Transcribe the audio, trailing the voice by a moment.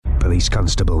Police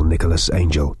Constable Nicholas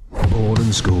Angel. Born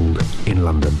and schooled in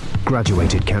London.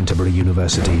 Graduated Canterbury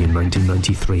University in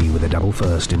 1993 with a double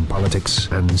first in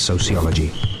politics and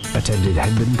sociology. Attended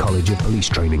Hendon College of Police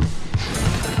Training.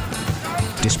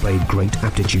 Displayed great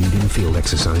aptitude in field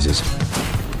exercises.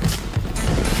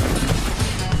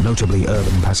 Notably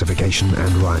urban pacification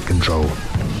and riot control.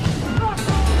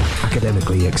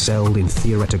 Academically excelled in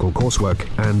theoretical coursework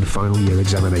and final year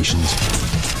examinations.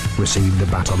 Received the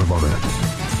Baton of Honor.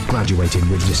 Graduated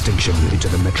with distinction into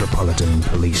the Metropolitan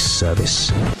Police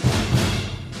Service.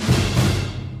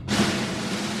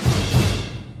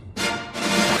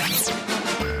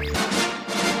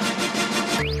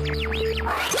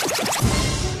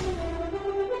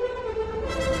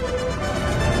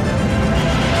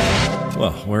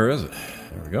 Well, where is it?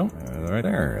 There we go. Right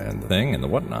there. And the thing and the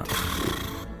whatnot.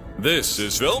 This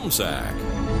is Film Sack.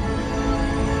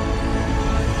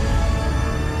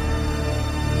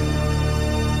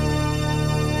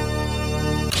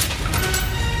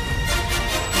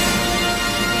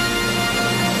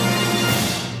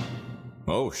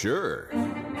 Oh, sure.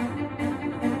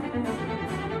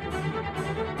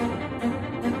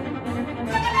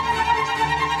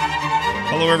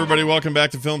 Hello, everybody. Welcome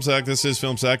back to Film Sack. This is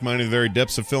Film Sack, mining the very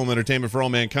depths of film entertainment for all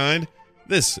mankind.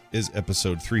 This is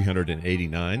episode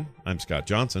 389. I'm Scott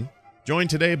Johnson, joined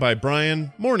today by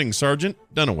Brian Morning Sergeant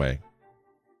Dunaway.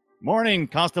 Morning,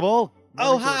 Constable.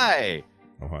 Oh, hi.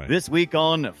 Oh, hi. This week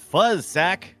on Fuzz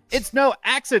Sack, it's no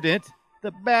accident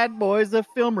the bad boys of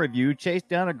Film Review chased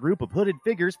down a group of hooded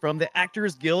figures from the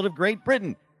Actors Guild of Great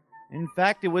Britain. In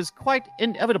fact, it was quite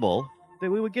inevitable that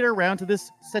we would get around to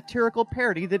this satirical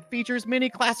parody that features many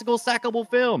classical sackable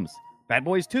films. Bad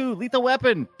Boys 2, Lethal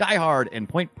Weapon, Die Hard, and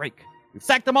Point Break. We've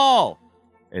sacked them all.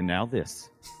 And now this.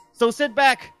 So sit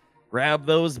back, grab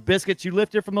those biscuits you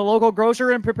lifted from the local grocer,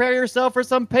 and prepare yourself for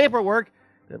some paperwork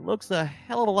that looks a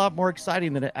hell of a lot more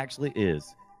exciting than it actually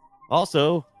is.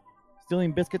 Also,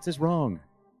 stealing biscuits is wrong.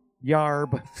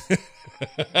 Yarb.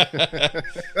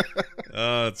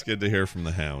 Oh, it's good to hear from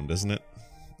the hound, isn't it?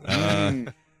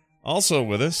 Also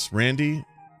with us, Randy,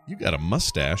 you got a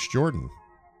mustache, Jordan.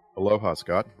 Aloha,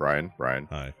 Scott. Brian.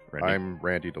 Hi. Randy. I'm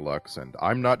Randy Deluxe, and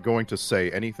I'm not going to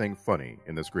say anything funny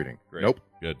in this greeting. Great. Nope.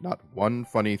 Good. Not one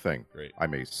funny thing. Great.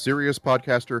 I'm a serious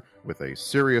podcaster with a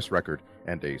serious record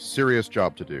and a serious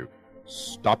job to do.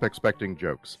 Stop expecting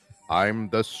jokes. I'm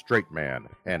the straight man,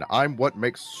 and I'm what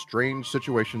makes strange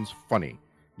situations funny.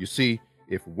 You see,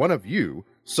 if one of you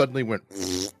suddenly went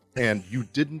and you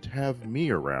didn't have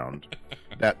me around,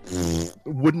 that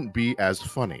wouldn't be as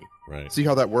funny. Right. See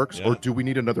how that works? Yeah. Or do we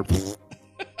need another?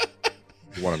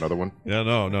 You want another one? Yeah,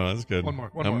 no, that's good. One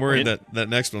more. I'm worried that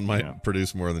next one might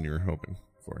produce more than you were hoping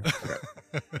for.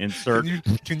 Insert.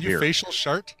 Can you Here. facial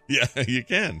shart? Yeah, you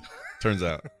can. Turns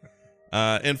out.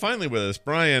 And finally with us,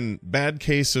 Brian, bad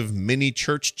case of mini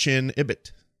church chin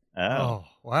Ibbot. Oh,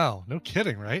 wow. No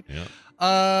kidding, right? Yeah.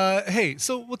 Hey,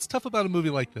 so what's tough about a movie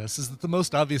like this is that the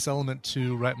most obvious element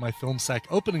to write my film sack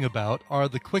opening about are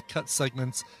the quick cut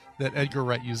segments that Edgar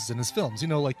Wright uses in his films. You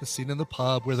know, like the scene in the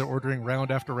pub where they're ordering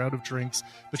round after round of drinks,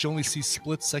 but you only see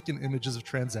split-second images of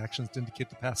transactions to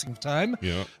indicate the passing of time.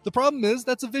 Yeah. The problem is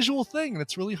that's a visual thing, and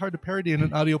it's really hard to parody in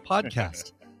an audio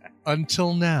podcast.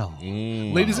 Until now.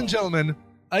 Ladies and gentlemen,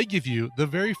 I give you the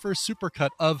very first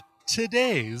supercut of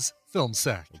today's film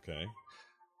sack. Okay.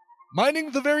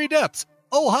 Mining the very depths.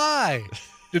 Oh, hi!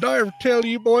 Did I ever tell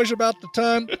you boys about the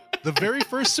time? The very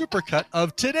first supercut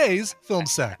of today's film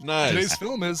sack. Nice. Today's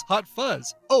film is Hot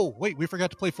Fuzz. Oh, wait, we forgot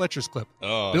to play Fletcher's clip.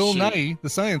 Oh, Bill shoot. Nye, the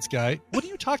science guy. What are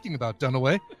you talking about,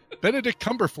 Dunaway? Benedict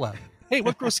Cumberflap. Hey,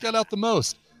 what grossed Scott out the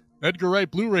most? Edgar Wright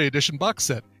Blu-ray edition box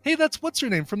set. Hey, that's what's her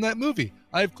name from that movie.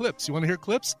 I have clips. You want to hear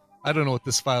clips? I don't know what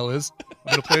this file is.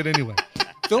 I'm going to play it anyway.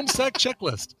 Film sack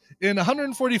checklist. In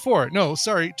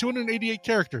 288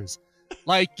 characters.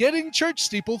 Like getting church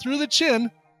steeple through the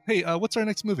chin. Hey, what's our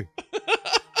next movie?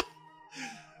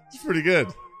 It's pretty good.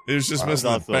 It was just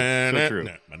missing That's the so true.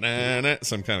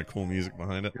 some kind of cool music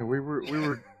behind it. Yeah, we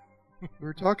were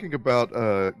talking about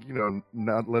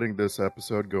not letting this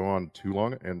episode go on too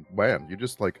long, and man, you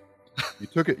just you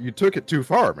took it too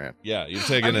far, man. Yeah, you're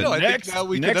taking I know, it. I think now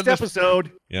we can Next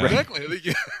episode. Yeah. Exactly. I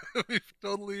think we've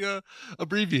totally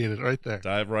abbreviated right there.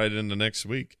 Dive right into next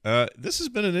week. This has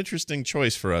been an interesting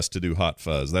choice for us to do Hot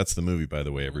Fuzz. That's the movie, by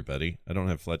the way, everybody. I don't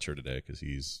have Fletcher today because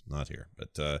he's not here.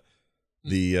 But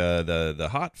the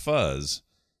Hot Fuzz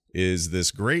is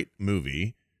this great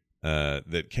movie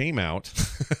that came out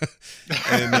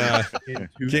in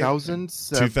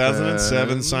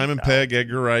 2007. Simon Pegg,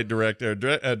 Edgar Wright, directed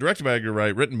by Edgar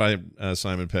Wright, written by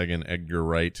Simon Pegg and Edgar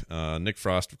Wright. Nick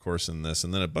Frost, of course, in this,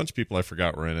 and then a bunch of people I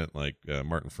forgot were in it, like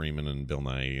Martin Freeman and Bill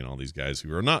Nighy and all these guys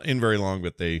who are not in very long,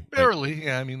 but they Barely.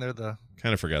 Yeah, I mean, they're the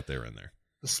kind of forgot they were in there.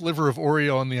 the sliver of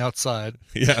Oreo on the outside.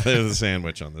 Yeah, there's a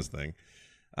sandwich on this thing,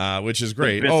 which is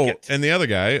great. The Oh, biscuit. and the other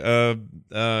guy, I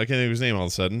can't think of his name all of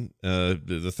a sudden.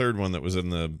 The third one that was in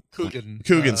the Coogan.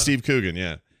 Steve Coogan,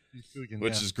 yeah, Steve Coogan,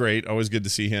 which yeah. is great. Always good to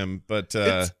see him. But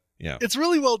yeah, It's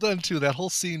really well done too, that whole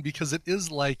scene, because it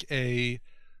is like a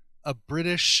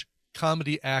British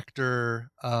comedy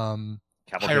actor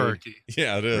hierarchy.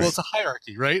 yeah, it is. Well, it's a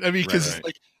hierarchy, right? I mean, because Right. it's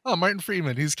like, oh, Martin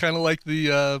Freeman, he's kind of like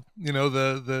the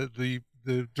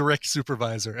the direct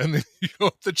supervisor, and then you go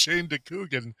up the chain to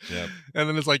Coogan, Yep. and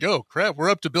then it's like, oh crap,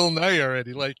 we're up to Bill Nighy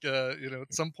already. Like,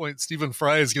 at some point, Stephen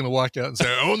Fry is going to walk out and say,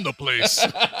 "I own the place."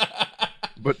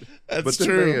 But That's but then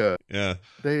true. Yeah.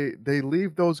 they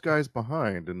leave those guys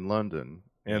behind in London,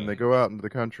 and they go out into the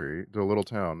country to a little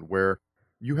town where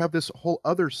you have this whole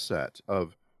other set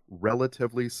of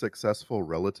relatively successful,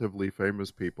 relatively famous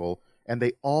people, and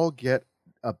they all get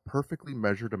a perfectly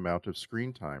measured amount of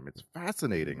screen time. It's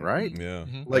fascinating, right? Yeah.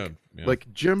 Mhm. Like yeah.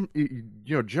 like Jim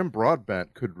Jim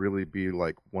Broadbent could really be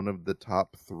like one of the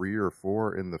top 3 or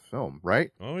 4 in the film, right?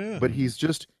 Oh yeah. But he's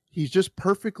just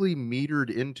perfectly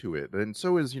metered into it, and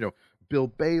so is Bill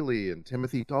Bailey and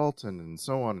Timothy Dalton and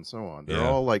so on and so on. They're Yeah.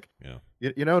 all like, Yeah.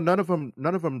 none of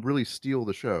them really steal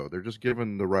the show. They're just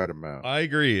given the right amount. I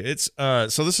agree. It's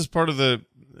so this is part of the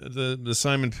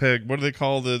Simon Pegg. What do they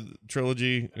call the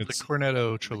trilogy? The It's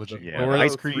Cornetto trilogy. Yeah, Or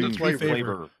ice three cream flavor.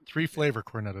 flavor. 3-flavor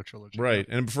Cornetto trilogy. right.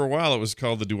 And for a while it was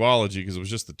called the duology because it was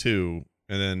just the two.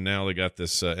 And then now they got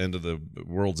this End of the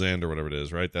World's End or whatever it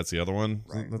is, right? That's the other one.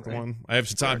 Right, Isn't that the right. one?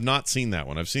 I've not seen that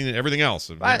one. I've seen everything else.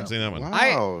 I haven't seen that one.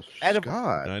 Wow, out of-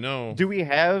 Scott. I know. Do we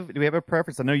have a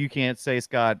preference? I know you can't say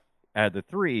Scott out of the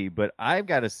three, but I've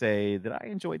got to say that I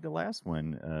enjoyed the last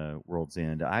one, World's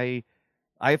End. I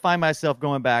find myself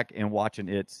going back and watching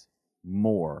it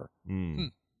more. Hmm.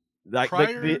 Like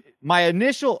Prior- my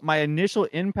initial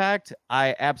impact,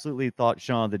 I absolutely thought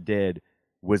Shaun of the Dead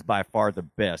was by far the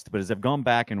best. But as I've gone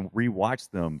back and rewatched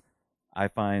them, I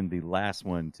find the last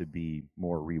one to be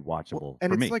more rewatchable Well, and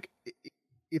for it's me. like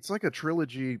it's like a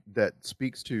trilogy that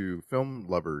speaks to film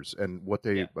lovers and what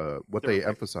they They're-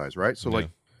 emphasize, right? So Yeah. like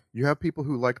you have people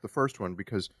who like the first one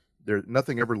because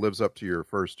nothing ever lives up to your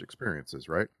first experiences,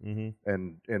 right? Mm-hmm.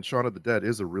 And Shaun of the Dead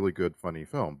is a really good funny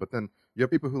film. But then you have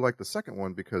people who like the second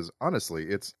one because honestly,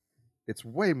 it's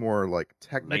way more like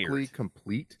technically Layered.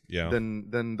 complete Yeah.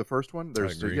 than the first one.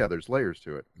 There's agree. there's layers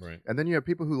to it. Right. And then you have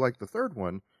people who like the third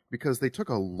one because they took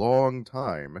a long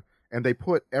time and they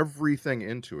put everything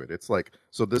into it. It's like,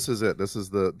 so this is it. This is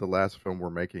the last film we're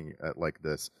making at like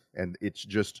this, and it's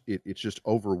just it's just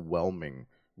overwhelming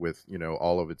with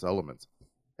all of its elements.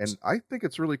 And I think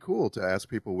it's really cool to ask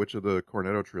people which of the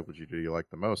Cornetto trilogy do you like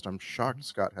the most. I'm shocked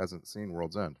Scott hasn't seen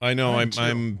World's End. I know. Mine too.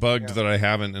 I'm bugged that I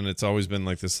haven't, and it's always been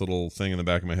like this little thing in the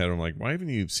back of my head. I'm like, why haven't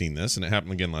you seen this? And it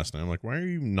happened again last night. I'm like, why are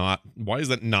you not? Why is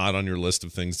that not on your list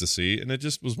of things to see? And it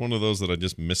just was one of those that I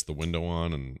just missed the window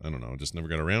on, and I don't know, just never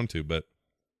got around to. But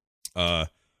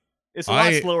It's a lot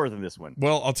I- slower than this one.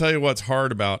 well, I'll tell you what's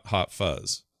hard about Hot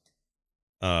Fuzz.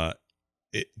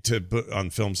 To put on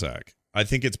Film Sack, I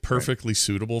think it's perfectly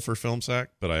suitable for Film Sack,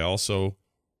 but I also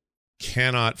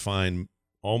cannot find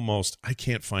I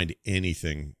can't find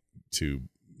anything to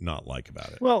not like about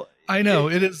it. Well, I know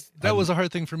it is. That I'm- was a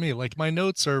hard thing for me. Like my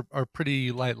notes are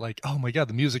pretty light. Like, oh my god,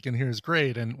 the music in here is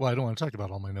great. And well, I don't want to talk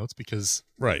about all my notes because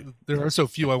Right. there are so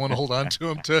few. I want to hold on to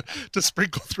them to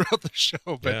sprinkle throughout the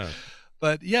show.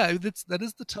 But yeah, that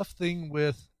is the tough thing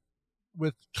with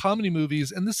comedy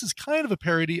movies, and this is kind of a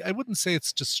parody. I wouldn't say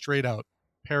it's just straight out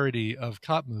parody of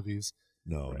cop movies.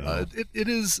 No. It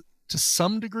is to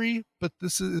some degree, but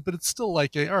it's still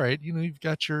like all right, you've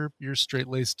got your straight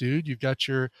laced dude, you've got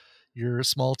your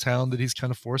small town that he's kind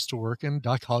of forced to work in,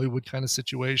 Doc Hollywood kind of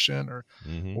situation, or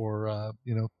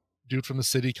Mhm. dude from the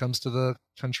city comes to the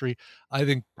country. I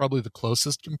think probably the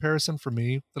closest comparison for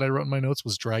me that I wrote in my notes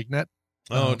was Dragnet.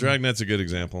 Oh, Dragnet's a good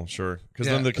example, sure. Because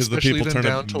Yeah, the especially people then turn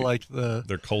down up to like they're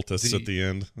cultists the- at the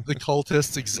end. the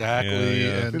cultists, exactly.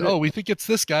 Yeah. And we think it's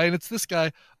this guy and it's this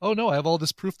guy. Oh no, I have all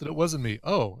this proof that it wasn't me.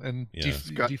 Oh, and Yeah.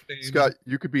 Scott,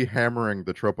 you could be hammering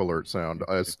the trope alert sound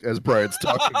as Brian's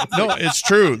talking. No, it's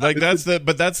true. Like that's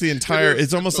the entire. is.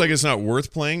 It's almost like it's not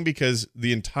worth playing because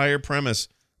the entire premise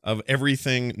of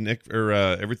everything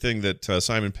everything that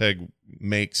Simon Pegg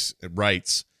writes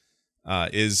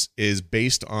is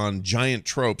based on giant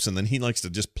tropes, and then he likes to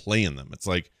just play in them. It's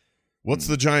like What's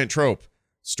the giant trope?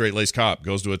 Straight-laced cop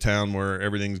goes to a town where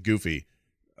everything's goofy.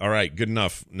 All right, good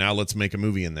enough. Now let's make a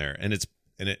movie in there, and it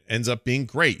ends up being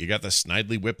great. You got the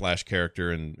Snidely Whiplash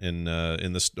character in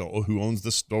the who owns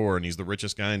the store, and he's the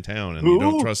richest guy in town, and you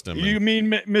don't trust him. You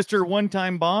mean Mr.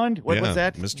 One-Time Bond? What's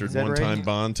that? Mr. Is that One-Time right?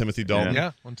 Bond, Timothy Dalton.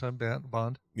 Yeah, one-time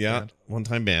Bond. Yeah, Band.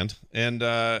 one-time band, and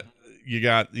you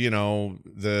got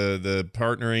the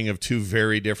partnering of two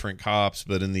very different cops,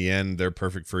 but in the end they're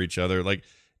perfect for each other. Like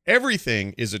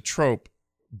everything is a trope,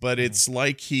 but it's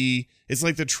like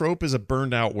the trope is a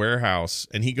burned out warehouse,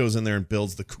 and he goes in there and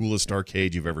builds the coolest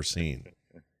arcade you've ever seen.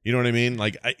 You know what I mean?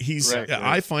 Like Right.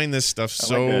 I find this stuff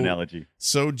I like that analogy.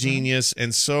 so genius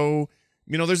and so.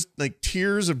 There's like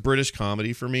tiers of British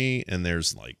comedy for me, and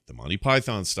there's like the Monty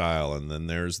Python style, and then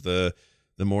there's the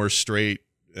more straight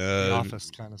The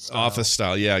Office kind of style. Office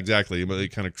style. Yeah, exactly.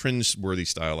 But kind of cringe-worthy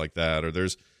style like that. Or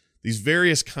there's these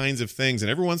various kinds of things,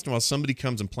 and every once in a while somebody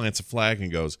comes and plants a flag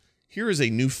and goes, here is a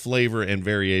new flavor and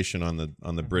variation on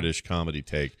the British comedy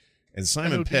take. And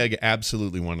Simon Pegg,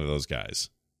 absolutely one of those guys.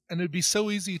 And it'd be so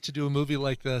easy to do a movie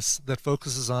like this that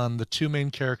focuses on the two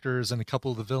main characters and a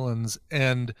couple of the villains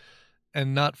and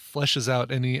not fleshes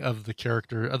out any of the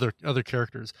other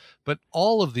characters. But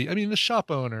all of the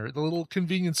shop owner, the little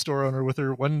convenience store owner with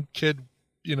her one kid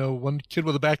with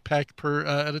a backpack per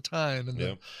at a time,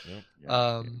 and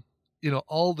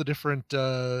all the different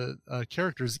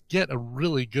characters get a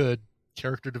really good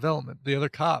character development. The other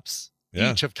cops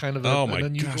each have kind of an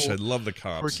unusual, gosh, I love the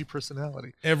cops. quirky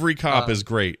personality. Every cop is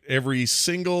great. Every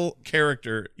single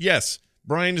character. Yes,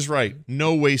 Brian is right.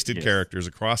 No wasted characters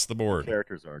across the board.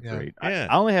 Characters are great. Yeah.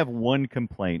 I only have one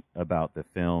complaint about the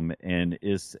film, and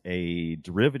it's a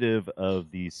derivative of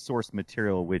the source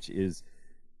material, which is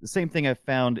the same thing I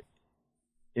found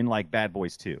in like Bad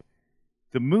Boys 2.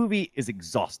 The movie is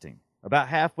exhausting. About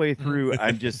halfway through,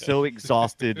 I'm just so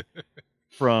exhausted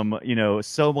from,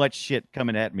 so much shit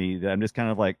coming at me that I'm just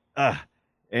kind of like, ugh.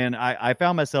 And I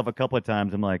found myself a couple of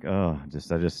times, I'm like, oh,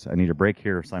 I need a break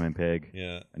here, Simon Pegg.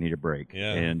 Yeah. I need a break.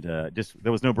 Yeah. And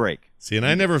there was no break. See, and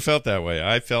I never felt that way.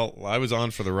 I felt I was on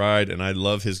for the ride, and I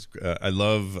love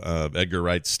Edgar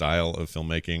Wright's style of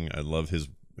filmmaking. I love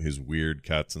his weird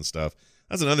cuts and stuff.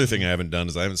 That's another thing I haven't done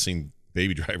is I haven't seen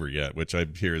Baby Driver yet, which I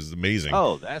hear is amazing.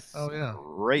 Oh, that's yeah.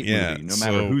 Great movie, no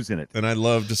matter who's in it. And I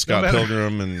loved Scott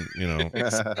Pilgrim, and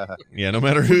no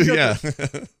matter who. Yeah.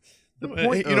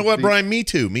 You know what, Brian? Me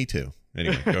too.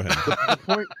 Anyway, go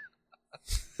ahead.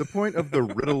 The point of the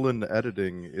Ritalin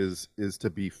editing is to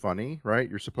be funny, right?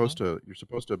 You're supposed to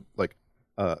like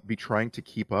be trying to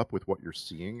keep up with what you're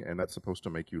seeing, and that's supposed to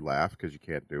make you laugh because you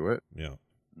can't do it. Yeah.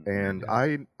 And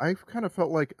I kind of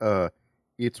felt like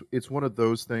it's one of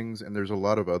those things, and there's a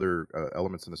lot of other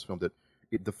elements in this film that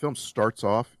the film starts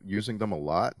off using them a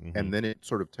lot, and then it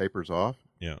sort of tapers off.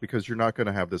 Yeah. Because you're not going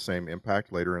to have the same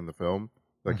impact later in the film.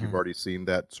 Like you've already seen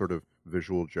that sort of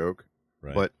visual joke.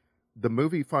 Right. But the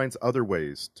movie finds other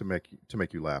ways to make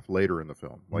you laugh later in the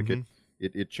film. Like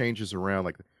it changes around.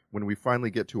 Like when we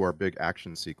finally get to our big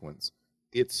action sequence,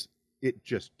 it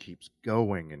just keeps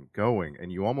going and going,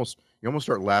 and you almost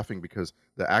start laughing because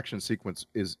the action sequence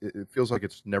it feels like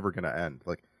it's never going to end.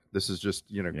 Like this is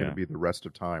just going to be the rest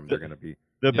of time. They're going to be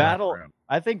the battle.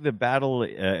 I think the battle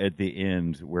at the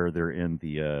end where they're in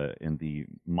the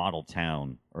model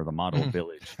town or the model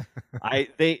village.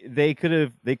 They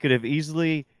could have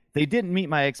easily. They didn't meet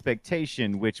my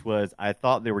expectation, which was I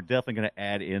thought they were definitely going to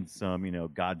add in some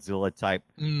Godzilla type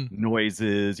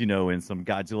noises, and some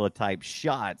Godzilla type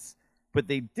shots. But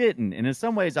they didn't. And in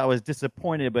some ways I was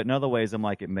disappointed, but in other ways I'm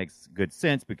like, it makes good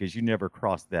sense because you never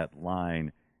crossed that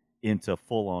line into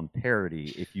full-on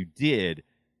parody. If you did,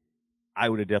 I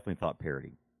would have definitely thought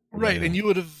parody. Right, Yeah. and you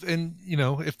would have,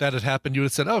 if that had happened, you would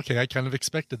have said, okay, I kind of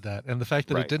expected that. And the fact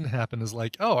that it didn't happen is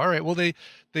like, oh, all right, well,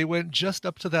 they went just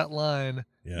up to that line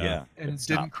Yeah. and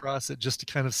didn't cross it just to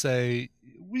kind of say,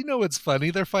 we know it's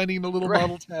funny. They're finding a little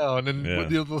model town, and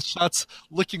the shots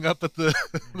looking up at the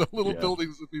little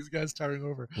buildings with these guys towering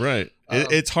over. Right.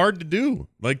 It's hard to do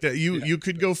like that. You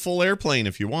could go full airplane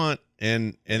if you want.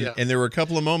 And there were a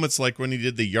couple of moments like when he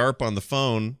did the yarp on the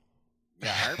phone.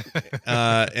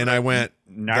 And I went,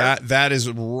 that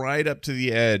is right up to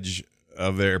the edge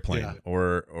of the airplane. Yeah.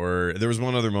 Or there was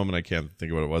one other moment I can't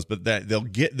think of what it was, but that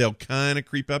they'll kind of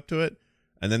creep up to it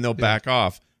and then they'll back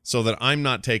off so that I'm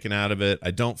not taken out of it. I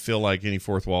don't feel like any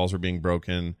fourth walls are being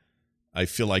broken. I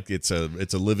feel like it's a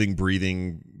living,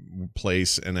 breathing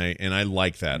place, and I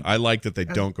like that. I like that they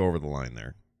don't go over the line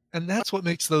there. And that's what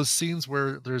makes those scenes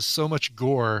where there's so much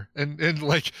gore and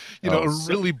like, a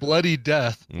really bloody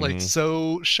death, like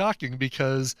so shocking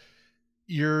because,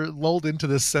 you're lulled into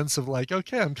this sense of like,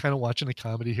 okay, I'm kind of watching a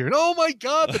comedy here. And oh my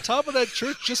God, the top of that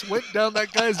church just went down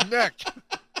that guy's neck.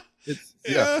 It's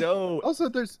Yeah. so Also,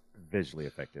 there's visually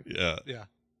effective. Yeah. Yeah.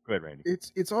 Go ahead, Randy.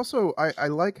 it's also I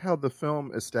like how the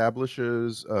film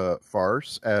establishes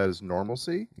farce as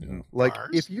normalcy. Yeah. Like Farce?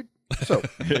 if you so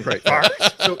right.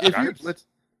 So if you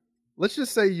let's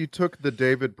just say you took the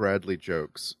David Bradley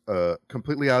jokes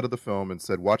completely out of the film and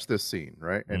said, watch this scene,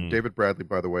 right? And David Bradley,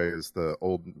 by the way, is the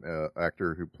old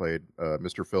actor who played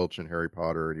Mr. Filch in Harry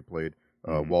Potter, and he played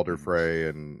Walder Frey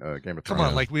and Game of Thrones. Come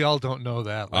on, like we all don't know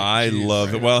that. Like, I geez, love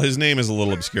it. right? Well, his name is a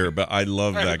little obscure, but I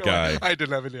love I that had no guy. idea. I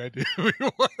didn't have any idea who he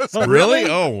was. Oh, Really?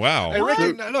 really? Oh, wow.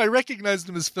 I recognized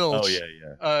him as Filch. Oh yeah,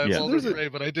 yeah. Yeah. Walter There's a- Frey,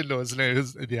 but I didn't know his name,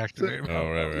 the actor name. Oh,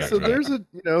 right. So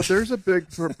there's a big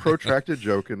protracted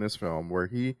joke in this film where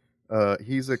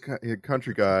he's a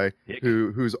country guy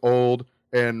who's old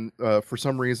and for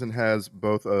some reason has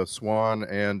both a swan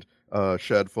and a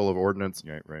shed full of ordnance,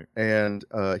 Right. and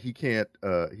he can't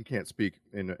speak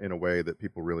in a way that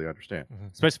people really understand.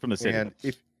 Especially from the city. And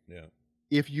Yeah.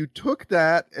 if you took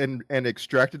that and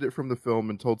extracted it from the film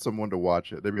and told someone to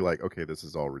watch it, they'd be like, okay, this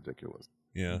is all ridiculous.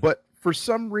 Yeah. But for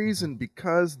some reason,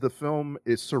 because the film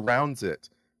surrounds it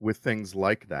with things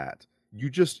like that, you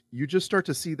just start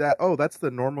to see that, oh, that's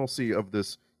the normalcy of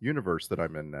this universe that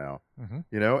I'm in now.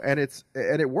 You know, and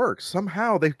it works.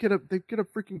 Somehow they get a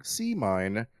freaking sea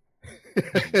mine,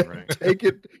 take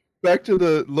it back to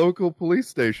the local police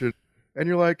station, and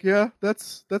you're like, yeah,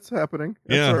 that's happening.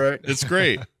 That's all right. It's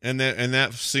great. And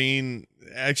that scene,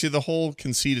 actually, the whole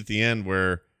conceit at the end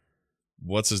where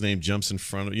what's his name jumps in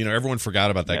front of, everyone forgot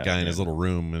about that guy in his little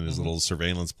room in his little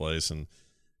surveillance place, and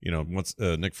once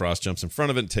Nick Frost jumps in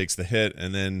front of it and takes the hit,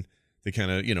 and then they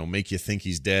kind of make you think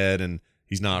he's dead and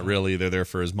he's not really. They're there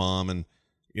for his mom, and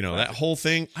that whole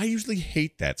thing. I usually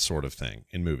hate that sort of thing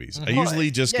in movies. I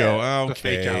usually just go, oh, The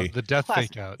fake okay, out, the death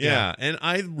fake out. yeah, and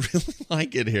I really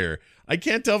like it here. I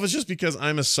can't tell if it's just because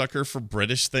I'm a sucker for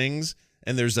British things,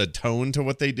 and there's a tone to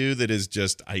what they do that is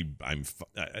just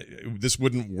this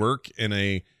wouldn't work in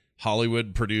a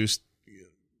Hollywood produced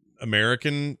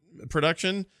American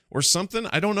production or something.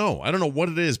 I don't know what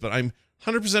it is, but I'm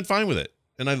 100% fine with it,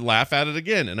 and I laugh at it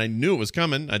again. And I knew it was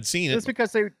coming. I'd seen it.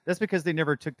 That's because they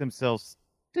never took themselves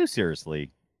too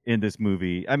seriously in this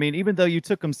movie. I mean, even though you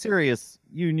took them serious,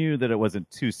 you knew that it wasn't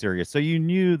too serious. So you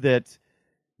knew that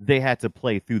they had to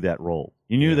play through that role.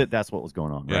 You knew that that's what was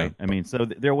going on, right? I mean, so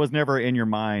there was never in your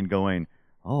mind going,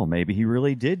 oh, maybe he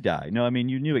really did die. No, I mean,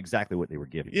 you knew exactly what they were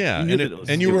giving. Yeah, you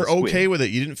and you were squid. okay with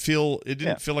it. You didn't feel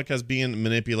feel like I was being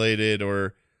manipulated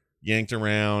or yanked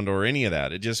around or any of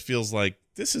that. It just feels like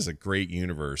this is a great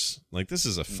universe. Like, this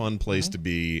is a fun place to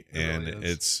be, and really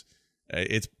is.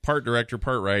 it's part director,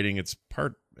 part writing, it's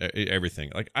part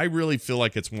everything. Like, I really feel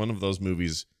like it's one of those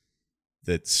movies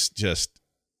that's just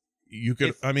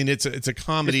it's a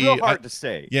comedy. It's real hard to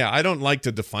say. Yeah, I don't like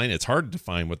to define it. It's hard to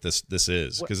define what this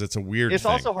is because it's a weird It's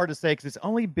thing. also hard to say because it's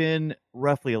only been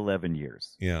roughly 11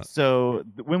 years. Yeah. So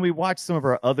when we watch some of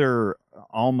our other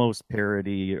almost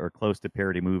parody or close to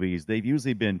parody movies, they've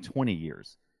usually been 20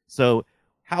 years. So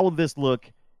how will this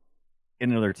look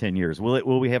in another 10 years?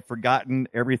 Will we have forgotten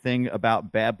everything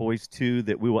about Bad Boys 2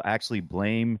 that we will actually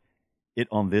blame it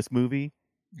on this movie?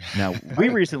 Now, we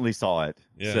recently saw it.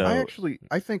 Yeah. So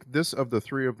I think this of the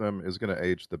three of them is going to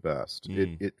age the best.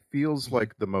 It feels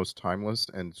like the most timeless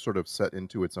and sort of set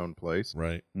into its own place.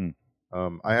 Right.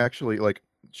 I actually like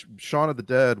Shaun of the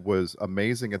Dead was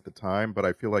amazing at the time, but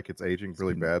I feel like it's aging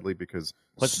really badly because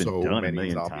It's been so done a many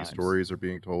million zombie times. stories are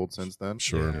being told since then.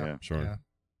 Sure. Yeah. Sure. Yeah.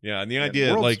 Yeah, and the the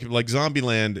idea, world's- like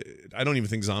Zombieland, I don't even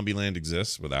think Zombieland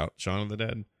exists without Shaun of the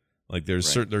Dead. Like, there's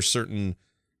certain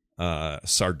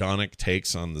sardonic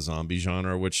takes on the zombie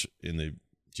genre, which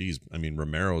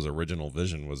Romero's original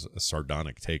vision was a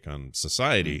sardonic take on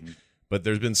society, but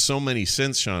there's been so many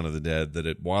since Shaun of the Dead that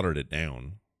it watered it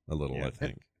down a little, I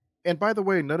think. And by the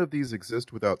way, none of these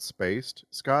exist without Spaced.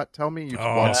 Scott, tell me you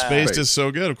Oh, watched Spaced is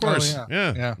so good, of course.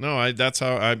 yeah. No, that's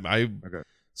how I Okay.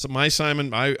 So my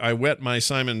Simon, I wet my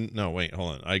Simon. No, wait,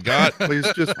 hold on. I got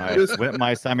Please just I wet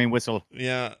my Simon whistle.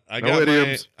 yeah. No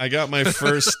idioms. I got my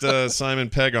first Simon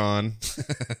Pegg on.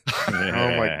 Oh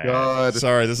my God.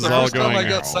 Sorry, this is The all first time going. I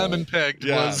got Simon pegged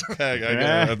Yeah, was Pegg.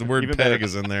 Yeah, The word even Pegg better.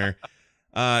 is in there.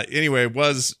 Anyway, it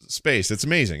was Space. It's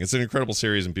amazing. It's an incredible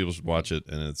series, and people should watch it.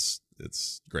 And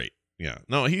it's great. Yeah,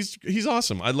 no, he's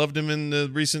awesome. I loved him in the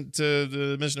recent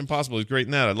the Mission Impossible. He's great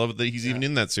in that. I love that he's even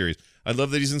in that series. I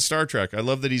love that he's in Star Trek. I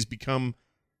love that he's become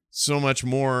so much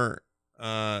more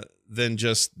than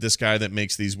just this guy that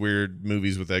makes these weird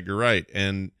movies with Edgar Wright.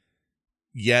 And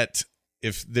yet,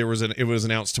 if it was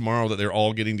announced tomorrow that they're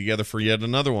all getting together for yet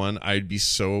another one, I'd be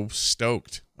so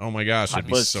stoked. Oh my gosh, I'd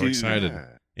be Fuzz so 2. excited.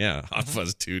 Yeah, Hot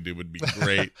Fuzz 2 would be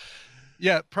great.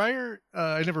 Yeah, prior,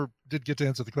 I never did get to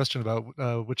answer the question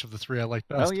about which of the three I like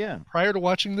best. Oh yeah. Prior to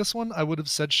watching this one, I would have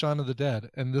said Shaun of the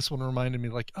Dead, and this one reminded me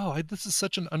like, this is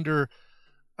such an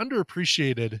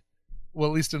underappreciated. Well,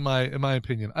 at least in my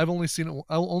opinion, I've only seen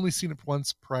it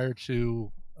once prior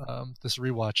to this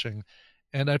rewatching,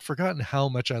 and I'd forgotten how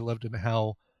much I loved it and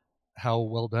how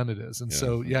well done it is. And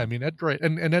so, I mean, Edgar Wright,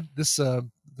 and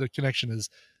the connection is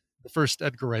the first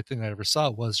Edgar Wright thing I ever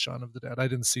saw was Shaun of the Dead. I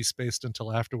didn't see Spaced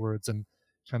until afterwards, and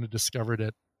kind of discovered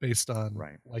it based on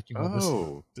liking all this.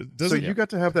 Oh, so you got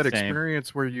to have that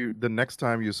experience where the next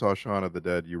time you saw Shaun of the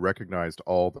Dead, you recognized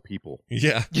all the people.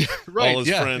 Yeah, right. All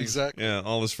his friends, exactly. Yeah,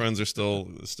 all his friends are still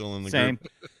in the Same.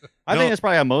 group. I think that's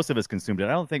probably how most of us consumed it.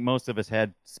 I don't think most of us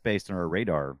had Spaced on our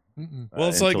radar. Well,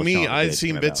 it's like until me. Shaun of the I'd Dead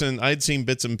seen came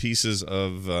bits and pieces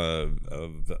of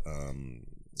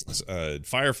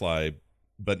Firefly,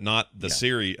 but not the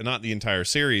series, not the entire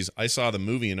series. I saw the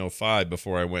movie in 2005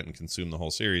 before I went and consumed the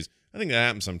whole series. I think that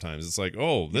happens sometimes. It's like,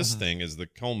 oh, this thing is the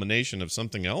culmination of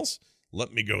something else.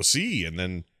 Let me go see, and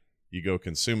then you go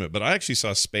consume it. But I actually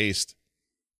saw Spaced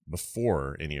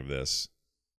before any of this,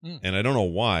 and I don't know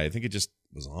why. I think it just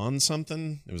was on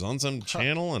something. It was on some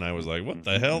channel, and I was like, what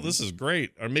the hell? This is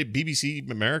great. Or maybe BBC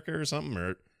America or something,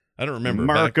 or I don't remember.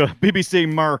 BBC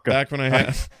America. Back when I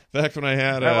had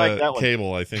I like that one.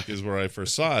 cable, I think is where I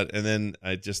first saw it, and then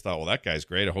I just thought, well, that guy's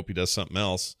great. I hope he does something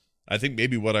else. I think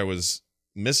maybe what I was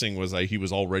missing was he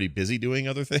was already busy doing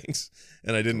other things,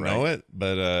 and I didn't know it.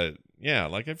 But yeah,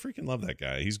 like I freaking love that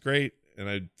guy. He's great, and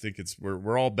I think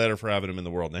we're all better for having him in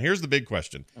the world. Now, here's the big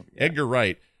question: Edgar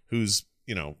Wright, who's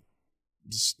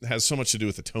has so much to do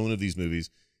with the tone of these movies.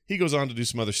 He goes on to do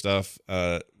some other stuff.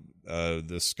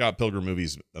 The Scott Pilgrim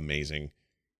movie's amazing,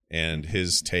 and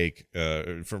his take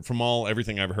from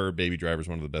everything I've heard, Baby Driver is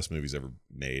one of the best movies ever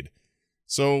made.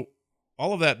 So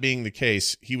all of that being the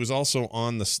case, he was also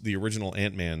on the original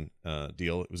Ant-Man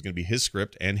deal. It was going to be his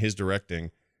script and his directing,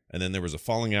 and then there was a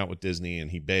falling out with Disney, and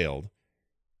he bailed.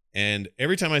 And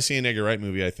every time I see an Edgar Wright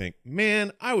movie, I think,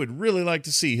 man, I would really like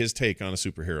to see his take on a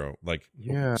superhero, like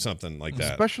something like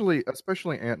that.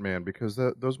 Especially Ant-Man, because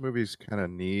those movies kind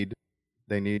of need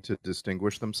to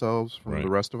distinguish themselves from the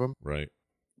rest of them. Right.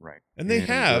 And they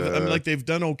have. I mean, like, they've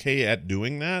done okay at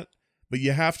doing that, but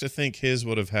you have to think his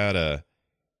would have had a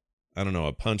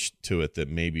punch to it that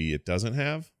maybe it doesn't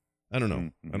have. I don't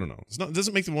know. It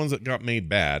doesn't make the ones that got made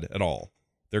bad at all.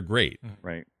 They're great.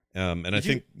 Right. And I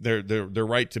think they're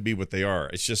right to be what they are.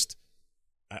 It's just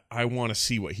I want to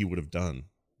see what he would have done,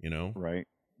 Right.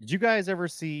 Did you guys ever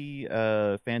see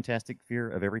Fantastic Fear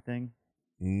of Everything?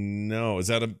 No. Is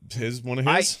that one of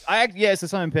his? It's a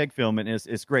Simon Pegg film, and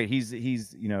it's great.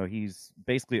 He's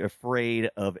basically afraid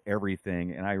of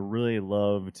everything, and I really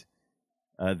loved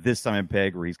this Simon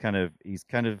Pegg where he's kind of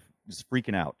just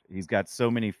freaking out. He's got so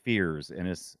many fears,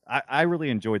 and I really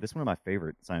enjoyed this. One of my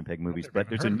favorite Simon Pegg movies. But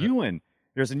there's a new one.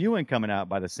 There's a new one coming out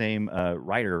by the same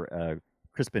writer,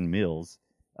 Crispin Mills,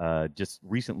 just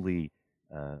recently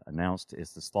announced.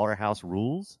 It's the Slaughterhouse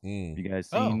Rules. Have you guys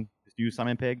seen this new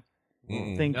Simon Pegg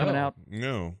thing coming out?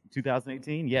 No.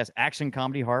 2018. Yes, action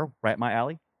comedy horror, right up my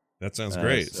alley. That sounds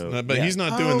great. But yeah. he's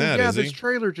not doing that, is he? This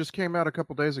trailer just came out a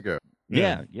couple days ago.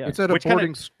 Yeah. It's at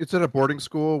a boarding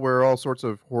school where all sorts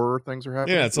of horror things are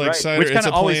happening. Yeah, it's like Cider. It's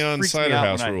a play on Cider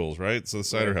House Rules, right? It's the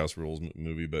Cider House Rules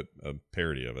movie, but a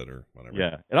parody of it or whatever.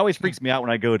 Yeah, it always freaks me out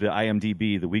when I go to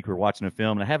IMDb the week we're watching a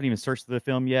film, and I haven't even searched the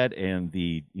film yet, and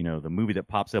the movie that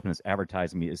pops up and is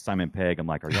advertising me is Simon Pegg. I'm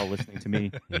like, are y'all listening to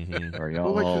me? Are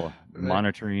y'all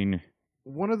monitoring?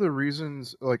 One of the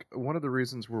reasons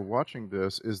we're watching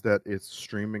this is that it's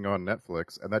streaming on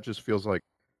Netflix, and that just feels like,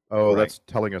 that's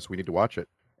telling us we need to watch it.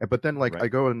 But then, I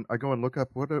go and look up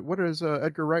what is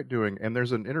Edgar Wright doing, and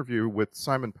there's an interview with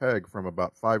Simon Pegg from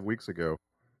about 5 weeks ago,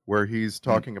 where he's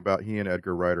talking about he and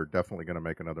Edgar Wright are definitely going to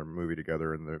make another movie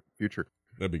together in the future.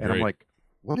 That'd be and great. I'm like,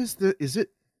 what is the? Is it?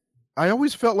 I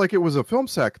always felt like it was a film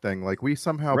sack thing. Like we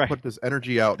somehow put this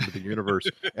energy out into the universe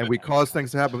and we cause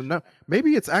things to happen. No,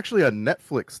 maybe it's actually a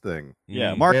Netflix thing.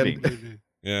 Yeah, marketing.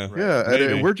 And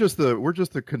we're just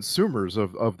the consumers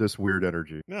of this weird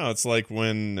energy. No, it's like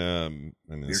when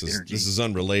this is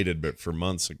unrelated, but for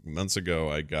months ago,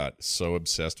 I got so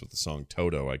obsessed with the song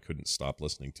Toto, I couldn't stop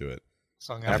listening to it.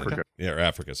 Song Africa.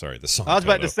 Africa. Sorry, the song. I was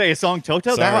about to say a song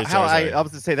Toto. Sorry. I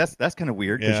was to say that's kind of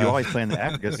weird because you always play in the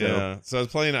Africa. So. Yeah, so I was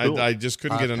playing. Cool. I just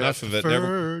couldn't get enough of it.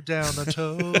 Never down the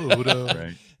Toto.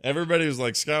 Right. Everybody was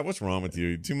like, Scott, what's wrong with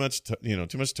you? Too much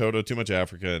Toto, too much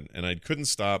Africa, and I couldn't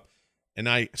stop. And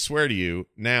I swear to you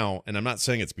now, and I'm not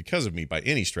saying it's because of me by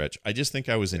any stretch, I just think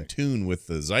I was in tune with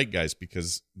the zeitgeist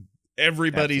because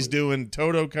everybody's doing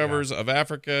Toto covers of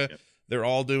Africa. Yep. They're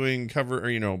all doing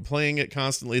playing it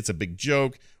constantly. It's a big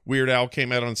joke. Weird Al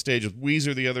came out on stage with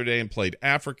Weezer the other day and played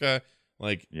Africa.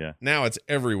 Like, now it's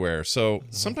everywhere. So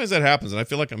sometimes that happens, and I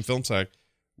feel like on Film Sack,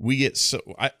 we get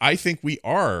I think we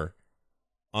are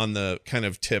on the kind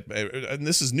of tip, and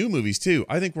this is new movies too.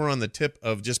 I think we're on the tip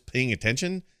of just paying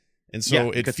attention. And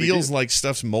so it feels like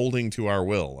stuff's molding to our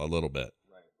will a little bit.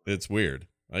 Right. It's weird.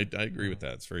 I agree with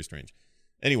that. It's very strange.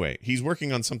 Anyway, he's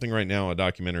working on something right now, a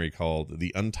documentary called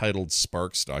The Untitled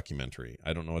Sparks Documentary.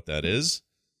 I don't know what that is.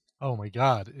 Oh my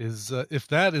God! If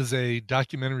that is a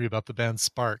documentary about the band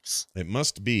Sparks, it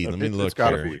must be. Let me look. It's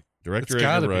gotta here. be. Director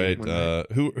Edgar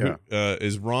Wright. Who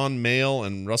is Ron Mayle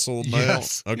and Russell Mayle?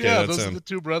 Yes. Okay, yeah, that's those are the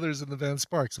two brothers in the band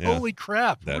Sparks. Yeah. Holy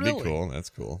crap! That'd really? be cool. That's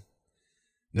cool.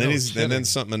 No And kidding. then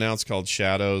something announced called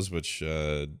Shadows, which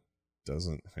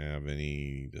doesn't have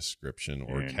any description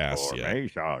or cast yet.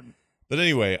 But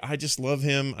anyway, I just love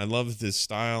him. I love his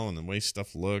style and the way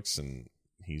stuff looks, and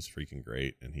he's freaking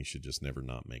great. And he should just never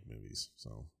not make movies.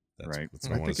 So that's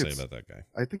what I want to say about that guy.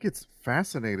 I think it's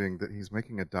fascinating that he's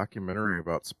making a documentary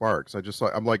about Sparks.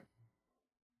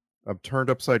 I'm turned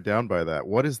upside down by that.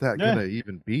 What is that going to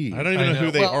even be? I don't even know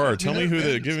who they are. Tell me who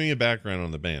they. Give me a background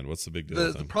on the band. What's the big deal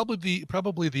with them?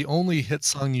 Probably the only hit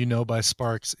song you know by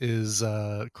Sparks is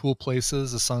 "Cool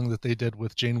Places," a song that they did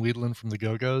with Jane Wiedlin from the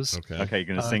Go-Go's. Okay, you're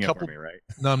gonna sing it for me, right?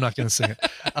 No, I'm not gonna sing it.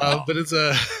 But it's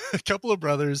a couple of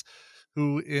brothers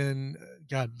who, in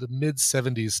the mid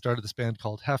 '70s, started this band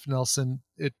called Half Nelson.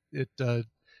 It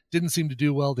didn't seem to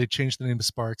do well. They changed the name to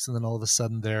Sparks, and then all of a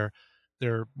sudden they're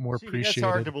more appreciated.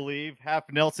 That's hard to believe. Half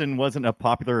Nelson wasn't a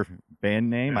popular band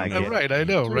name. I get right. I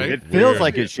know, right? It feels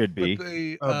like it should be.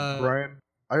 Brian,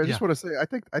 I just want to say, I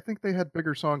think they had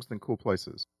bigger songs than Cool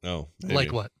Places. Oh, maybe.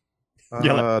 Like what?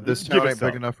 This town ain't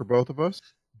big enough for both of us.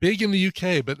 Big in the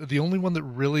UK, but the only one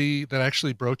that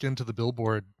actually broke into the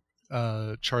Billboard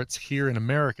charts here in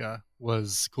America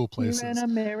was Cool Places. Here in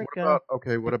America.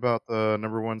 What about the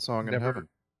number one song in heaven?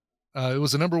 It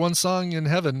was a number one song in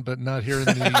heaven, but not here in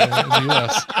the, in the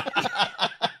U.S.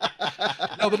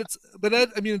 No, but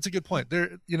it's a good point.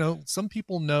 There, some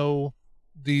people know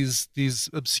these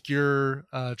obscure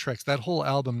tracks. That whole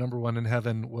album, Number One in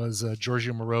Heaven, was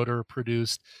Giorgio Moroder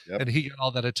produced, and he got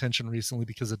all that attention recently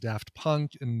because of Daft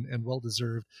Punk, and well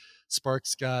deserved.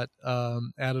 Sparks got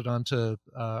added onto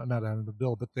not added to the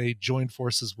bill, but they joined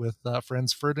forces with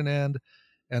Franz Ferdinand,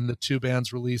 and the two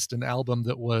bands released an album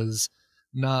that was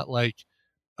not like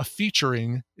a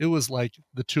featuring. It was like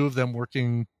the two of them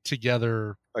working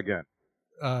together again.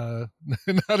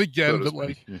 Not again, but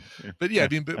like, but yeah,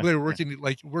 but they were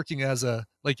working as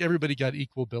everybody got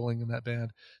equal billing in that band.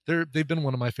 They've been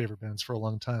one of my favorite bands for a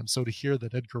long time. So to hear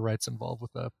that Edgar Wright's involved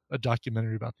with a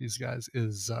documentary about these guys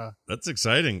is that's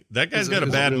exciting. That guy's got a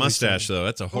bad really mustache though.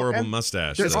 That's a horrible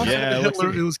mustache. It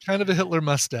was kind of a Hitler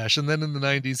mustache, and then in the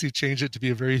 90s he changed it to be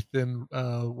a very thin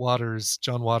John Waters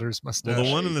mustache. Well,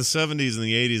 the one in the 70s and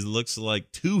the 80s looks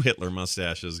like two Hitler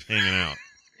mustaches hanging out.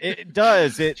 It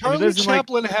does. Charlie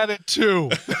Chaplin had it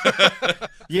too.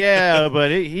 Yeah,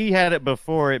 but he had it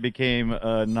before it became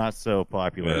not so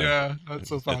popular. Yeah, not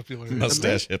so popular.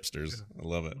 Mustache hipsters. I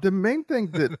love it. The main thing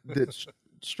that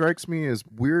strikes me as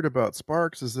weird about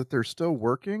Sparks is that they're still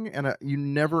working, and you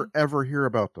never ever hear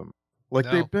about them.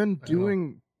 They've been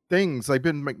doing things. They've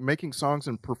been making songs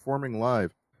and performing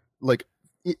live, like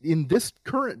in this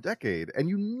current decade, and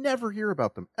you never hear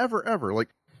about them ever.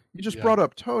 You just brought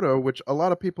up Toto, which a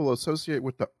lot of people associate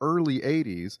with the early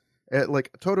 80s.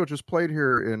 Toto just played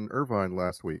here in Irvine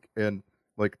last week, and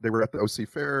they were at the OC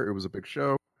Fair. It was a big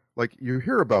show. You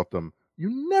hear about them. You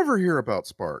never hear about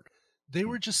Spark. They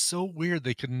were just so weird.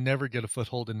 They could never get a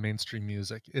foothold in mainstream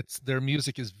music. Their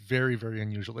music is very, very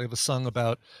unusual. They have a song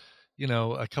about,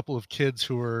 a couple of kids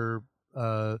who are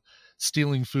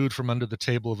stealing food from under the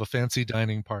table of a fancy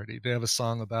dining party. They have a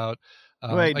song about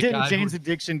wait, didn't Jane's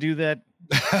Addiction do that?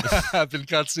 Been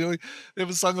caught stealing. They have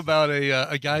a song about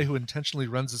a guy who intentionally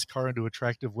runs his car into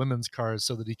attractive women's cars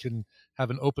so that he can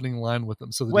have an opening line with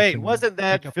them. So that wasn't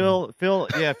that Phil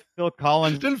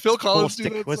Collins? Didn't Phil Collins do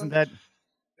that? Wasn't that?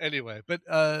 Anyway, but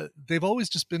they've always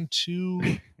just been too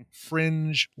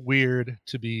fringe weird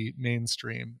to be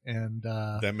mainstream, and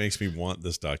that makes me want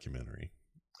this documentary.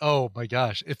 Oh my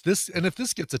gosh. If this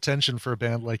gets attention for a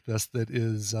band like this, that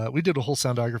is, we did a whole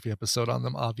soundography episode on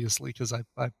them, obviously, because I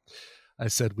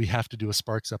said we have to do a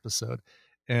Sparks episode,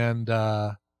 and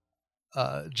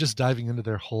just diving into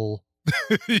their whole,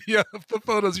 the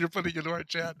photos you're putting into our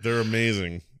chat. They're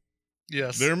amazing.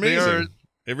 Yes. They're amazing.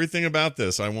 Everything about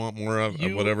this, I want more of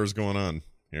You- whatever's going on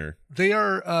here. They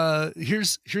are.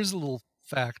 Here's a little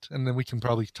fact, and then we can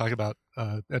probably talk about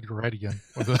Edgar Wright again,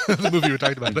 or the movie we're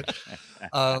talking about. But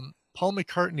Paul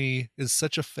McCartney is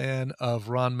such a fan of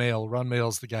Ron Mael. Ron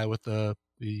Mael's the guy with the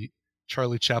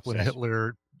Charlie Chaplin,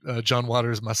 Hitler, John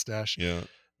Waters mustache. Yeah.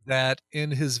 That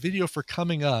in his video for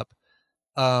Coming Up,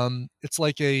 it's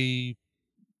like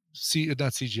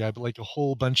not CGI, but like a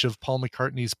whole bunch of Paul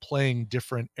McCartneys playing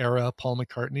different era Paul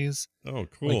McCartneys. Oh,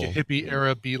 cool. Like a hippie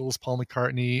era Beatles Paul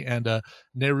McCartney and a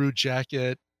Nehru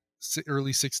jacket,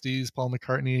 early 60s Paul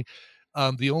McCartney.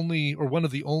 One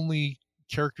of the only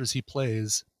characters he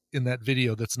plays in that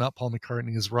video that's not Paul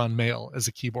McCartney is Ron Mael as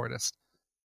a keyboardist.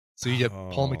 So you get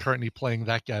Paul McCartney playing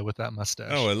that guy with that mustache.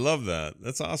 Oh, I love that.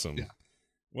 That's awesome. Yeah.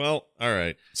 Well, all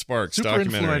right. Sparks, Super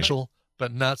documentary. influential,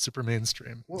 but not super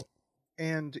mainstream. Well,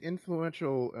 and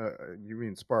influential. You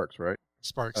mean Sparks, right?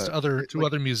 Sparks to like-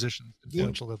 other musicians.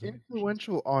 Influential.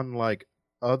 Influential on like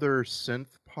other synth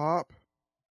pop,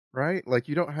 right? Like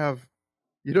you don't.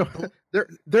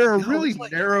 They're No, really it's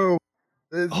like- narrow.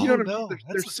 Oh, you know what I mean? no, Their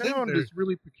that's the thing, sound they're- is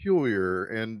really peculiar,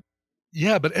 and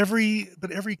Yeah, but every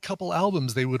couple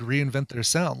albums they would reinvent their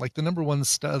sound. Like the number one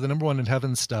in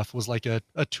Heaven stuff was like a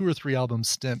 2 or 3 album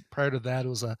stint. Prior to that, it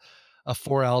was a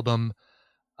 4 album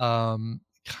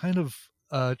kind of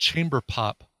chamber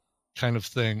pop kind of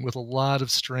thing with a lot of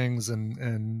strings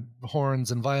and horns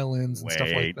and violins and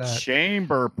stuff like that.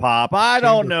 Chamber pop. I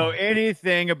don't Chamber know pop.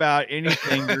 anything about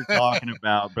anything you're talking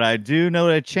about, but I do know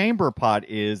what a chamber pot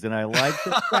is, and I like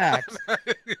the fact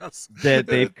Yes. that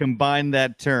they've combined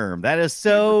that term. That is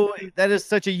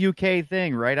such a UK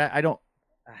thing, right? I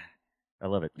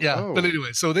love it. Yeah, Oh. but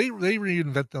anyway, so they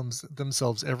reinvent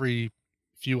themselves every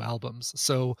few albums.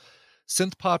 So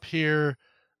synth pop here,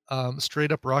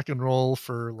 straight up rock and roll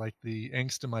for like the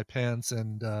Angst in My Pants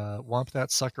and Womp That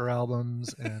Sucker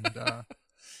albums and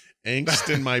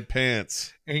Angst in my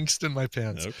pants. Angst in My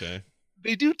Pants. Okay.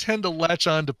 They do tend to latch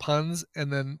on to puns,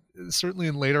 and then certainly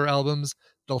in later albums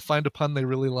they'll find a pun they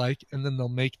really like, and then they'll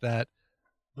make that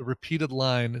the repeated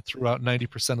line throughout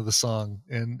 90% of the song,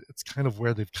 and it's kind of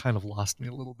where they've kind of lost me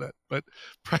a little bit. But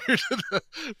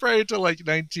prior to like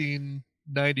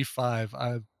 1995,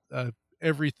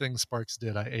 everything Sparks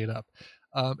did I ate up.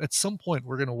 At some point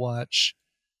we're gonna watch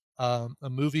a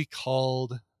movie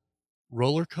called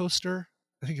Roller Coaster.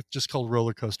 I think it's just called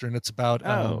Roller Coaster, and it's about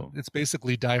it's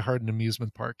basically Die Hard, an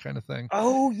amusement park kind of thing.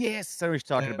 Oh yes, I know what you're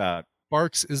talking And- about.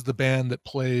 Sparks is the band that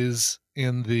plays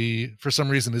for some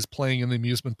reason is playing in the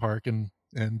amusement park, and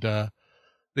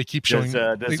they keep showing.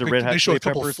 Does they, the they- Red they Hot show Chili a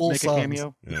couple Peppers full make a songs.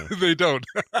 cameo? Yeah. They don't.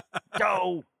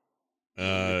 Go!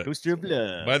 Uh, Coaster of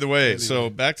Blood. by the way, Anyway. so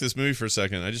back to this movie for a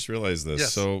second. I just realized this.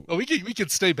 Yes. So we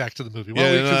could stay back to the movie.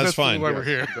 Yeah, no, because that's fine. why we're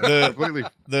here. completely.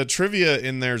 the trivia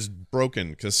in there's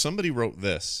broken because somebody wrote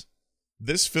this.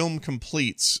 This film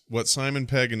completes what Simon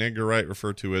Pegg and Edgar Wright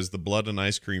refer to as the Blood and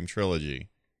Ice Cream trilogy,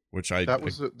 which That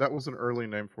was an early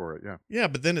name for it. Yeah. yeah,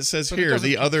 but then it says But it here doesn't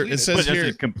the other. complete It it. says But it here.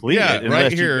 doesn't complete Yeah, it right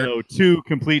unless here. You know 2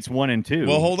 completes 1 and 2.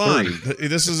 Well, hold on. 3.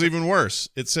 This is even worse.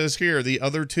 It says here the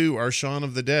other 2 are Shaun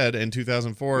of the Dead in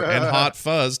 2004 and Hot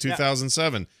Fuzz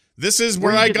 2007. This is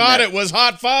where Where are I you got getting it was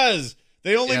Hot Fuzz.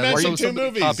 They only Yeah, mentioned so 2 somebody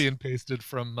movies. Copy and pasted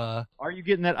from. Are you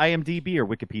getting that IMDb or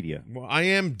Wikipedia? Well, I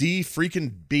am D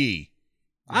freaking B.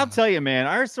 I'll tell you, man,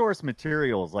 our source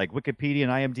materials like Wikipedia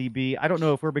and IMDb, I don't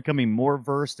know if we're becoming more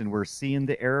versed and we're seeing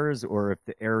the errors or if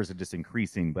the errors are just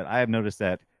increasing, but I have noticed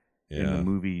that in the Yeah,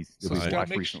 movies that So we've I- watched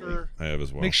make recently. sure I have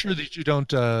as well. make sure that you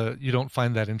don't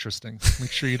find that interesting.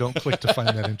 Make sure you don't click to find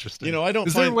that interesting. You know, I don't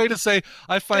Is there a find- way to say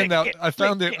I find Click that it, I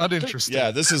found click it it, click uninteresting?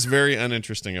 Yeah, this is very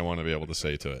uninteresting. I want to be able to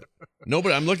say to it.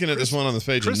 Nobody. I'm looking at this one on this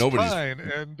page, Chris and nobody's. Pine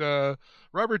and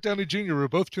Robert Downey Jr. were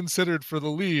both considered for the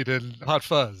lead in Hot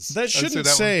Fuzz. That I'd shouldn't that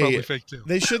one's say. probably fake too.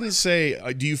 They shouldn't say.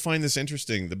 Do you find this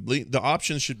interesting? The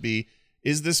option should be.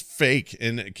 Is this fake?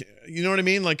 And you know what I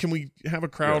mean? Like, can we have a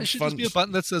crowd It should fun? just be a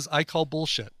button that says "I call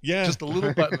bullshit." Yeah. just a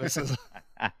little button that says.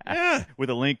 Yeah, With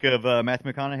a link of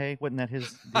Matthew McConaughey. Wasn't that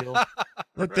his deal?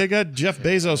 look, they got Jeff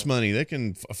Bezos money. They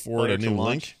can afford a Player to new launch.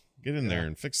 link. Get in there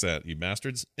and fix that, you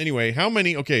bastards. Anyway, how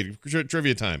many? Okay,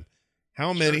 trivia time.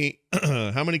 How many?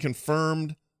 How many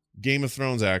confirmed Game of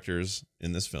Thrones actors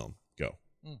in this film? Go.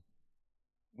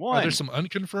 One. Are there some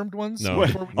unconfirmed ones? No.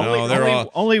 Before we- No, they're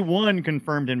all. only one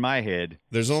confirmed in my head.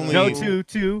 There's only No, two.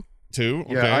 two. Okay.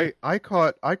 Yeah, I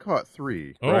caught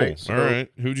 3. Oh, right? So all right.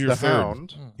 Who'd your the third?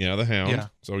 Hound, Yeah, the Hound. Yeah.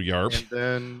 So Yarp. and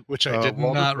then Which I did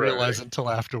Walter not Frey. realize until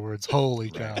afterwards. Holy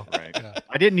cow! Right. Yeah.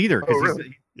 I didn't either because Oh,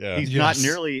 really? Yeah. he's Yes.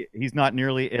 not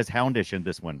nearly as houndish in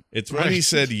this one. It's when he Right.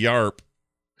 said Yarp,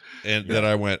 and that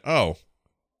I went, oh,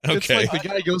 It's okay. like the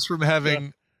guy goes from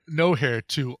having no hair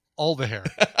to all the hair.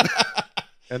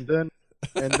 And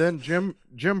then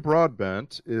Jim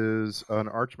Broadbent is an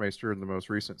Archmaester in the most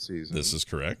recent season. This is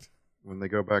correct. When they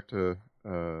go back to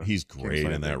He's King's great in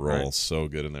Landing, that role. right? So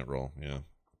good in that role. Yeah.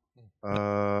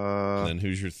 Uh, Then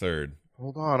who's your third?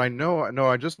 hold on. I know. No,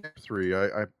 I just named three.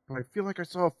 I feel like I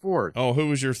saw a fourth. Oh, who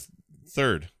was your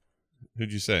third?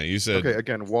 Who'd you say? You said. Okay,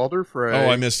 again, Walder Frey. Oh,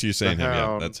 I missed you saying the him. Yeah,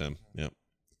 Hound, that's him. Yeah.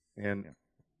 And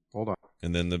hold on.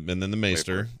 And then the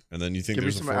Maester. And then you think Give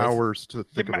me there's some a fourth? hours to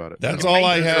think about it. That's all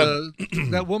I had.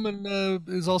 That woman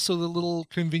is also the little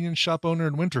convenience shop owner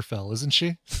in Winterfell, isn't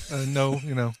she? No,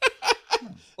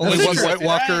 only one White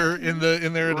Walker in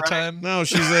there at a time. No,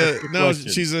 she's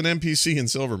she's an NPC in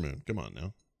Silvermoon. Come on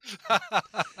now.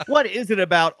 What is it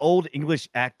about old English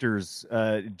actors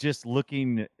just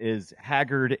looking as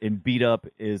haggard and beat up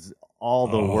as all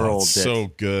the world It's that so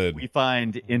good. we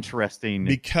find interesting?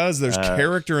 Because there's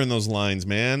character in those lines,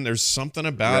 man. There's something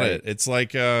about Right. it. It's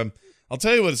like I'll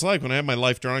tell you what it's like when I had my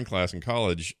life drawing class in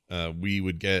college. We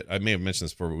would get, I may have mentioned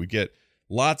this before, but we get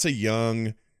lots of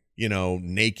young,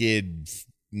 naked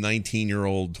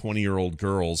 19-year-old, 20-year-old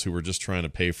girls who were just trying to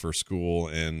pay for school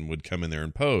and would come in there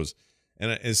and pose.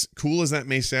 And as cool as that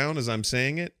may sound as I'm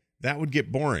saying it, that would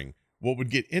get boring. What would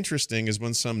get interesting is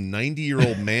when some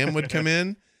 90-year-old man would come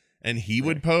in and he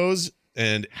would pose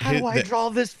and How do I draw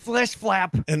this flesh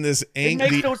flap? and this It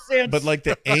makes no sense. but like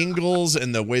the angles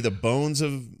and the way the bones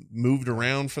have moved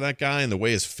around for that guy and the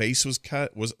way his face was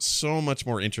cut was so much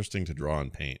more interesting to draw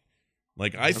and paint.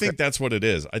 Like I think that's what it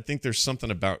is. I think there's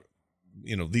something about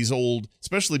these old,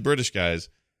 especially British guys,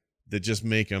 that just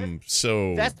make them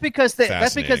so. That's because they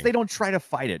fascinating. don't try to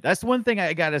fight it. That's one thing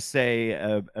I gotta say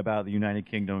about the United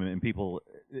Kingdom and people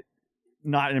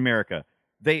not in America.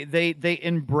 They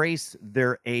embrace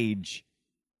their age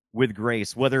with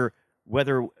grace, whether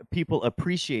people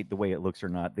appreciate the way it looks or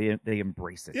not. They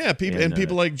embrace it. Yeah,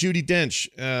 people like Judi Dench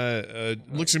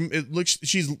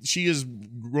she is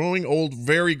growing old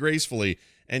very gracefully,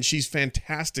 and she's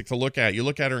fantastic to look at. You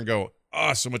look at her and go,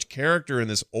 oh, so much character in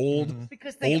this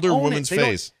Because they older own woman's it. They don't-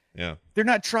 face. Yeah, They're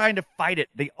not trying to fight it.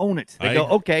 They own it. They I- go,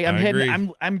 okay, I'm I heading.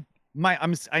 agree.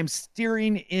 I'm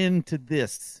steering into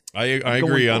this. I going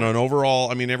agree on forward. an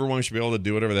overall. I mean, everyone should be able to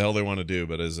do whatever the hell they want to do,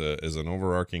 but as an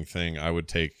overarching thing, I would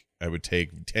take 10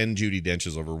 Judi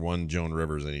Denches over one Joan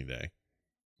Rivers any day.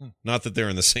 Not that they're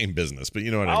in the same business, but you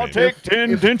know what I I'll mean. take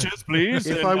 10 dentures, please.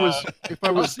 If and, I was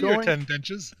I'll see your going 10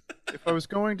 inches. if I was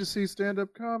going to see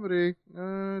stand-up comedy,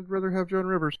 I'd rather have Joan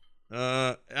Rivers.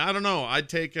 I don't know. I'd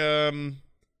take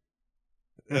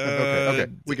Okay,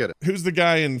 we get it. Who's the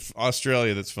guy in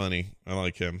Australia that's funny? I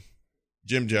like him.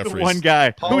 Jim the Jeffries. one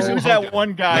guy. Who's Hogan. that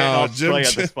one guy No, in Australia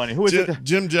Jim- that's funny? Who is it?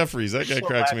 Jim Jeffries. That guy So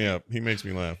cracks me laughing. up. He makes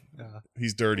me laugh. Yeah.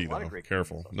 He's dirty A lot of though. great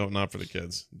Careful. comedians. No, not for the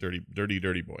kids. Dirty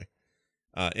boy.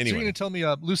 So you're Anyway, gonna tell me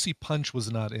Lucy Punch was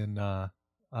not in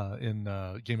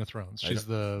Game of Thrones? She's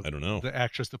I don't know. the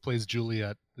actress that plays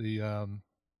Juliet, the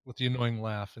with the annoying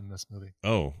laugh in this movie.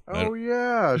 Oh, Oh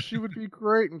yeah, she would be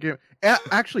great in Game.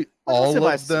 Actually, What else all have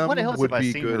I of se- them what else would have I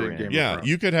be seen good her in in? Game of yeah. Thrones.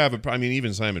 You could have I mean,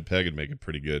 even Simon Pegg would make it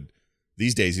pretty good.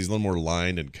 These days, he's a little more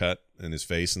lined and cut in his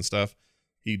face and stuff.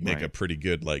 He'd make Right. a pretty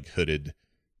good, like hooded,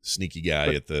 sneaky guy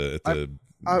But at the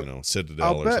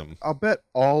Citadel or something. I'll bet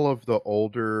all of the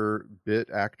older bit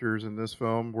actors in this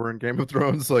film were in Game of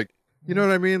Thrones. Like, you know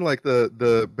what I mean? Like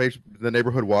the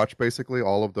neighborhood watch, basically.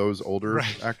 All of those older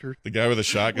Right. actors. The guy with a More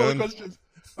shotgun. questions.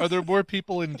 Are there more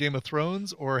people in Game of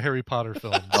Thrones or Harry Potter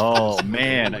films? Oh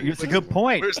man, it's a good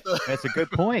point. Where's the- That's a good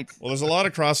point. Well, there's a lot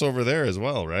of crossover there as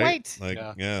well, right? Wait. Like,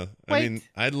 Yeah. yeah. I Wait. mean,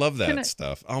 I'd love Can I- that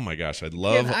stuff. Oh my gosh, I'd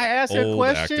love Can I ask a old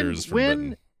question? actors from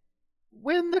Britain.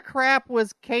 When the crap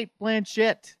was Kate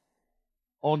Blanchett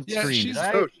on Yeah, screen? she's-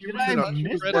 Did Oh, I, she did was I in a-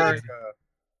 miss Red that? Eye.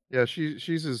 Yeah,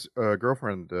 she's his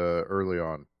girlfriend early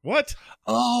on. What?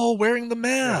 Oh, wearing the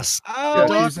mask. Oh,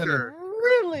 Yeah, is she's in it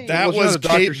really? That Well, she's was not a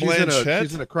doctor, Kate she's Blanchett?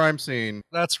 She's in a crime scene.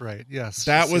 That's right. Yes.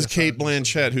 That she's was CSI Kate in this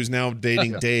Blanchett, movie. who's now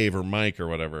dating Dave or Mike or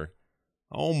whatever.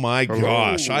 Oh my Oh.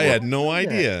 gosh, I had no Yeah.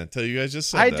 idea until you guys just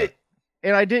said I that. did,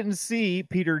 and I didn't see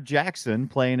Peter Jackson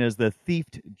playing as the thief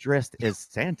dressed as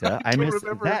Santa. I don't missed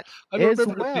remember- that I don't as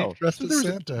remember well. being dressed So as there's a-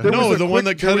 Santa. There No, was a the one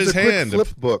quick- that cut there was his a quick hand.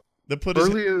 Flip book That put his,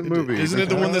 early in the movie. Isn't it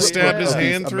the one that Oh, stabbed his yeah.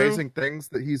 hand through? Amazing things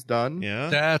that he's done. Yeah.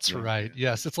 That's right.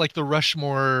 Yes, it's like the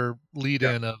Rushmore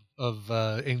lead-in of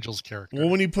Angel's character. Well,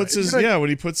 when he puts Right. his Could I- when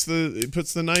he puts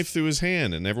the knife through his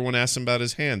hand, and everyone asks him about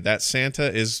his hand, that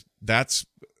Santa that's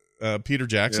Peter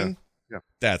Jackson. Yeah.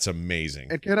 That's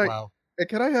amazing. And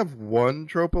can I have one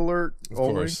trope alert Of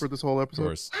only course. for this whole Of episode?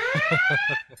 course.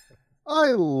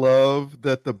 I love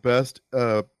that the best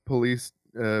police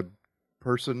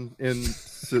person in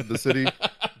the city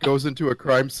goes into a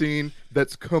crime scene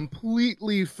that's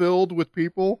completely filled with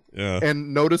people Yeah.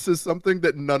 and notices something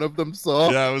that none of them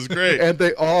saw. Yeah, it was great. And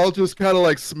they all just kind of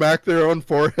like smack their own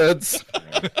foreheads.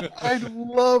 I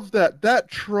love that. That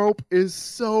trope is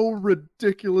so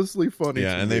ridiculously funny.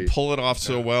 Yeah, to and me. they pull it off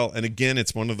so well. And again,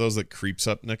 it's one of those that creeps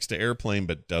up next to Airplane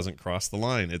but doesn't cross the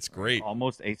line. It's great.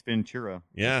 Almost Ace Ventura.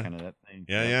 Yeah. Kind of that thing.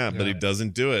 Yeah, but he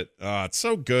doesn't do it. It's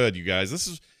so good, you guys. This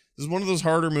is one of those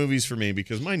harder movies for me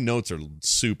because my notes are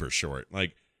super short.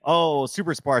 Like, Oh,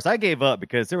 super sparse. I gave up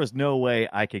because there was no way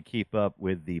I could keep up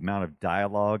with the amount of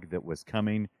dialogue that was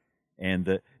coming.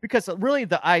 And because really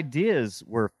the ideas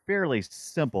were fairly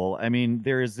simple. I mean,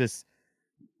 there is this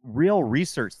real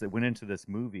research that went into this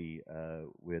movie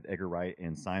with Edgar Wright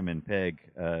and Simon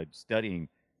Pegg studying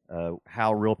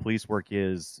how real police work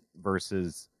is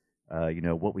versus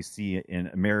what we see in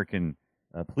American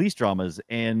police dramas,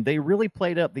 and they really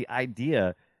played up the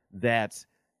idea that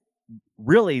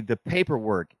really the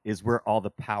paperwork is where all the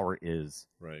power is,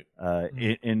 right?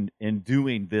 In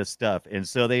doing this stuff. And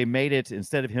so they made it,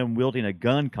 instead of him wielding a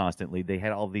gun constantly, they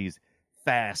had all these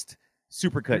fast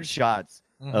supercut shots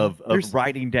of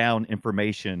writing down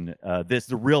information. This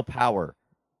the real power.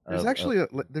 There's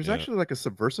actually like a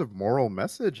subversive moral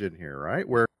message in here, right?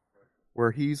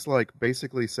 Where he's like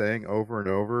basically saying over and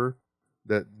over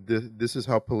that this is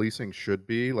how policing should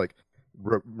be, like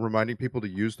reminding people to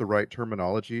use the right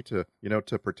terminology to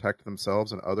protect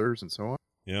themselves and others and so on.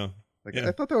 Yeah.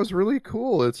 I thought that was really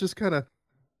cool. It's just kind of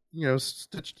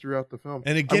stitched throughout the film.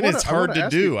 And again, it's hard to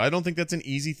do. I don't think that's an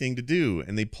easy thing to do,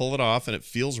 and they pull it off, and it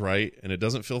feels right, and it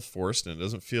doesn't feel forced, and it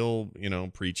doesn't feel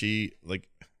preachy. Like,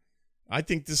 I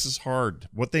think this is hard.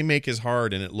 What they make is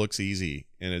hard, and it looks easy,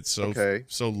 and it's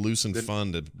so loose and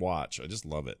fun to watch. I just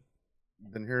love it.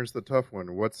 Then here's the tough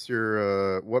one. What's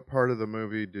your what part of the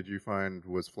movie did you find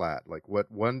was flat? Like,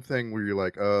 what one thing where you're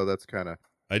like, oh, that's kind of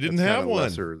I didn't have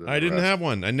one. I didn't have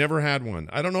one. I never had one.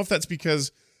 I don't know if that's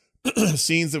because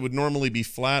scenes that would normally be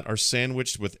flat are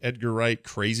sandwiched with Edgar Wright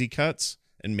crazy cuts,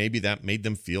 and maybe that made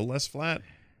them feel less flat.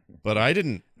 But I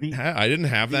didn't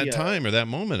have that time or that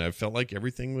moment. I felt like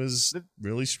everything was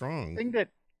really strong.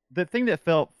 The thing that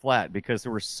felt flat, because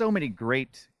there were so many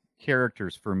great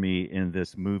characters for me in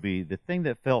this movie, the thing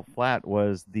that felt flat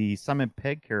was the Simon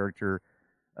Pegg character,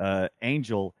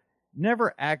 Angel,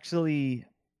 never actually,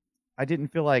 I didn't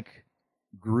feel like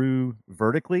grew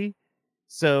vertically.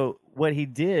 So what he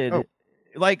did,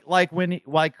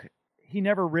 he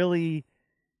never really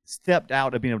stepped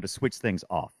out of being able to switch things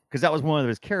off, because that was one of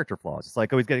his character flaws. It's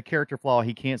like, oh, he's got a character flaw,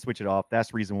 he can't switch it off.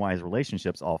 That's the reason why his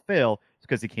relationships all fail,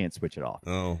 because he can't switch it off.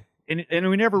 Oh. And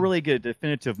we never really get a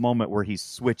definitive moment where he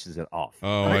switches it off.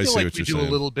 Oh, I see what you're saying. We do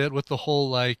a little bit with the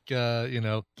whole up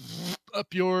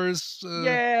yours.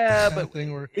 But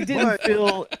thing where it didn't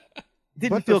feel.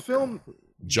 The film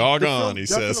jog on. He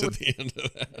says at the end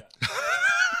of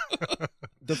that.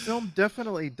 The film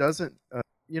definitely doesn't.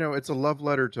 It's a love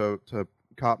letter to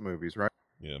cop movies, right?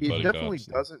 Yeah, it definitely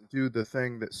doesn't do the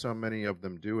thing that so many of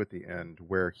them do at the end,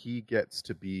 where he gets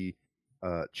to be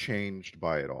changed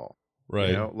by it all.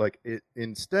 Right.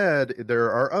 Instead, there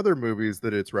are other movies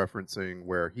that it's referencing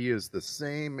where he is the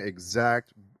same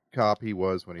exact cop he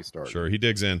was when he started. Sure, he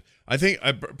digs in. I think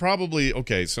I probably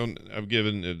okay. So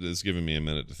it's given me a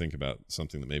minute to think about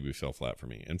something that maybe fell flat for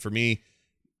me. And for me,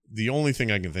 the only thing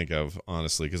I can think of,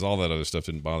 honestly, because all that other stuff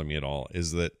didn't bother me at all,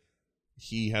 is that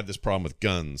he had this problem with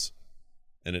guns,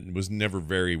 and it was never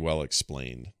very well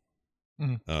explained.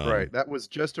 Right. That was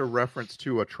just a reference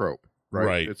to a trope.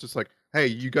 Right. It's just like, hey,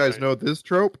 you guys know this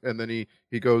trope, and then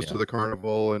he goes to the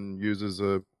carnival and uses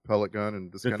a pellet gun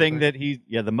and this the kind thing of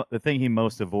that the thing he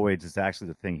most avoids is actually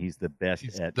the thing he's the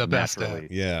best at. The best naturally.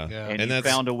 at. Yeah. And he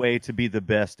found a way to be the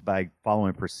best by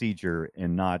following procedure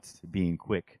and not being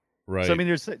quick. Right. So I mean,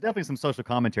 there's definitely some social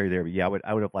commentary there, but yeah,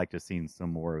 I would have liked to have seen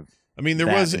some more of. I mean, there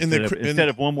that was instead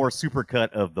of one more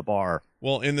supercut of the bar.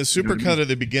 Well, in the supercut at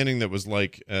the beginning, that was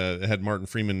like had Martin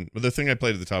Freeman. Well, the thing I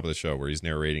played at the top of the show, where he's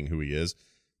narrating who he is.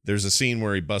 There's a scene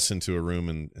where he busts into a room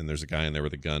and there's a guy in there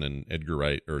with a gun, and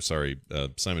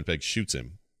Simon Pegg shoots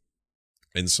him.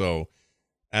 And so,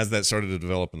 as that started to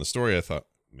develop in the story, I thought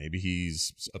maybe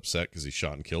he's upset because he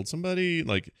shot and killed somebody.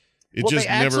 Like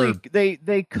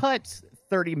they cut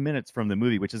 30 minutes from the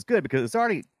movie, which is good because it's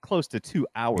already close to 2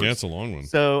 hours. Yeah, it's a long one.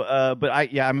 So,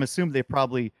 I'm assuming they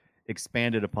probably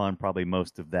expanded upon probably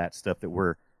most of that stuff that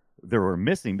were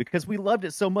missing, because we loved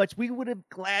it so much. We would have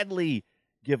gladly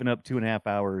given up 2.5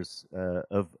 hours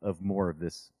of more of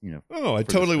this. Oh, I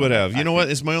totally would have. You know what?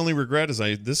 It's my only regret is I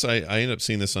ended up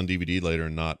seeing this on DVD later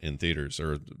and not in theaters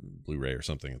or Blu-ray or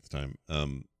something at the time.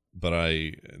 But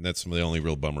that's the only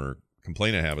real bummer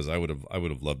complaint I have is I would have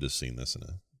loved to have seen this in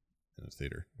a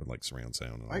theater with like surround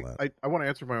sound and all that. I want to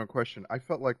answer my own question. I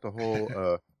felt like the whole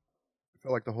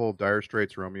Dire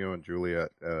Straits Romeo and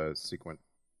Juliet sequence.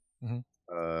 Mhm.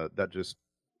 That just,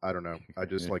 I don't know. I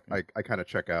just like I kind of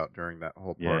check out during that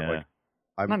whole part. Yeah. Like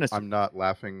I'm not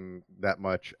laughing that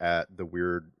much at the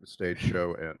weird stage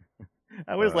show, and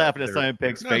I was laughing at they're- Simon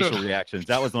Pegg's No. facial reactions.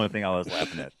 That was the only thing I was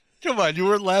laughing at. Come on, you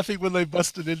weren't laughing when they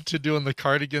busted into doing the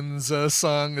Cardigans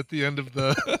song at the end of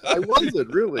the. I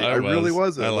wasn't really. I really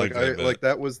was. wasn't. I like liked that bit. like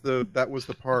that was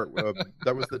the part.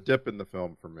 That was the dip in the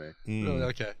film for me. Really?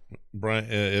 Okay. Brian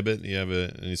Ibbett, you have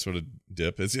any sort of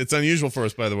dip? It's unusual for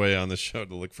us, by the way, on this show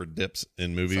to look for dips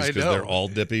in movies I because know. they're all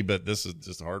dippy, but this is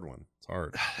just a hard one. It's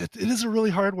hard. It is a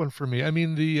really hard one for me. I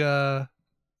mean, no,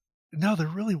 there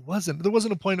really wasn't. There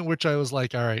wasn't a point at which I was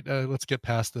like, all right, let's get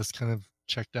past this, kind of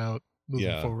checked out, moving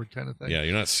Yeah. forward kind of thing. Yeah,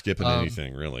 you're not skipping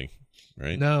anything really,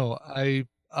 right? No, and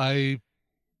I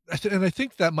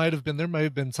think that there might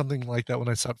have been something like that when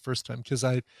I saw it first time, because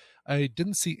I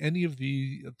didn't see any of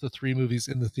the three movies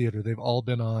in the theater. They've all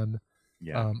been on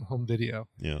Yeah. home video.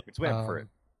 Yeah. It's waiting for it.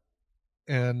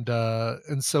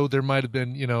 And so there might have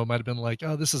been like,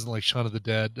 oh, this isn't like Shaun of the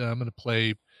Dead. I'm going to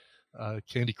play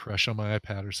Candy Crush on my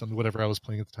iPad or something, whatever I was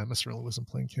playing at the time. I certainly wasn't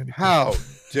playing Candy Crush. How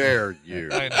dare you?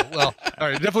 I know. Well, all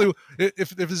right, definitely.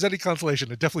 If there's any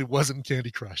consolation, it definitely wasn't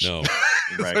Candy Crush. No,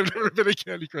 Right. I've never been a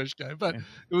Candy Crush guy, but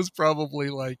it was probably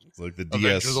like it's like the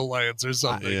Avengers DS. Alliance or Yeah,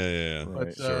 something. yeah.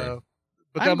 But Sure.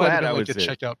 but I'm that might have glad I been like a was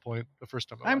at- checkout point the first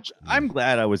time I watched it. I'm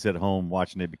glad I was at home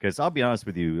watching it, because I'll be honest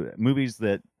with you, movies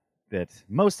that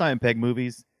most Simon Pegg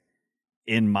movies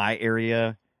in my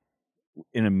area,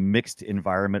 in a mixed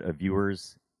environment of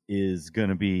viewers, is going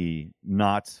to be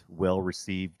not well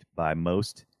received by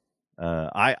most.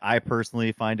 I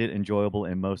personally find it enjoyable,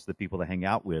 and most of the people that hang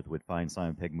out with would find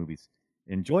Simon Pegg movies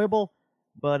enjoyable.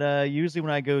 But usually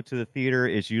when I go to the theater,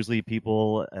 it's usually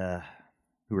people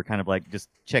who are kind of like just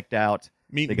checked out.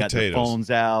 Meat They and got potatoes. their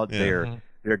phones out. Yeah.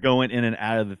 They're going in and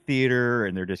out of the theater,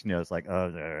 and they're just, it's like,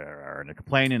 and they're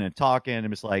complaining and talking. I'm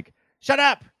just like, shut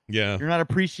up! Yeah. You're not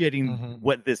appreciating Mhm.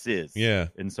 what this is. Yeah.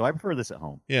 And so I prefer this at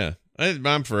home. Yeah.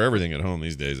 I'm for everything at home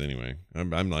these days anyway. I'm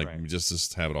like, Right.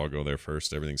 just have it all go there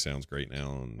first. Everything sounds great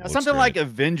now. And Now, looks something great. like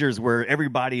Avengers, where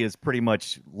everybody is pretty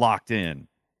much locked in.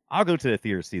 I'll go to the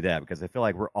theater to see that, because I feel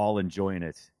like we're all enjoying it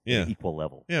at Yeah. an equal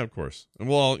level. Yeah, of course.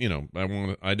 Well,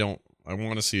 I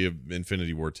want to see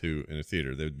Infinity War 2 in a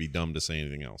theater. They would be dumb to say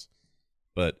anything else.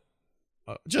 But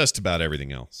just about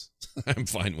everything else, I'm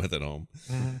fine with at home.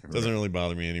 Doesn't really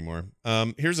bother me anymore.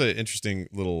 Here's an interesting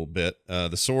little bit.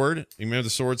 The sword. You remember the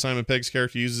sword Simon Pegg's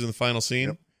character uses in the final scene?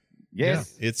 Yep.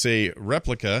 Yes. It's a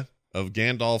replica of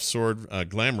Gandalf's sword,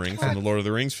 Glamring, from the Lord of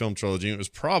the Rings film trilogy. It was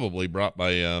probably brought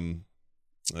by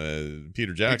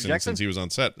Peter Jackson, Jackson? since he was on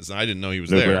set. I didn't know he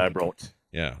was Look what there. I brought.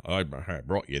 Yeah, I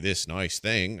brought you this nice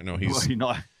thing. No, Well, he's you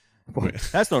know,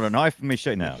 that's not a knife. Let me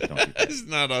show you now. Don't do that. he's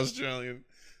not Australian.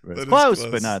 It's But close,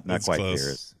 but not It's quite close. there.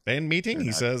 It's- Band meeting, They're he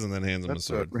not. says, and then hands him a That's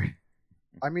sword.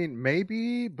 I mean,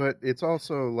 maybe, but it's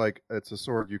also like it's a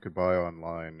sword you could buy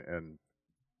online, and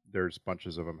there's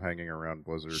bunches of them hanging around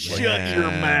Blizzard. Shut Like,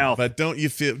 your mouth. But don't you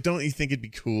think it'd be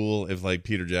cool if like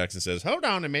Peter Jackson says, "Hold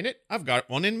on a minute, I've got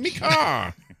one in me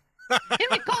car."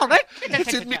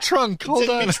 It's in my trunk. Hold It's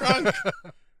in on. me trunk.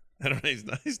 I don't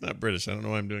know. He's not British. I don't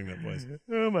know why I'm doing that voice.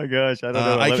 Oh my gosh, I don't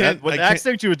know. I can't- What I the can't-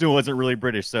 accent you were doing wasn't really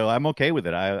British, so I'm okay with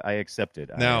it. I accept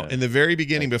it. Now, in the very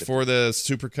beginning, that's before the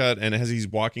supercut, and as he's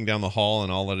walking down the hall,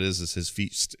 and all it is his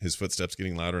footsteps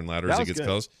getting louder and louder That as he was gets good.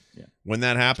 close. Yeah. When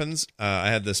that happens, I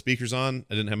had the speakers on.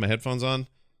 I didn't have my headphones on,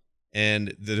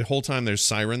 and the whole time there's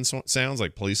siren sounds,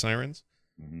 like police sirens.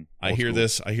 Mhm. I Old hear school.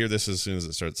 this. I hear this as soon as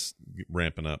it starts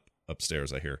ramping up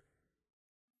upstairs. I hear.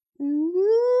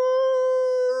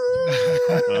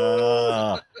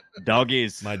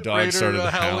 Doggies. My dog Raider, started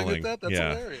howling howling. at that? That's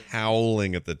yeah, hilarious.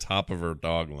 howling at the top of her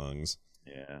dog lungs.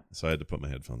 Yeah. So I had to put my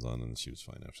headphones on, and she was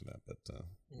fine after that. But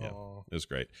yeah, Aw. it was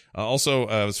great. Also,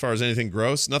 as far as anything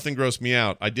gross, nothing grossed me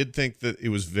out. I did think that it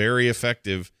was very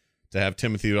effective to have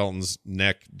Timothy Dalton's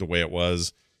neck the way it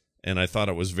was, and I thought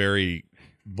it was very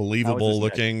believable his neck?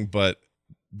 looking. But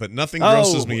nothing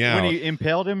grosses me out. When he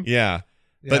impaled him? Yeah,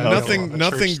 but Yeah, nothing on a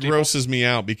nothing church steeple. grosses me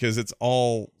out because it's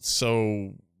all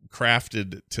so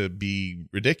crafted to be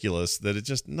ridiculous that it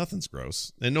just nothing's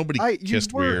gross, and nobody you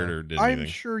kissed were- weird or did I'm anything.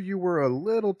 sure you were a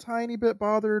little tiny bit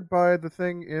bothered by the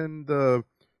thing in the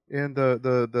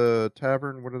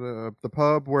tavern, what are the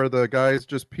pub where the guy's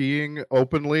just peeing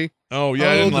openly. Oh yeah,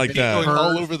 I didn't the like pee that. going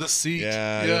all over the seat.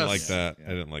 Yeah, I didn't like Yes. that. I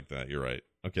didn't like that. You're right.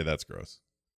 Okay, that's gross.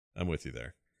 I'm with you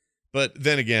there. But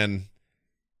then again,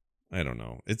 I don't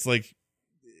know. It's like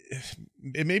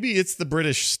maybe it's the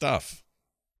British stuff.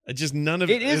 It just none of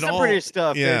It is the all, British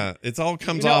stuff. Yeah, it's all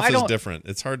comes You know, off I as don't- different.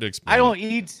 It's hard to explain.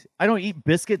 I don't eat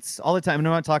biscuits all the time. And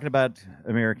I'm not talking about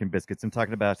American biscuits. I'm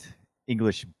talking about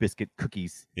English biscuit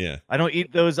cookies. Yeah. I don't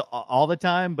eat those all the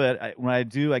time, but when I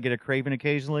do, I get a craving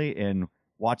occasionally. And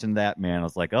watching that, man, I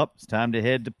was like, oh, it's time to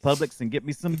head to Publix and get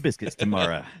me some biscuits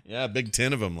tomorrow. Yeah, a big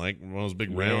tin of them, like one of those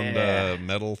big round Yeah.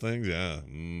 metal things. Yeah.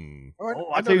 Mm.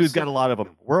 I'll tell you who's got a lot of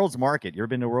them. World's Market. You ever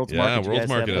been to World's Yeah, Market? You World's guys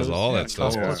have Market has those? all that Yeah,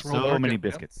 stuff. Costco's World So Market, many yep.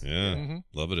 biscuits. Yeah, Mhm.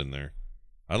 love it in there.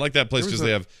 I like that place There was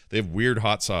because they have weird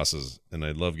hot sauces, and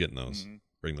I love getting those. Mhm.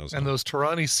 Bring those. And home. those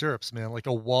Torani syrups, man, like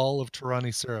a wall of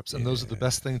Torani syrups, and those are the Yeah.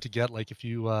 best thing to get. Like if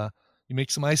you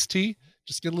make some iced tea,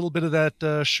 just get a little bit of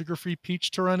that sugar-free peach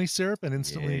Torani syrup, and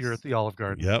instantly you're Yes. at the Olive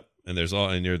Garden. Yep, and there's all,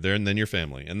 and you're there, and then your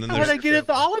family, and then How did I there's get at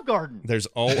the Olive Garden? there's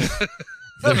all.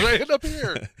 Right up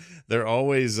here. They're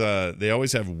always they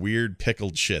always have weird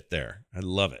pickled shit there. I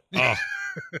love it. Oh.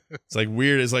 It's like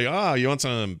weird. It's like, oh, you want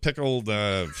some pickled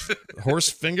horse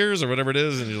fingers or whatever it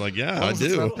is, and you're like, yeah, As I long as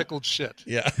it's do. not pickled shit.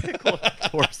 Yeah.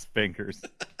 Horse fingers.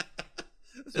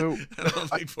 So I don't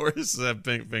think horses have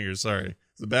pink fingers. Sorry,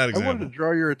 it's a bad I example. wanted to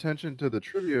draw your attention to the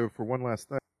trivia for one last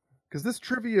thing. Because this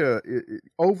trivia,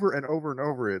 over and over and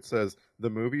over, it says the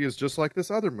movie is just like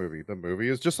this other movie. The movie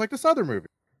is just like this other movie.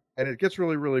 And it gets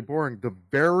really, really boring. The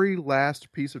very last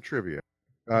piece of trivia,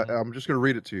 I'm just going to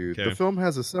read it to you. Okay. The film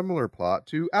has a similar plot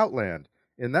to Outland.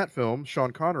 In that film,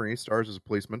 Sean Connery stars as a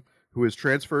policeman who is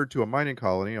transferred to a mining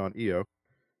colony on Io,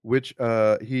 which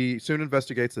he soon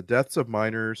investigates the deaths of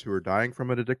miners who are dying from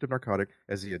an addictive narcotic.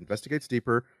 As he investigates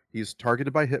deeper, he's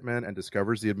targeted by hitmen and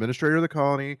discovers the administrator of the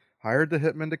colony hired the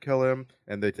hitmen to kill him,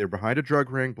 and they're behind a drug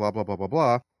ring, blah, blah, blah, blah,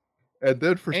 blah. And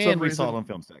then for some We saw it reason... on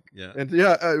Film Stack. Yeah. And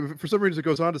yeah, for some reason it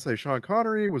goes on to say Sean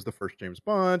Connery was the first James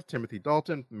Bond. Timothy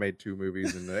Dalton made 2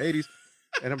 movies in the 80s.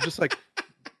 And I'm just like,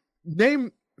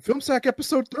 name Film Sack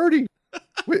episode 30.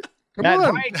 Wait, come That's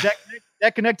on. right.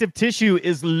 That connective tissue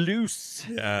is loose.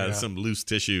 Yeah, some loose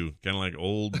tissue, kind of like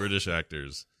old British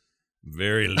actors.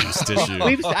 Very loose tissue.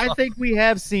 I think we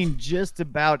have seen just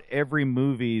about every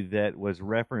movie that was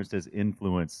referenced as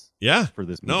influence Yeah. for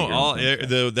this movie. No, here all on Film Stack.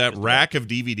 that Just rack of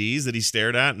DVDs that he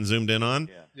stared at and zoomed in on.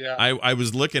 Yeah. Yeah. I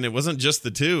was looking. It wasn't just the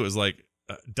 2. It was like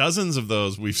dozens of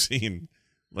those we've seen.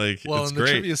 Like, Well, it's and the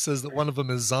great. trivia says that one of them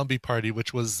is Zombie Party,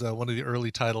 which was one of the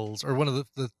early titles, or one of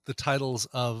the titles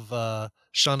of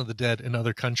Shaun of the Dead in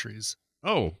other countries.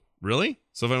 Oh, really?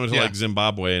 So if I went to Yeah. like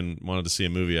Zimbabwe and wanted to see a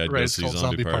movie, I'd Right, go it's see called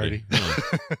Zombie Zombie Party.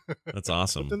 Oh, that's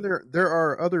awesome. But then there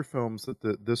are other films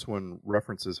that this one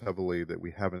references heavily that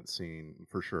we haven't seen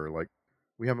for sure. Like,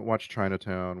 we haven't watched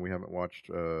Chinatown. We haven't watched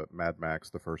Mad Max,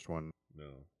 the first one. No.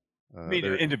 I mean,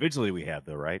 individually we have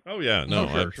though, right? Oh yeah, no,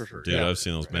 Sure. dude, Yeah. I've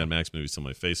seen those Mad Max movies till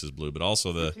my face is blue. But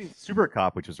also the Super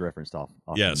Cop, which was referenced off.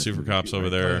 yeah, Super Cops over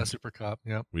there. Yeah, Super Cop.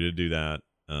 Yeah. We did do that.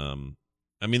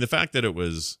 I mean, the fact that it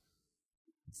was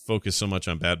focused so much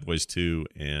on Bad Boys 2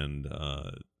 and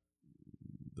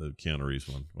the Keanu Reeves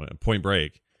one, Point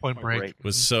Break, Point Break.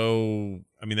 was so.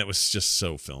 I mean, that was just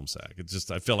so film sack. It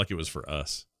just, I felt like it was for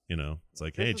us. You know, it's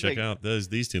like, This hey, is check like- out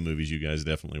these 2 movies you guys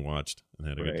definitely watched and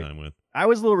had a good Right. time with. I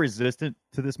was a little resistant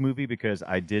to this movie because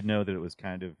I did know that it was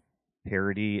kind of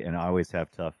parody, and I always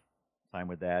have tough time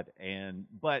with that.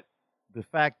 But the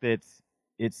fact that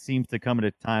it seems to come at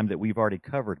a time that we've already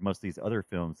covered most of these other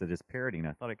films that is parodying,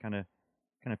 I thought it kind of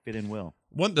fit in well.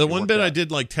 The one worked bit I out.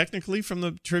 did like technically from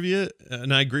the trivia,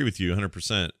 and I agree with you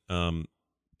 100%.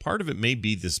 Part of it may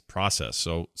be this process.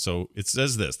 So it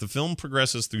says this: the film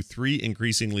progresses through 3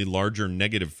 increasingly larger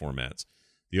negative formats.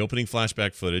 The opening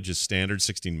flashback footage is standard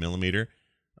 16 millimeter.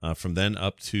 From then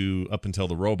up until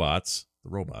the robots.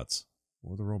 The robots.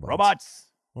 What were the robots? Robots.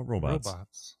 What robots?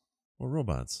 Robots. What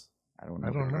robots? I don't know.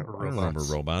 I don't remember I don't robots.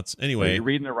 remember robots. Wait, Anyway, you're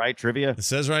reading the right trivia. it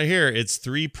says right here it's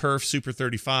 3 perf Super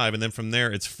 35, and then from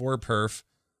there it's 4 perf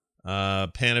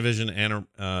Panavision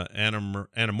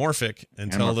anamorphic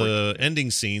until the ending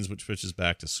scenes, which switches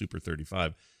back to Super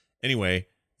 35. Anyway,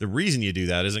 the reason you do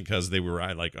that isn't because they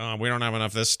were like, oh, we don't have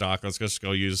enough of this stock, let's just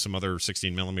go use some other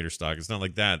 16 millimeter stock. It's not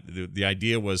like that. The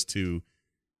idea was to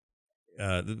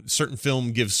certain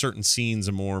film gives certain scenes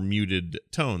a more muted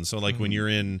tone. So like when you're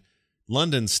in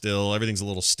London still, everything's a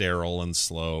little sterile and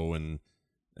slow and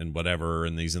whatever,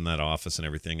 and he's in that office and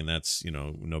everything, and that's,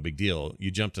 no big deal. You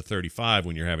jump to 35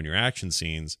 when you're having your action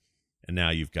scenes, and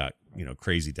now you've got,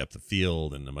 crazy depth of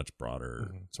field and a much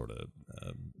broader sort of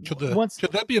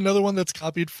Could that be another one that's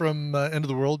copied from End of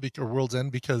the World or World's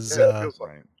End? Because Yeah, it feels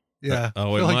like yeah,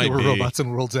 Oh, I it feel like might there were be. robots in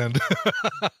World's End.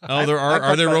 Oh, there I've are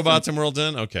talked there about robots in World's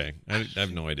End? Okay. I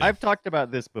have no idea. I've talked about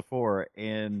this before,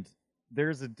 and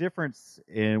there's a difference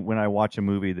in when I watch a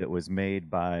movie that was made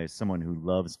by someone who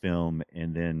loves film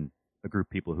and then a group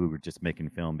of people who were just making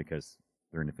film because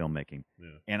they're into filmmaking. Yeah.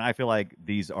 And I feel like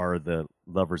these are the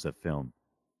lovers of film.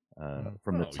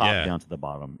 From the Oh, top yeah. down to the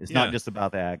bottom. It's Yeah. not just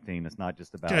about the acting. It's not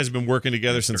just about. You guys have been working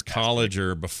together They're since fantastic. college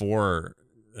or before,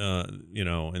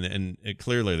 and it,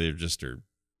 clearly they just are,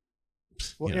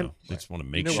 Well, they just want to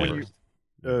make you know,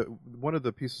 shit. when one of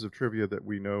the pieces of trivia that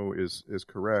we know is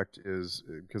correct is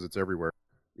because it's everywhere,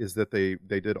 is that they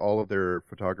did all of their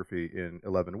photography in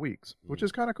 11 weeks, which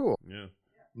is kind of cool. Yeah.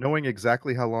 Knowing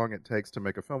exactly how long it takes to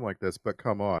make a film like this, but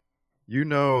come on, you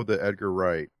know that Edgar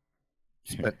Wright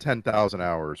spent 10,000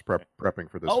 hours prepping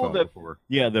for this film before.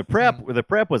 Yeah, the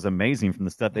prep was amazing from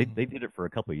the stuff. They did it for a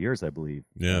couple of years, I believe.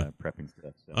 Yeah. Prepping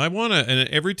stuff. So. I want to, and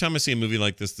every time I see a movie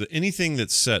like this, anything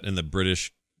that's set in the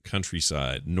British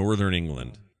countryside, northern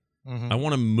England, I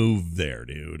want to move there,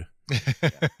 dude.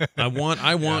 I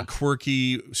want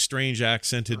quirky, strange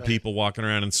accented people walking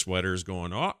around in sweaters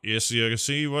going, oh, yes, you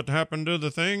see what happened to the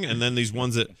thing? And then these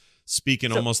ones that speak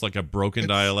in almost like a broken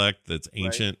dialect that's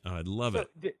ancient. Oh, I love it.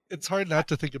 It's hard not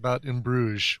to think about In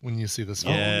Bruges when you see this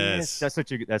film. Yes.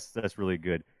 That's really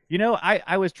good.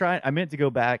 I meant to go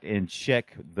back and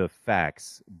check the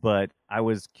facts, but I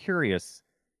was curious.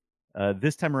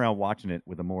 This time around, watching it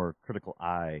with a more critical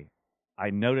eye, I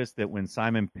noticed that when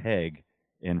Simon Pegg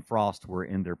and Frost were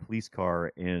in their police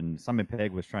car, and Simon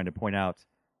Pegg was trying to point out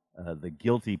the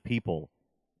guilty people,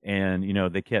 and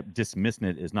they kept dismissing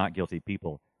it as not guilty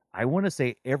people. I want to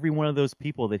say every one of those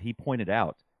people that he pointed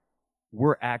out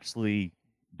were actually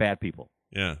bad people.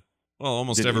 Yeah. Well,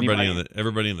 almost Did everybody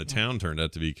anybody- in the town turned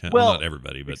out to be Well, not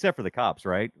everybody, but except for the cops,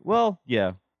 right? Well,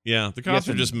 yeah. yeah, the cops Yes,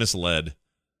 are and- just misled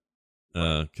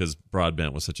because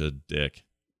Broadbent was such a dick.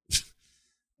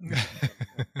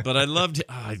 But I love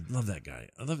that guy.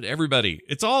 I loved everybody.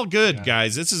 It's all good,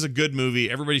 guys. This is a good movie.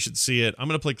 Everybody should see it. I'm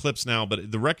going to play clips now,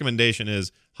 but the recommendation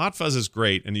is Hot Fuzz is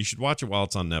great, and you should watch it while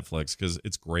it's on Netflix because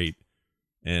it's great.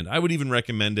 And I would even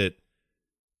recommend it.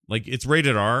 Like, it's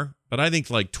rated R, but I think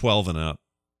like 12 and up.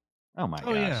 Oh my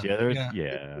Oh, gosh! yeah. There's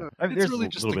Yeah. I mean, It's there's really a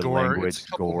just little the bit of gore. language, It's a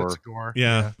couple gore. bits of gore.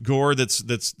 Yeah, gore that's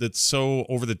so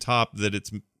over the top that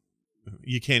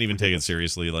you can't even take it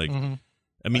seriously. Like, Mhm.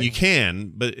 I mean, you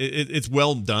can, but it's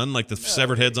well done. Like the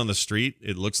severed heads on the street,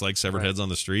 it looks like severed heads on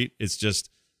the street. It's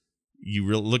just you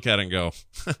look at it and go,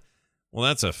 well,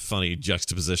 that's a funny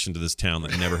juxtaposition to this town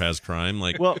that never has crime.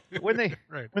 Like, Well, when they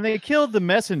Right. when they killed the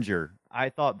messenger, I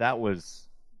thought that was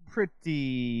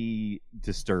pretty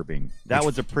disturbing. That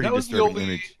was a pretty That was the disturbing only.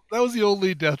 image. That was the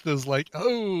only death. Is like,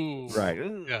 oh, Right.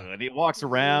 Yeah. And he walks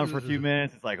around for a few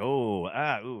minutes. It's like,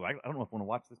 I don't know if I want to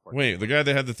watch this part. wait, the guy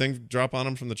that had the thing drop on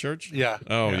him from the church? Yeah.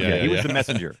 Oh, Yeah. yeah. He was the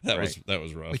messenger. That right?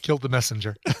 was rough. They killed the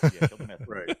messenger. Yeah, killed the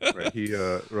messenger. Right. He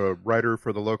a writer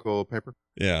for the local paper.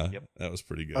 Yeah, Yep. that was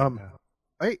pretty good.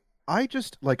 I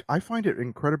just I find it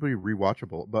incredibly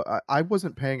rewatchable, but I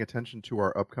wasn't paying attention to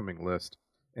our upcoming list,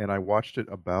 and I watched it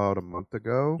about a month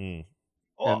ago, Hmm.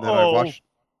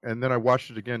 and then I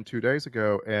watched it again 2 days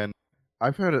ago, and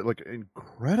I found it like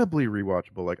incredibly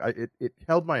rewatchable. Like it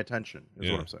held my attention. Is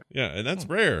yeah. what I'm saying. Yeah, and that's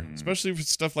rare, Mm. especially for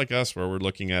stuff like us where we're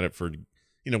looking at it for,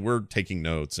 we're taking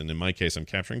notes, and in my case, I'm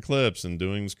capturing clips and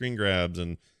doing screen grabs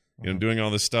and doing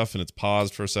all this stuff, and it's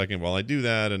paused for a second while I do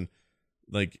that, and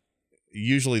like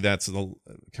usually that's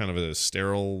kind of a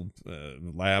sterile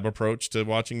lab approach to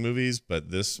watching movies, but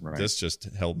this just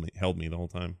held me the whole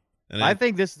time. And I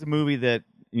think this is a movie that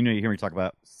you hear me talk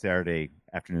about Saturday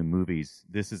afternoon movies.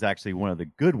 This is actually one of the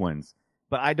good ones,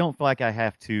 but I don't feel like I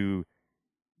have to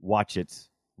watch it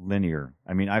linear.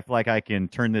 I mean, I feel like I can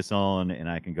turn this on and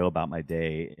I can go about my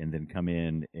day and then come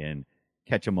in and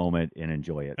catch a moment and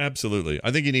enjoy it. absolutely.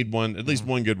 I think you need at least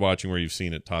one good watching where you've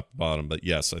seen it top to bottom. But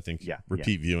yes, I think Yeah,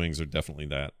 repeat viewings are definitely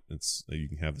that. You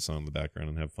can have this on in the background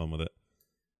and have fun with it.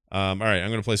 All right, I'm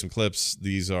going to play some clips.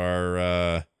 These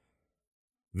are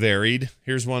varied.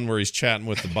 Here's one where he's chatting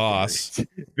with the boss.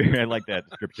 I like that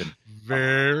description.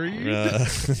 Very.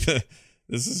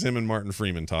 This is him and Martin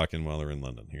Freeman talking while they're in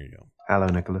London. Here you go. Hello,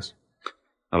 Nicholas.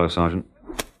 Hello, Sergeant.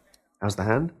 How's the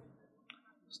hand?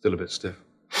 Still a bit stiff.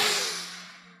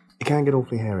 It can get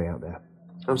awfully hairy out there.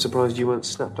 I'm surprised you weren't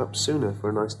snapped up sooner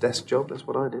for a nice desk job. That's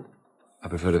what I did. I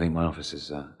prefer to think my office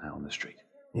is out on the street.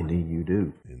 Indeed you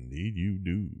do. Indeed, you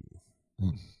do.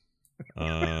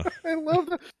 I love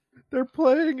that they're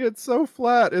playing it so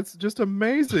flat. It's just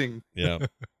amazing. Yeah,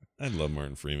 I love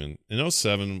Martin Freeman. In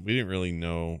 2007, we didn't really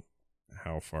know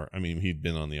how far. I mean, he'd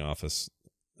been on The Office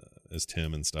as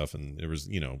Tim and stuff, and it was,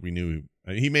 we knew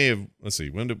he may have. Let's see,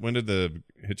 when did the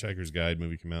Hitchhiker's Guide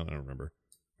movie come out? I don't remember.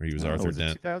 Where he was Arthur Was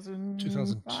it Dent.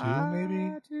 2002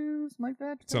 maybe? Something like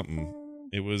that. Something.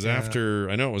 It was Yeah. after.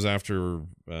 I know it was after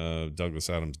Douglas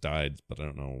Adams died, but I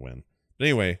don't know when. But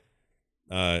anyway,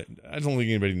 I don't think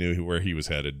anybody knew where he was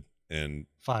headed. And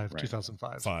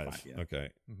 2005. Yeah. Okay.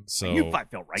 Mhm. So I knew 5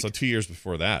 felt right. So 2 years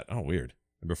before that. Oh, weird.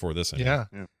 Before this, I mean. Yeah.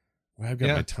 Well, I've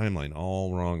got my timeline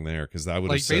all wrong there because I would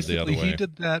have Like said the other basically, way. he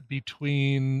did that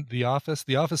between The Office.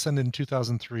 The Office ended in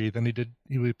 2003. Then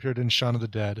he appeared in Shaun of the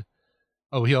Dead.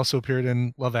 Oh, he also appeared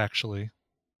in Love Actually.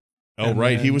 Oh, and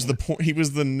right. He then- was the he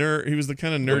was the nerd. He was the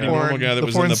kind of nerdy porn- normal guy that the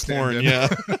was in porn the porn. stand-in.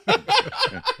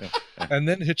 Yeah. And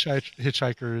then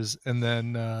Hitchhikers, and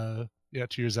then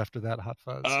 2 years after that, Hot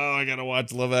Fuzz. Oh, I gotta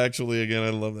watch Love Actually again. I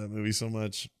love that movie so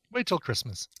much. Wait till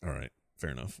Christmas. All right, fair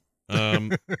enough.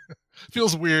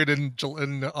 Feels weird in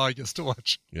August to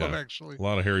watch Yeah. Love Actually. A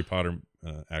lot of Harry Potter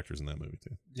actors in that movie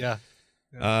too. Yeah.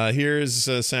 Here's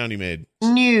a sound he made.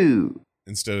 New.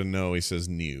 Instead of no, he says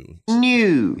new,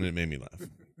 New. and it made me laugh.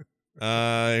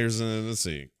 Let's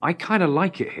see. I kind of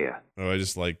like it here. Oh, I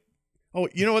just like. Oh,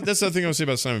 you know what? That's the other thing I would say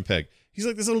about Simon Pegg. He's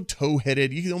like this little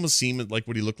toe-headed. You can almost see him like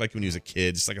what he looked like when he was a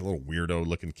kid, just like a little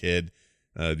weirdo-looking kid.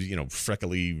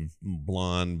 Freckly,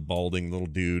 blonde, balding little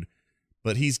dude.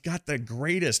 But he's got the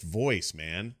greatest voice,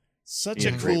 man. Such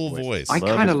a cool voice. I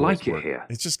Love kind of his like voice it work. here.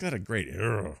 It's just got a great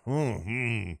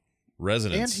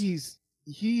resonance.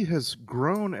 And he has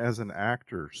grown as an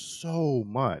actor so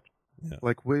much. Yeah.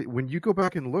 Like when you go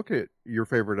back and look at your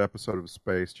favorite episode of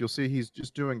Spaced, you'll see he's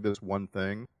just doing this one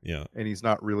thing, Yeah, and he's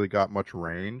not really got much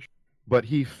range. But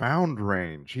he found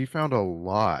range. He found a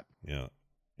lot. yeah,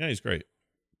 he's great.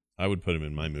 I would put him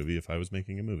in my movie if I was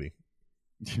making a movie.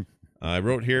 I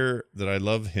wrote here that I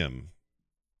love him.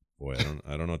 Boy,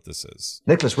 I don't know what this is.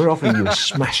 Nicholas, we're offering you a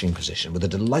smashing position with a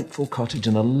delightful cottage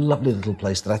and a lovely little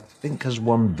place that I think has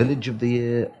won Village of the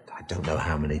Year, I don't know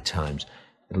how many times.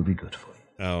 It'll be good for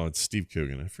you. Oh, it's Steve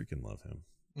Coogan. I freaking love him.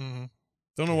 Mm-hmm.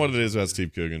 Don't know what it is about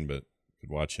Steve Coogan, but could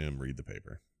watch him read the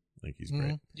paper. I think he's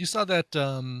great. You saw that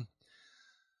the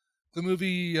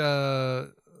movie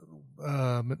not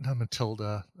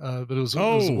Matilda, but it was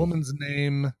a woman's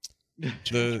name.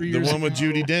 The one with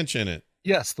Judi Dench in it.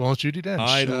 Yes, the one with Judi Dench.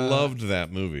 I loved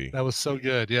that movie. That was so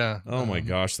good. Yeah. Oh my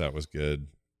gosh, that was good.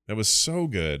 That was so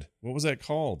good. What was that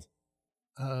called?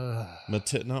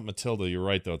 Not Matilda. You're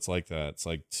right though. It's like that. It's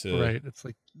like right. It's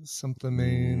like something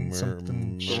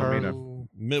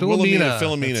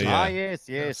Philomena. Yeah. Ah, yes,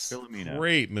 Philomena.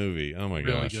 Great movie. Oh my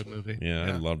Really gosh. good movie. Yeah,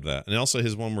 I loved that. And also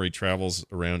his one where he travels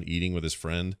around eating with his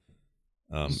friend.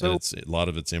 So- and it's a lot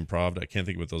of it's improv. I can't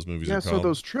think of what those movies Yeah, are so called.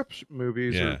 those trip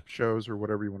movies Yeah. or shows or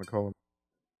whatever you want to call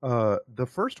them. The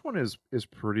first one is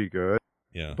pretty good,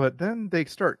 Yeah. but then they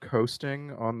start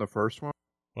coasting on the first one.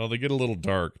 Well, they get a little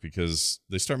dark because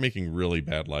they start making really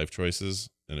bad life choices,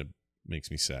 and it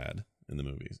makes me sad in the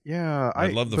movies. Yeah, I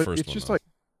love the but first it's one, just though. like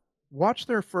watch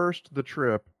their first The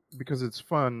Trip because it's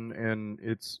fun and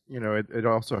it's it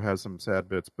also has some sad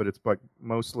bits, but it's like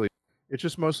mostly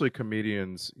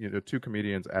comedians, two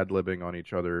comedians ad-libbing on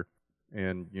each other,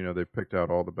 and they've picked out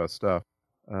all the best stuff.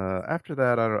 After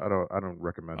that, I don't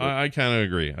recommend it. I kind of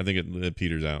agree. I think it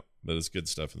peters out, but it's good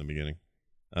stuff in the beginning.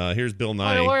 Here's Bill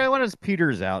Nye. What does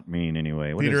peters out mean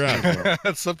anyway? What Peter is- out.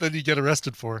 That's something you get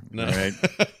arrested for. No. Right.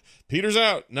 Peters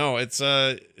out. No, it's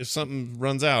if something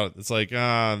runs out, it's like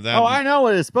that. Oh, I know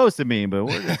what it's supposed to mean, but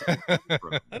what is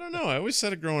I don't know. I always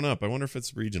said it growing up. I wonder if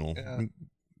it's regional. Yeah.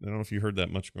 I don't know if you heard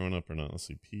that much growing up or not. Let's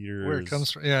see. Peters. Where it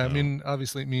comes from. Yeah, I No. mean,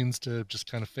 obviously it means to just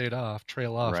kind of fade off,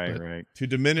 trail off. right, but right. To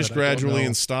diminish But I don't gradually know.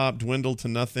 and stop, dwindle to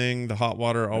nothing. The hot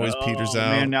water always peters Oh,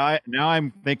 out. Man, now I'm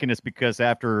thinking it's because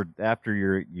after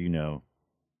your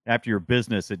after your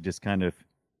business, it just kind of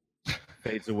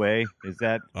fades away. Is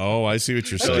that Oh, I see what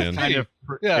you're saying. kind of?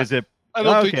 Yeah. Is it? I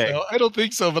don't think Okay. so. I don't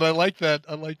think so, but I like that.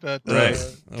 I like that. Right.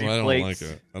 Oh, I don't Deflates. like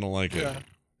it. I don't like it.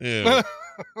 Yeah. Ew.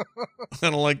 I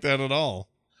don't like that at all.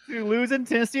 To lose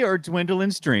intensity or dwindle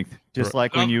in strength, just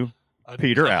like when Um, you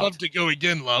peter I'd out. love to go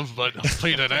again, love, but I'll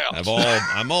fade it out.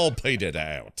 I'm all painted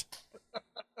out.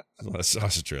 That's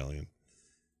Australian.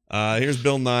 Here's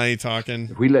Bill Nye talking.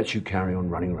 If we let you carry on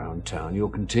running around town, you'll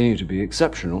continue to be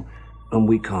exceptional, and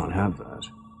we can't have that.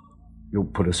 You'll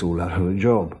put us all out of a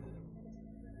job.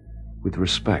 With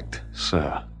respect,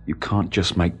 sir, you can't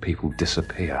just make people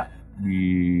disappear.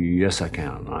 Yes, I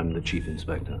can. I'm the chief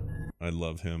inspector. I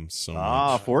love him so much.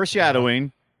 Ah,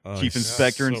 foreshadowing. Oh, Chief he's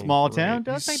Inspector in so small great. town.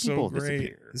 Don't He's make so people great.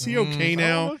 disappear. Is he okay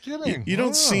now? Oh, no kidding. You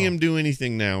don't see Wow. him do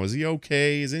anything now. Is he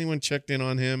okay? Has anyone checked in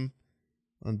on him?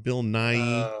 On Bill Nye?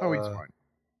 Oh, he's fine.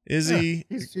 Is Yeah, he?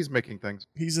 He's making things.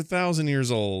 He's 1,000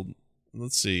 years old.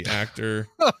 Let's see, actor.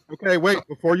 Okay, wait.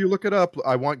 Before you look it up,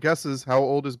 I want guesses. How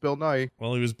old is Bill Nye?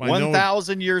 Well, he was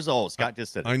 1,000 years old. Scott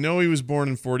just said it. I know he was born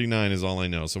in 49 is all I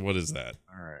know. So what is that?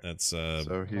 All right. That's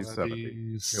So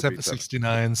he's 70.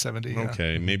 69, 70. Yeah.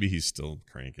 okay. Maybe he's still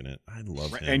cranking it. I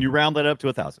love him. And you round that up to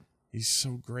 1,000. He's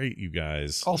so great, you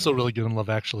guys. Also really good in Love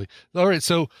Actually. All right,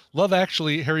 so Love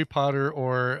Actually, Harry Potter,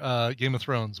 or Game of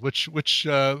Thrones? Which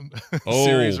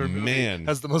series or movie man.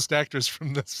 has the most actors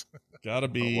from this? Gotta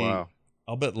be. Oh, wow.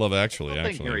 I'll bet Love Actually. I think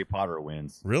Actually, Harry Potter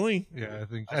wins. really? Yeah, I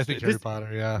think Harry Potter.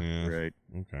 Yeah. Yeah. Right.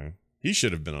 Okay. He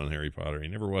should have been on Harry Potter. He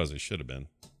never was. He should have been.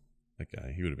 That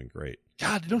guy. He would have been great.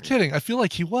 God, no kidding. I feel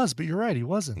like he was, but you're right, he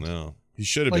wasn't. No, he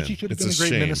should have Like been. he could have It's been a great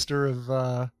shame minister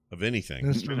of anything.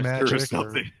 Minister of Minister or Magic,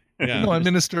 something. Yeah. no, a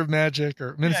Minister of Magic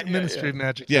or Yeah, Ministry yeah. of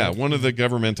Magic. Yeah, one of the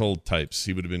governmental types.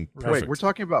 He would have been perfect. Wait, we're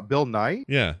talking about Bill Nye?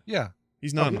 Yeah, Yeah,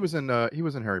 he's No, not. he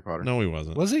was in Harry Potter. No, he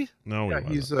wasn't. was he? No, he Yeah,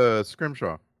 wasn't. he's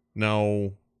Scrimshaw.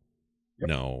 No. Yep.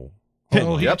 No.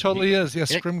 Oh, he Yep. totally is. Yeah,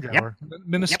 Yep. Scrimgeour.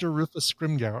 Minister Rufus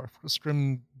Scrimgeour.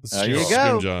 There you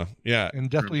go. Scrimjaw. Yeah. in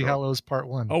Deathly Scrimgeour. Hallows Part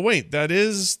 1. Oh wait, that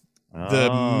is the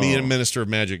Oh. Minister of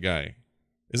Magic guy,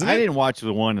 isn't I it? didn't watch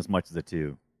the one as much as the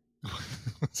two.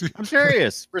 I'm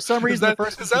curious. For some Is reason, that, the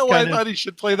first is one that was why I kinda- thought he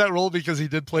should play that role? Because he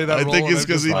did play that I role? think and it's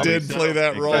because he just did so. play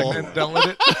that Exactly. role. and done with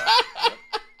it.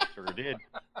 Sure did.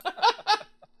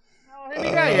 Here we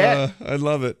go yet. I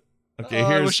love it. Okay, Oh,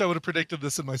 I here's wish I would have predicted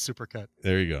this in my supercut.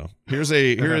 there you go. Here is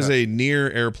a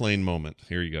near airplane moment.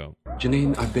 Here you go.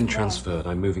 Janine, I've been transferred.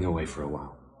 I'm moving away for a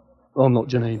while. I'm not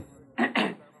Janine.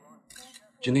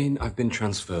 Janine, I've been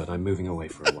transferred. I'm moving away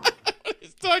for a while.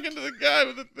 He's talking to the guy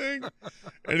with the thing,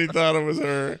 and he thought it was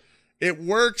her. It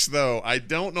works though. I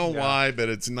don't know why, but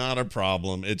it's not a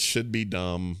problem. It should be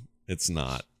dumb. It's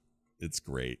not. It's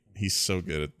great. He's so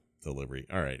good at delivery.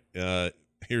 All right.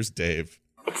 Here's Dave.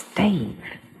 It's Dave.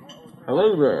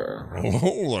 Hello there.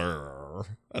 Roller.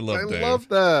 I love Dave. love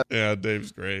that. Yeah,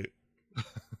 Dave's great.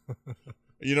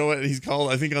 You know what he's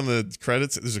called? I think on the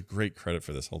credits, there's a great credit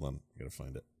for this. Hold on. I gotta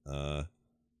find it.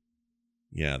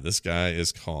 Yeah, this guy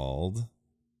is called.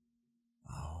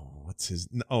 Oh, what's his?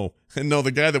 Oh, no,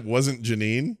 the guy that wasn't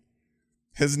Janine.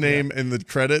 His name in the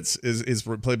credits is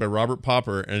played by Robert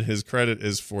Popper, and his credit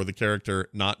is for the character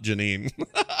not Janine.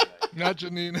 Not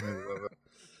Janine.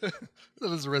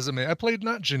 That is a resume. I played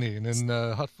not Janine in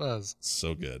Hot Fuzz.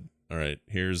 So good. All right,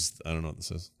 here's I don't know what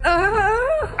this is.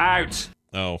 Out.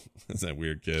 Oh, it's that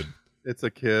weird kid. It's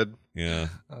a kid. Yeah,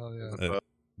 Oh, yeah. I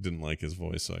didn't like his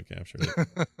voice, so I captured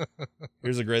it.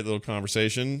 Here's a great little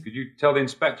conversation. Could you tell the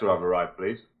inspector I've arrived,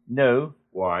 please? No,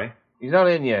 Why? he's not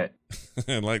in yet.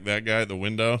 I like that guy at the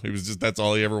window. He was just—that's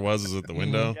all he ever was at the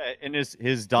window. Yeah, and his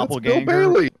That's doppelganger.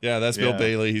 Bill Bailey. Yeah, that's Bill Yeah.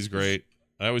 Bailey. He's great.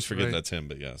 I always forget Right. that's him,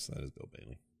 but yes, that is Bill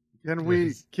Bailey. Can we?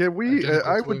 Identical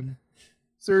I would twin.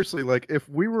 seriously like if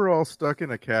we were all stuck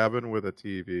in a cabin with a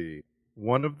TV.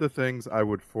 One of the things I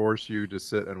would force you to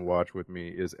sit and watch with me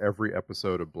is every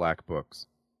episode of Black Books.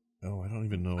 Oh, I don't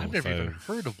even know. I've if never even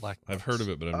heard of Black I've Box. heard of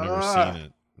it, but I've never Ah. seen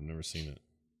it. I've never seen it.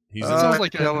 He's It in sounds Uh,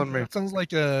 like killing me. it sounds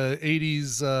like a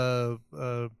 80s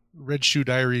Red Shoe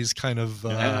Diaries kind of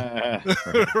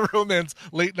romance,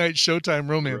 late night Showtime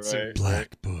romance Right. series.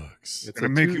 Black Books. It's Gonna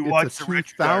make you watch it's a the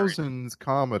Rich Diaries. 2000s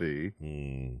comedy,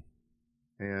 Hmm.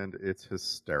 and it's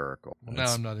hysterical. Well,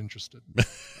 now I'm not interested.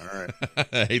 All right.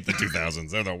 I hate the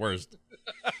 2000s. They're the worst.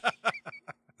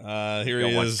 Here Gotta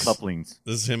he watch is. couplings.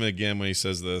 This is him again when he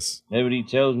says this. Nobody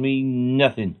tells me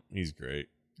nothing. He's great.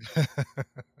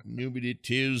 Nobody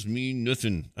tells me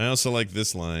nothing. I also like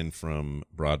this line from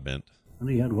Broadbent. And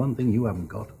he had one thing you haven't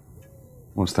got.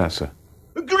 What's that, sir?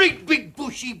 A great big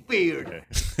bushy beard.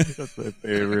 That's my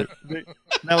favorite.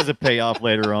 That was a payoff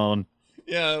later on.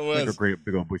 Yeah, it Like a was. great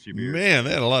big old bushy beard. Man,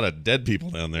 they had a lot of dead people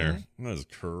down there. That was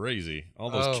crazy. All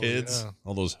those Oh, kids, yeah.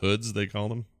 all those hoods, they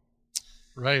called them.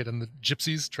 Right, and the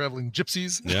gypsies, traveling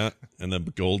gypsies. Yeah, and the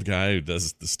gold guy who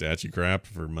does the statue crap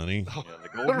for money. Oh, the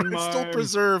golden it's still mine.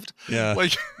 preserved. Yeah,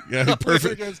 Like yeah,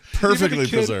 perfect, Even perfectly the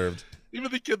kid- preserved. Even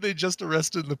the kid they just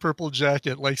arrested in the purple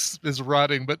jacket, like, is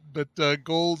rotting, but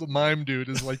gold mime dude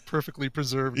is like perfectly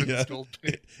preserved in Yeah. his gold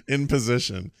paint. In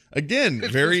position again,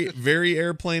 very very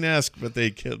airplane-esque, but they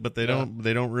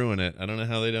don't ruin it. I don't know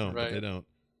how they don't, but Right. they don't.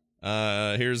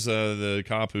 Here's the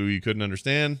cop who you couldn't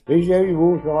understand. He's very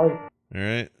sorry. All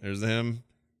right, there's him.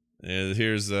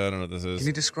 Here's I don't know what this Can is.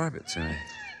 you describe it to me?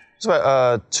 It's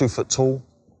about 2 foot tall,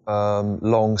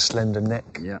 long, slender neck,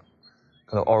 Yeah.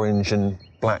 kind of orange and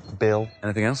black bill.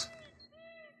 Anything else?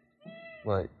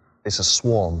 Like, it's a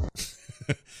swan.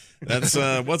 That's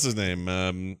what's his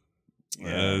name?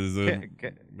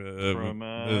 From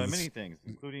many things,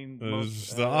 including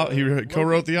he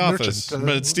co-wrote The Office,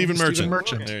 but Stephen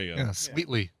Merchant. There you go. Yeah,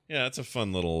 Sweetly. Yeah, that's a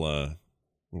fun little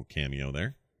cameo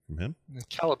there from him.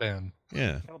 Caliban.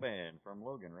 Yeah. Caliban from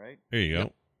Logan, right? There you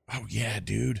go. Oh yeah,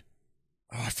 dude.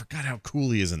 Oh, I forgot how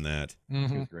cool he is in that. He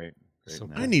was great. So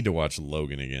I need to watch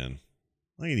Logan again.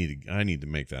 I need to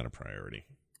make that a priority.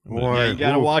 Boy, Yeah, you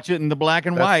got to watch it in the black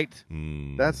and white.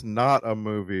 That's not a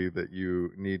movie that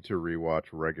you need to rewatch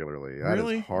regularly. That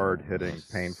Really? is hard-hitting,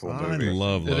 painful I movie.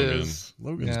 love It Logan. is.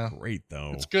 Logan's great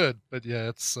though. It's good, but yeah,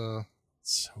 it's so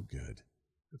good.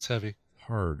 It's heavy.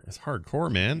 It's hardcore,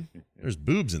 man. There's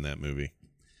boobs in that movie.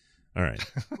 All right.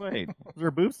 Wait, was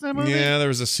there boobs in that movie? Yeah, there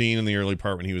was a scene in the early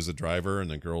part when he was the driver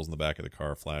and the girls in the back of the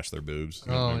car flash their boobs.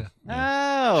 Oh,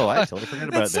 Oh, I totally forgot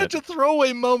about It's that. such a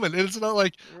throwaway moment. It's not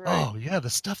like, oh yeah, the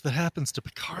stuff that happens to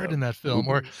Picard in that film,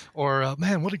 or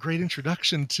man, what a great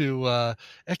introduction to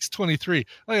X-23.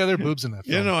 Oh yeah, there are boobs in that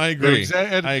film. Yeah, no, I agree.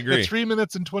 I agree. At 3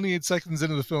 minutes and 28 seconds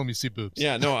into the film, you see boobs.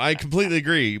 Yeah, no, I completely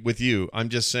agree with you. I'm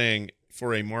just saying,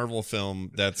 for a Marvel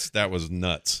film, that was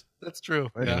nuts. That's true.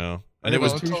 You Yeah. know, and it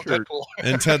was Deadpool.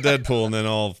 and Ted Deadpool, and then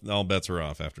all bets are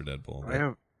off after Deadpool.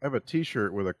 I have a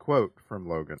T-shirt with a quote from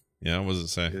Logan. Yeah, what does it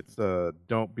say? It's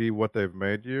 "Don't be what they've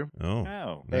made you." Oh,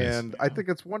 nice. And I think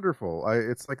it's wonderful.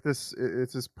 It's like this.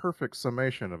 It's this perfect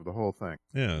summation of the whole thing.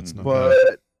 Yeah, it's not But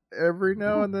bad. every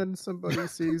now and then somebody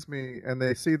sees me and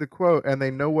they see the quote and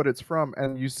they know what it's from,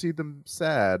 and you see them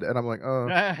sad, and I'm like, oh,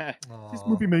 This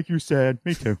movie make you sad.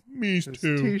 Me too. Me this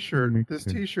T-shirt. This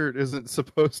T-shirt isn't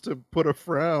supposed to put a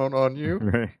frown on you.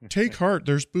 Right. Take heart.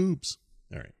 There's boobs.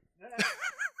 All right.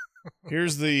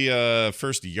 Here's the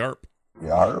first YARP.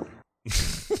 YARP.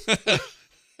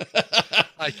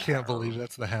 I can't believe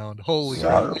that's the Hound. Holy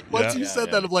crap. Once you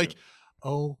said that, I'm like,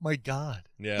 oh my God.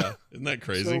 Yeah. Isn't that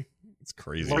crazy? It's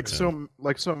crazy. Like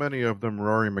so many of them,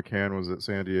 Rory McCann was at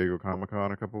San Diego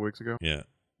Comic-Con a couple weeks ago. Yeah.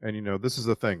 And you know, this is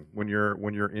the thing. When you're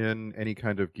in any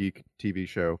kind of geek TV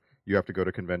show, you have to go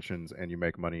to conventions and you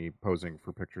make money posing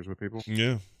for pictures with people.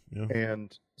 Yeah. Yeah.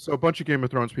 And so a bunch of Game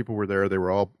of Thrones people were there. They were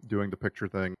all doing the picture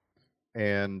thing.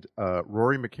 And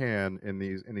Rory McCann in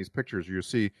these pictures, you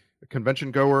see a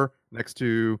convention goer next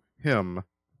to him.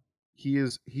 He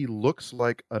looks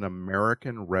like an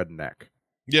American redneck.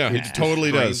 Yeah, he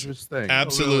totally does. Strangest thing.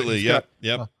 Absolutely. Yep.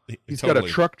 He's got a Totally.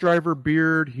 truck driver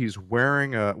beard. He's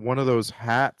wearing one of those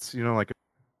hats, you know, like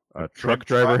a truck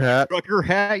driver hat. Trucker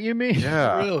hat, you mean?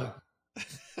 Yeah. Really?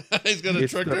 He's got a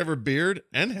It's truck the- driver beard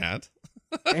and hat.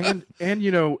 and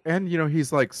you know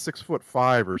he's like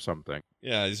 6'5" or something.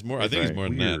 Yeah, he's more. I think he's more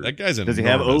than that. Weird. That guy's Does he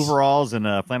have enormous. overalls and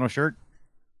a flannel shirt?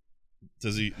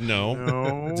 Does he? No.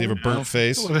 No. Does he have a burnt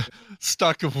face?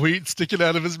 Stalk of wheat sticking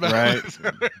out of his mouth.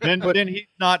 Right. then he's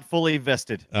not fully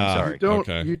vested. I'm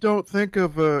sorry. You don't think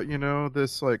of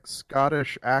this like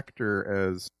Scottish actor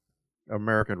as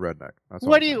American redneck. That's all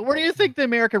Where I'm do you think the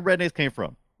American rednecks came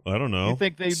from? I don't know. You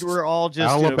think they were all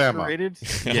just Alabama. created?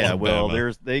 Yeah, well,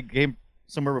 Alabama. they came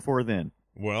somewhere before then.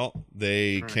 Well,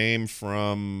 they came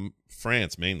from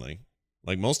France mainly.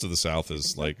 Like most of the South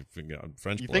is like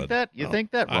French You blood. think that? You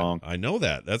think that wrong? I know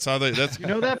that. That's how they. That's You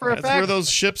know that for a that's fact? where those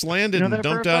ships landed You know and that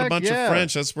for dumped a out a fact? bunch Yeah. of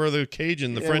French. That's where the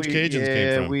French Cajuns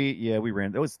came from. We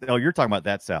ran. You're talking about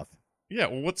that South, Yeah.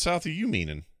 Well, what South are you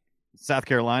meaning? South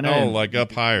Carolina. Oh, and like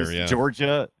up higher, yeah.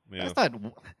 Georgia. Yeah. That's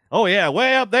not. Oh yeah,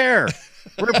 way up there.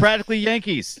 We're practically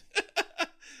Yankees.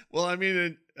 Well, I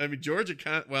mean, Georgia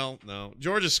can't. Well, no,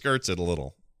 Georgia skirts it a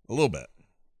little bit,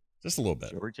 just a little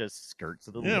bit. Georgia skirts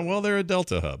it a Yeah, little. well, they're a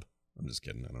Delta hub. I'm just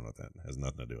kidding. I don't know what that has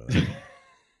nothing to do with it.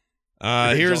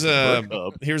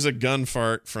 Here's a gun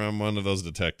fart from one of those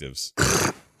detectives.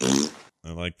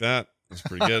 I like that. That's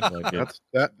pretty good.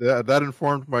 that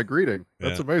informed my greeting.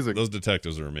 That's Yeah, amazing. Those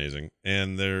detectives are amazing,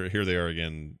 and here they are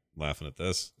again laughing at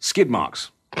this. Skid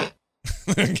marks.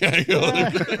 Okay.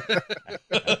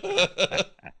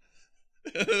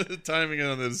 The timing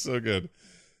on this is so good.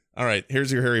 All right,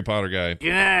 here's your Harry Potter guy.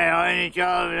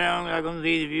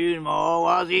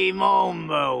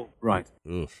 Right.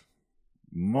 Oof.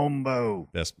 Mumbo.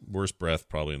 Worst breath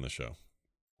probably in the show.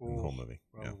 In the whole movie.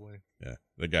 Probably. Yeah.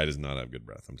 The guy does not have good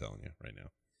breath, I'm telling you right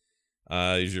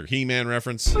now. Here's your He-Man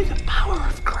reference. With the power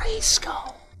of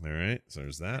Grayskull. All right, so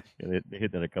there's that. Yeah, they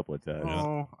hit that a couple of times.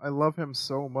 Oh, I love him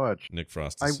so much. Nick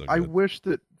Frost is so I good. wish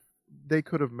that they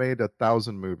could have made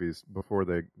 1,000 movies before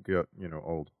they get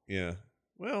old. Yeah.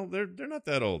 Well, they're not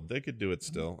that old. They could do it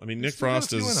still. I mean, They Nick still got a Frost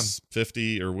few in is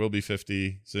 50 or will be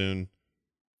 50 soon.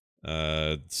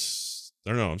 I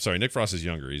don't know. I'm sorry. Nick Frost is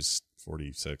younger. He's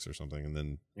 46 or something. And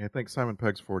then, Yeah, I think Simon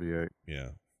Pegg's 48. yeah,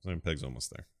 Simon Pegg's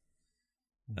almost there.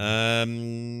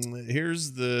 Here's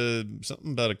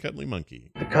something about a cuddly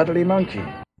monkey. The cuddly monkey.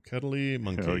 Cuddly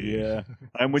monkey. Oh yeah,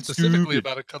 I'm with Specifically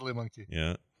about a cuddly monkey.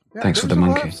 Yeah. Thanks for the there's a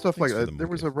lot monkey. of stuff Thanks like for that. the There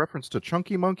was monkey. a reference to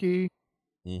Chunky Monkey.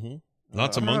 Mm-hmm.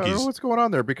 Lots of I don't monkeys. know what's going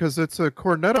on there because it's a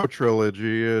Cornetto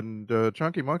trilogy, and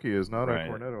Chunky Monkey is not Right.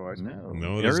 a Cornetto ice cream.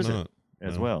 No, it There is is it not.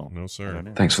 as No. well. No, I sir. don't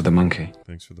know. Thanks for the monkey.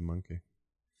 Thanks for the monkey.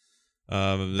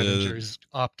 Ben and Jerry's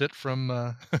opted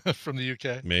from from the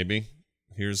UK. Maybe.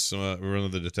 Here's one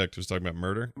of the detectives talking about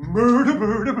murder.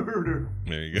 Murder.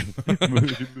 There you go.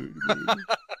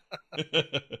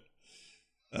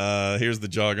 Here's the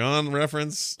jog on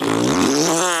reference.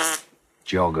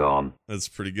 Jog on. That's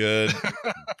pretty good.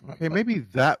 Okay, maybe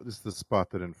that was the spot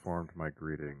that informed my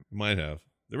greeting. Might have.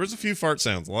 There was a few fart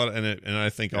sounds, a lot, and I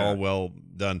think Yeah. all well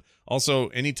done. Also,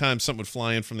 anytime something would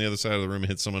fly in from the other side of the room and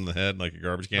hit someone in the head, like a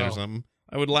garbage can or something,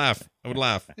 I would laugh.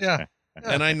 Yeah.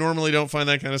 And I normally don't find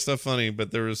that kind of stuff funny,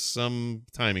 but there was some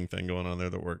timing thing going on there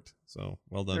that worked. So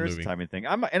well done, There's movie. a timing thing.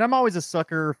 I'm always a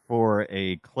sucker for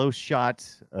a close shot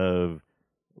of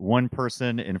one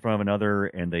person in front of another,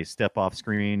 and they step off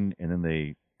screen, and then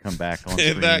they come back on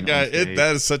screen. That guy, on stage.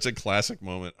 that is such a classic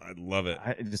moment. I love it.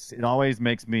 It always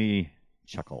makes me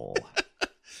chuckle.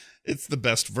 It's the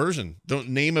best version. Don't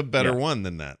name a better Yeah. one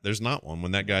than that. There's not one.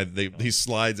 When that guy he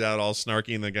slides out all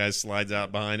snarky, and the guy slides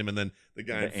out behind him, and then the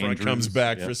guy in The front comes Andrews,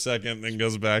 back yeah. for a second, and then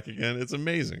goes back again. It's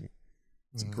amazing.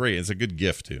 It's great. It's a good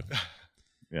gift too.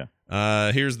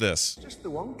 Yeah. Here's this. Just the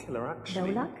one killer,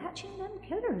 actually. No luck catching them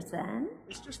killers then.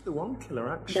 It's just the one killer,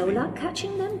 No actually. luck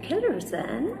catching them killers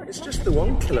then. It's just the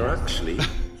one killer, actually.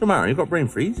 So, Mario, you got brain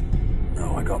freeze?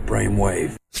 No, I got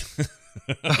brainwave.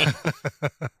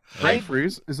 Brain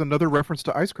freeze is another reference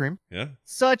to ice cream. Yeah.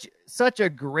 Such a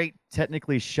great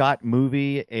technically shot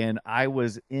movie, and I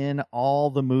was in all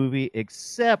the movie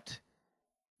except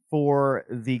for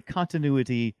the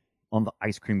continuity on the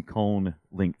ice cream cone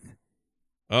length.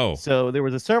 Oh. So there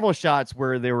was several shots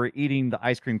where they were eating the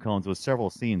ice cream cones. There was several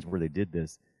scenes where they did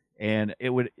this, and they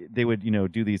would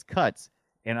do these cuts,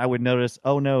 and I would notice,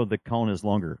 oh no, the cone is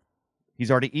longer.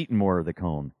 He's already eaten more of the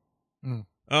cone.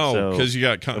 Oh, So, because you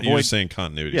got you were avoid- saying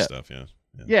continuity yeah. stuff, yeah.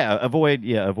 Yeah, avoid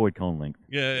cone length.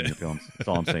 Yeah. in the films. That's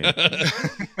all I'm saying.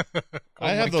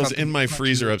 I have like those something in my crunchy.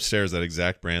 freezer upstairs, that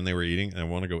exact brand they were eating, and I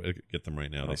want to go get them right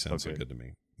now. They Oh, sound so okay. good to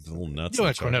me. The little nuts. You don't and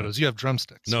have chocolate. cornettos. You have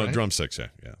drumsticks. No, right? drumsticks, yeah.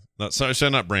 Not, sorry,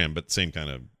 not brand, but same kind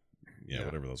of,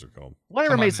 whatever those are called.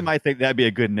 Whatever Come on, made man. somebody think that'd be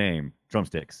a good name?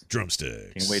 Drumsticks.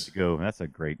 Drumsticks. Can't wait to go. That's a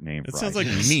great name. It for sounds ice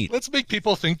like cream. meat. Let's make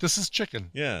people think this is chicken.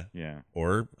 Yeah. Yeah.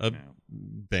 Or a Yeah.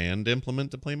 band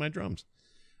implement to play my drums.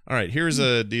 All right, here's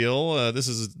a deal. This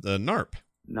is a NARP.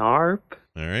 Narp.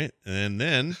 All right, and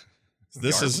then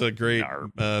this is a great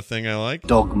thing I like.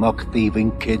 Dog muck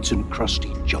thieving kids and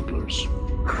crusty jugglers.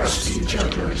 Crusty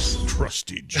jugglers.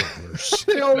 Trusty jugglers.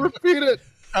 They all repeat it.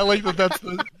 I like that. That's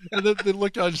the and then the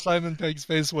look on Simon Pegg's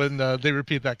face when they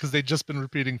repeat that because they've just been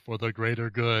repeating for the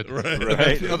greater good. Right.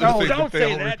 That's the other No, thing don't that they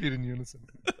say all that. repeat in unison.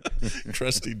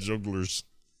 Trusty jugglers.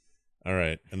 All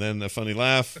right, and then a funny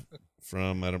laugh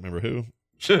from I don't remember who.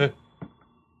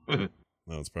 No,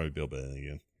 it's probably Bill Bailey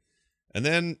again. And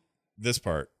then this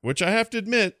part, which I have to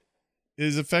admit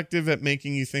is effective at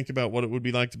making you think about what it would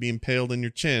be like to be impaled in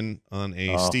your chin on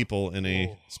a steeple in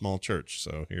a small church.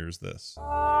 So here's this.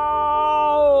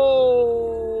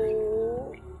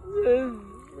 Oh, this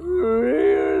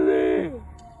really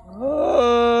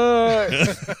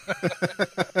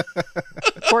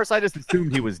Of course, I just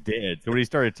assumed he was dead. So when he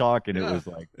started talking, it was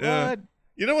like, Yeah. what?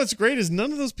 You know what's great is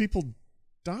none of those people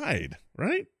died,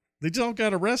 right? They just all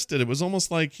got arrested. It was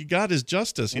almost like he got his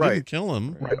justice. He Right. didn't kill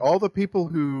him. Right. All the people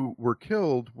who were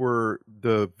killed were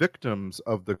the victims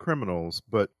of the criminals,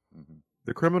 but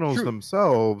the criminals True.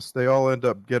 themselves, they all end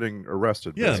up getting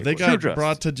arrested. Yeah, basically. they got True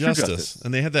brought to justice. True justice. justice.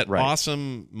 And they had that Right.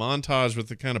 awesome montage with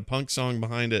the kind of punk song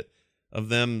behind it of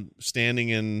them standing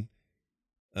in,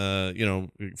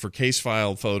 for case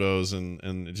file photos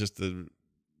and just the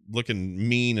looking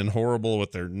mean and horrible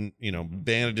with their,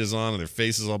 bandages on and their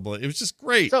faces all bloody. It was just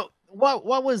great. So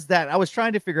what was that? I was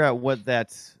trying to figure out what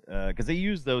that because they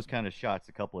used those kind of shots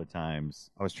a couple of times.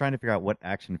 I was trying to figure out what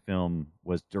action film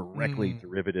was directly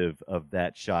derivative of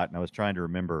that shot, and I was trying to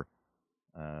remember.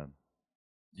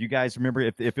 Do you guys remember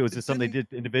if it was just something they did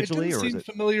individually, it or didn't was seem it?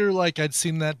 familiar like I'd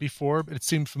seen that before, but it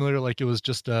seemed familiar like it was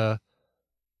just a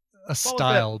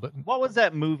style. But What was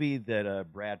that movie that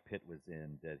Brad Pitt was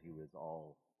in that he was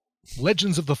all?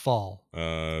 Legends of the Fall.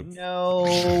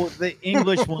 No, the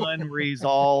English one where he's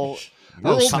all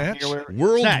Snatch?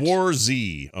 World Snatch. War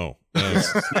Z. Oh.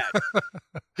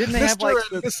 Didn't they have Mr. like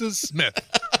and Mrs.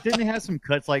 Smith. Didn't they have some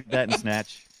cuts like that in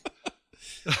Snatch?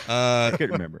 I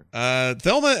couldn't remember.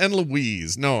 Thelma and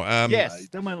Louise. No. Yes,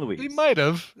 Thelma and Louise. They might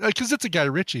have, because it's a Guy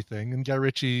Ritchie thing, and Guy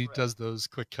Ritchie does those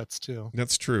quick cuts too.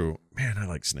 That's true. Man, I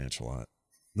like Snatch a lot.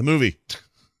 The movie.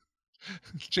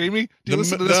 Jamie, do you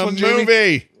listen to this one, Jamie?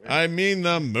 Movie. I mean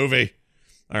the movie.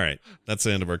 All right, that's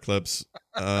the end of our clips.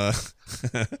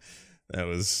 That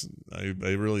was I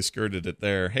really skirted it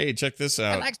there. Hey, check this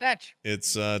out. I like Snatch.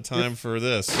 It's time for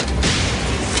this.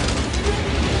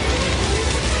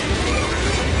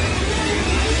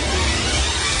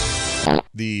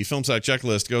 The Film Sack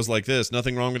checklist goes like this.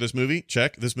 Nothing wrong with this movie.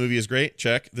 Check. This movie is great.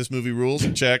 Check. This movie rules.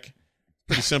 Check.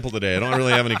 Pretty simple today. I don't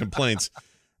really have any complaints.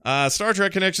 Star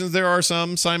Trek connections. There are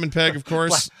some. Simon Pegg, of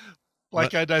course.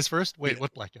 Black guy dies first? Wait,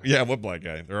 what black guy? Yeah, what black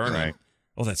guy? There are none.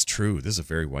 Oh, that's true. This is a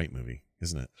very white movie,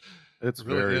 isn't it? It's It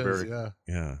really very, is, very.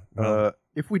 yeah. Yeah.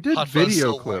 If we did Hot Fuzz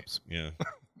video so clips, Yeah.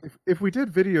 if we did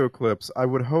video clips, I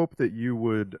would hope that you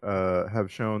would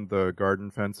have shown the garden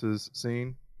fences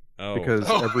scene. Oh. Because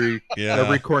every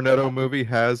Cornetto movie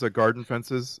has a garden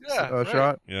fences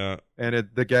shot. Yeah. And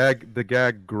the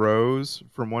gag grows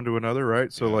from one to another,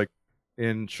 right? So like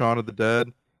in Shaun of the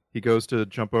Dead, he goes to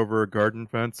jump over a garden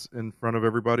fence in front of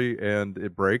everybody and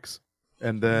it breaks.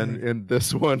 And then in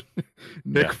this one,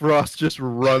 Nick Frost just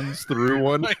runs through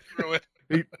one.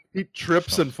 He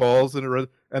trips and falls and it runs.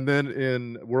 And then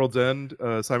in World's End,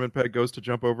 Simon Pegg goes to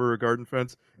jump over a garden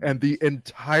fence, and the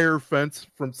entire fence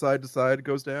from side to side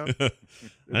goes down.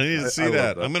 I need to see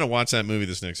that. I'm going to watch that movie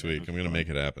this next week. I'm going to make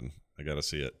it happen. I got to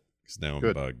see it because now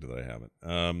I'm bugged that I haven't.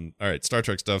 All right, Star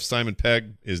Trek stuff. Simon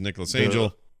Pegg is Nicholas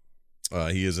Angel.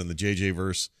 He is in the JJ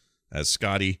verse as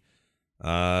Scotty.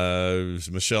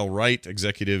 Michelle Wright,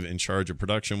 executive in charge of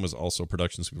production, was also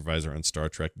production supervisor on Star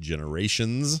Trek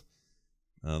Generations.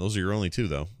 Those are your only two,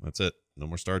 though. That's it. No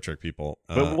more Star Trek people.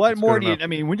 But what more do you? I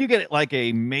mean, when you get like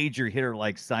a major hitter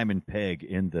like Simon Pegg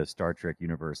in the Star Trek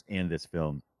universe in this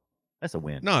film, that's a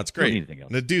win. No, it's Don't need great. anything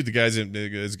else. The guy's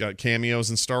has got cameos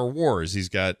in Star Wars. He's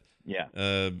got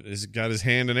he's got his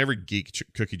hand in every geek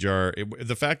cookie jar.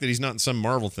 The fact that he's not in some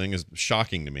Marvel thing is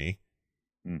shocking to me.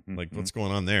 Like, what's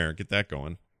going on there? Get that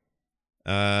going.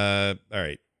 All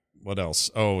right. What else?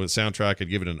 Oh, the soundtrack, I'd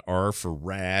give it an R for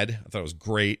rad. I thought it was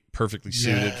great. Perfectly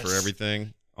suited for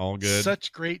everything. All good.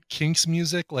 Such great Kinks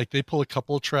music. Like, they pull a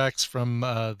couple of tracks from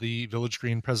the Village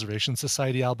Green Preservation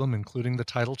Society album, including the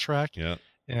title track. Yeah.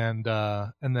 And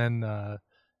then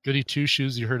Goody Two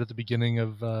Shoes, you heard at the beginning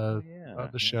of the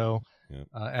show. Yeah.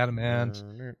 Adam Ant,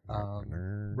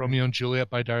 Romeo and Juliet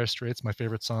by Dire Straits, my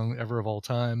favorite song ever of all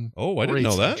time. Oh, I didn't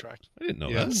know that. Soundtrack. I didn't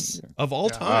know that. Of all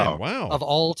time. Wow. Of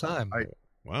all time.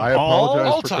 I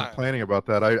apologize for complaining about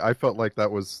that. I felt like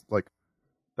that was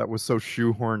so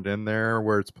shoehorned in there,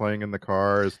 where it's playing in the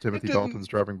car as Timothy Dalton's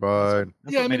driving by.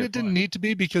 Yeah, I mean, it didn't need to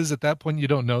be, because at that point you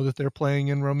don't know that they're playing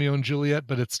in Romeo and Juliet,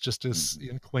 but it's just this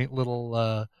quaint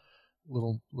little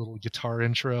guitar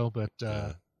intro. But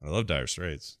I love Dire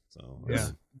Straits. So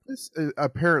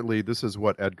Apparently, this is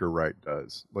what Edgar Wright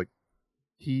does. Like,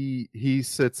 he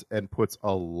sits and puts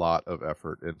a lot of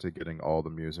effort into getting all the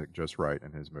music just right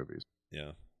in his movies.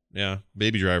 Yeah.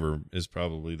 Baby Driver is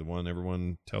probably the one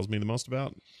everyone tells me the most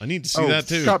about. I need to see that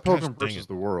too. Scott Pilgrim vs.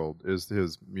 the World is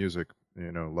his music,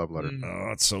 love letter. Oh,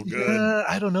 it's so good. Yeah,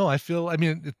 I don't know. I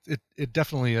mean, it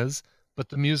definitely is, but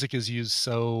the music is used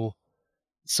so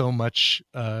much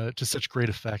to such great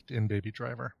effect in Baby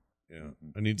Driver. Yeah,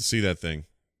 I need to see that thing.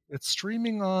 It's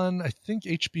streaming on, I think,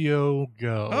 HBO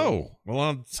Go. Oh, well,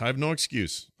 I have no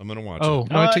excuse. I'm going to watch it. Oh,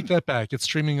 no, I take that back. It's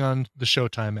streaming on the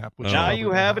Showtime app. Which now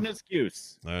you have an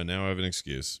excuse. Now I have an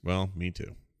excuse. Well, me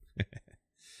too.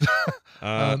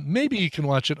 Maybe you can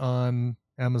watch it on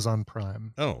Amazon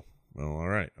Prime. Oh, well, all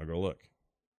right. I'll go look.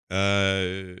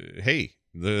 Hey,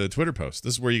 the Twitter post.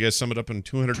 This is where you guys sum it up in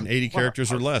 280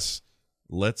 characters or less.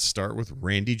 Let's start with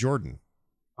Randy Jordan.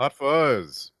 Hot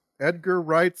Fuzz. Edgar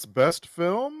Wright's best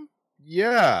film?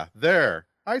 Yeah, there.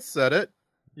 I said it.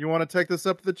 You want to take this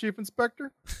up to the chief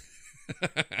inspector?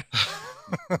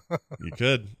 You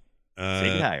could.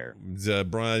 Take it higher.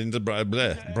 Brian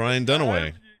Dunaway.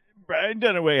 Brian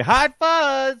Dunaway. Hot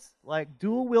Fuzz. Like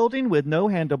dual wielding with no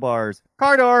handlebars.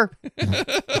 Car door.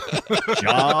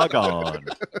 Jog on.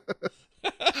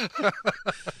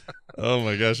 Oh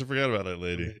my gosh, I forgot about that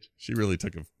lady. She really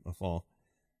took a fall.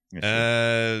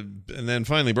 And then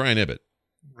finally, Brian Ibbett.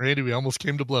 Randy, we almost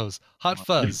came to blows. Hot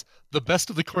Fuzz, the best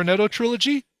of the Cornetto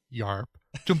trilogy? Yarp.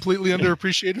 Completely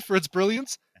underappreciated for its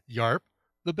brilliance? Yarp.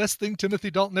 The best thing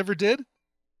Timothy Dalton ever did?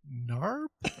 Narp.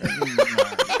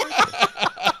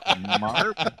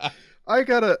 Marp. I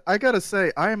gotta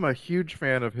say, I am a huge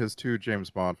fan of his two James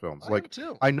Bond films.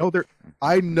 I know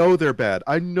they're bad.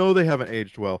 I know they haven't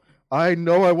aged well. I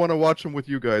know I want to watch them with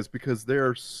you guys because they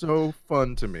are so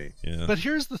fun to me. Yeah. But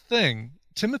here's the thing: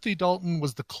 Timothy Dalton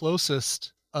was the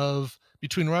closest of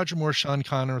between Roger Moore, Sean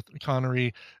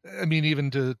Connery. I mean, even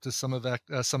to some effect.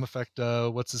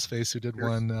 What's his face? Who did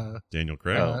one? Daniel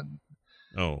Craig.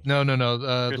 No.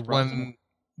 The one.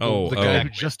 The guy who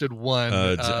just did one.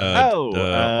 hold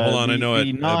on, I know the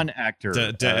it. non-actor.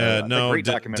 Great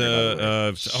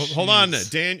documentary. Hold on,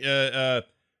 Dan.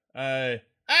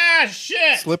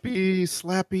 Shit. Slippy,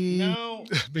 Slappy. No.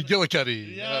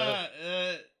 McGillicuddy. Yeah.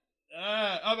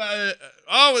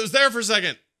 It was there for a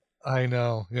second. I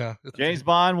know. Yeah. James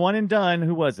Bond, one and done.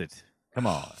 Who was it? Come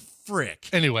on. Frick.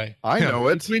 Anyway, I know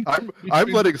it. I'm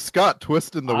letting Scott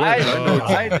twist in the wind.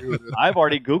 I've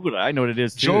already Googled it. I know what it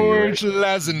is too. George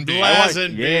Lazenby.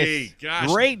 Lazenby.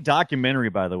 Yes. Great documentary,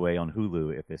 by the way, on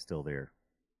Hulu if it's still there.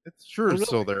 It's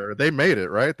still there. They made it,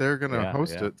 right? They're going to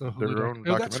host it. Their own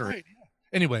that's documentary. right.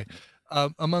 Anyway,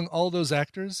 among all those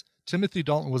actors, Timothy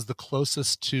Dalton was the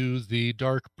closest to the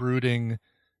dark, brooding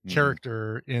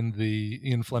character in the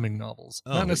Ian Fleming novels.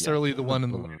 Not necessarily the one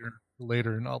in the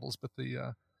later novels, but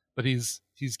but he's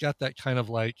got that kind of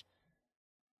like,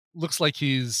 looks like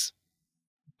he's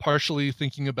partially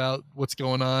thinking about what's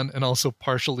going on and also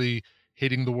partially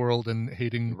hating the world and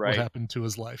hating what happened to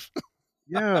his life.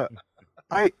 Yeah.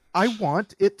 I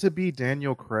want it to be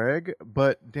Daniel Craig,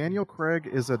 but Daniel Craig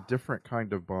is a different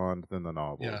kind of Bond than the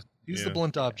novels. Yeah, he's the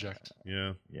blunt object.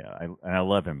 Yeah, I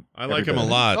love him. I like him a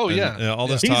lot. Oh yeah, all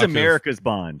this. He's America's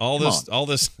Bond. All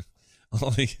this.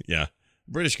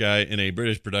 British guy in a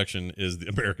British production is the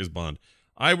America's Bond.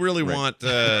 I really want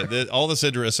all this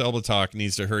Idris Elba talk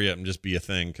needs to hurry up and just be a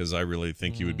thing because I really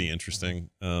think he would be interesting.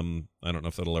 I don't know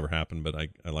if that'll ever happen, but I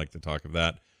like the talk of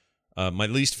that. My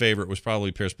least favorite was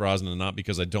probably Pierce Brosnan, not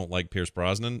because I don't like Pierce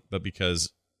Brosnan, but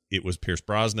because it was Pierce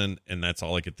Brosnan, and that's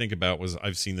all I could think about was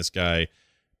I've seen this guy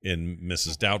in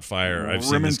Mrs. Doubtfire. I've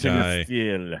seen this guy,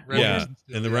 in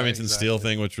the Remington Steele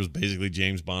thing, which was basically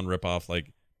James Bond ripoff. Like,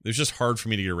 it was just hard for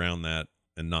me to get around that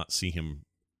and not see him.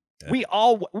 We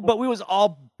was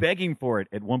all begging for it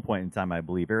at one point in time. I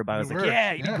believe everybody was like,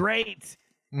 "Yeah, you did great."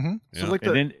 Mm-hmm. So like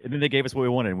and then they gave us what we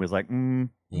wanted, and we was like,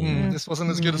 "This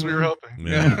wasn't as good as we were hoping."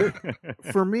 Yeah.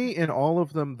 For me, in all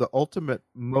of them, the ultimate,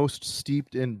 most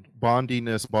steeped in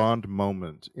Bondiness Bond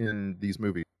moment in these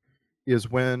movies is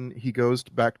when he goes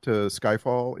back to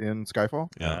Skyfall in Skyfall.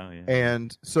 Yeah.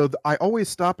 And so I always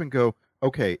stop and go,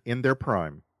 okay, in their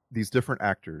prime, these different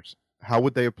actors, how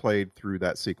would they have played through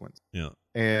that sequence? Yeah.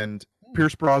 And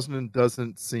Pierce Brosnan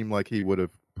doesn't seem like he would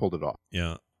have pulled it off.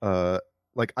 Yeah.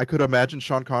 Like, I could imagine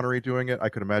Sean Connery doing it. I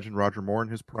could imagine Roger Moore in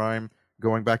his prime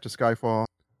going back to Skyfall,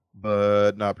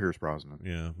 but not Pierce Brosnan.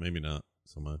 Yeah, maybe not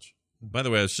so much. By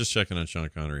the way, I was just checking on Sean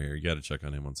Connery here. You got to check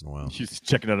on him once in a while. She's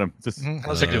checking on him. Just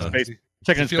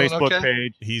checking his Facebook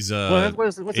page. He's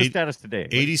what's his status today?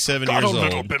 87 years old. Got a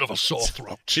little bit of a sore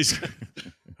throat.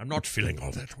 I'm not feeling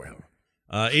all that well.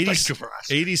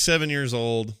 87 years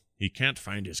old. He can't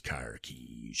find his car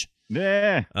keys.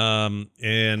 Yeah.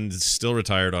 And still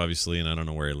retired, obviously, and I don't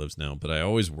know where he lives now. But I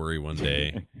always worry one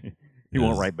day he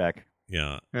won't write back.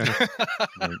 Yeah.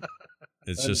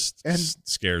 It's just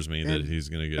scares me that he's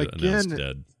going to get announced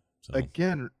dead. So.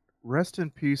 Again, rest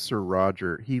in peace, Sir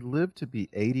Roger. He lived to be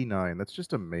 89. That's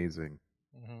just amazing.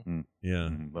 Mm-hmm. Yeah.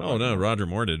 Oh no, Roger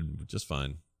Moore did just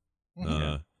fine.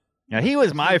 Yeah, he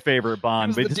was my favorite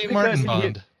Bond. He was the D. Martin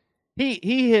Bond.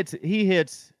 He hits. He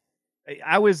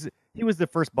was the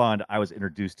first Bond I was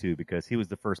introduced to because he was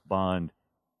the first Bond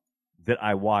that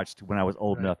I watched when I was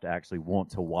old enough to actually want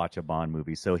to watch a Bond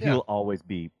movie. So he'll always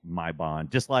be my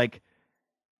Bond. Just like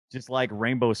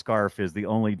Rainbow Scarf is the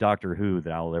only Doctor Who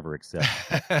that I'll ever accept.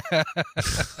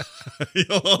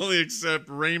 You'll only accept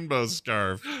Rainbow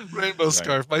Scarf. Rainbow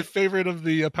Scarf, my favorite of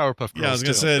the Powerpuff Girls. Yeah, I was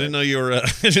gonna say I didn't know you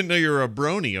were a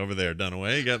brony over there,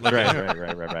 Dunaway. You got like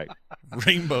right.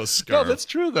 Rainbow Scarf. No, that's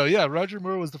true though. Yeah, Roger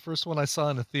Moore was the first one I saw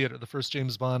in a theater. The first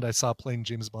James Bond I saw playing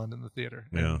James Bond in the theater.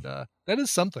 Yeah, and, that is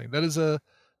something. That is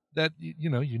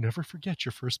you never forget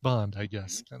your first Bond, I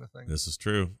guess, kind of thing. This is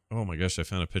true. Oh my gosh, I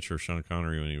found a picture of Sean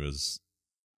Connery when he was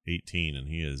 18, and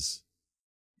he is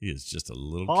just a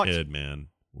little kid, man.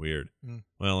 Weird.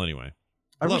 Well, anyway,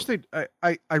 I wish they'd.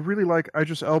 I really like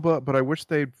Idris Elba, but I wish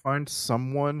they'd find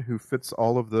someone who fits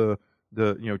all of the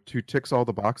who ticks all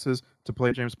the boxes to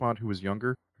play James Bond who was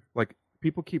younger. Like,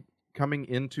 people keep coming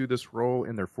into this role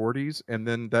in their 40s, and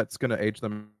then that's going to age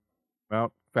them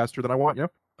out faster than I want.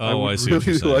 Oh, I see. Really what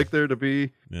you're saying. like there to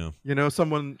be, yeah,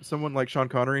 someone like Sean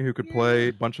Connery who could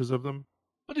play bunches of them.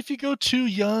 But if you go too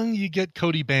young, you get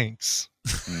Cody Banks.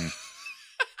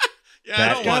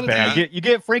 Yeah, I don't want that. You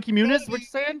get Frankie Muniz, what you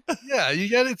saying? Yeah,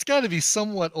 it's got to be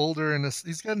somewhat older, and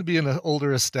he's got to be an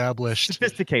older, established,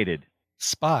 sophisticated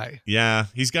spy. Yeah,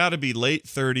 he's got to be late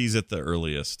 30s at the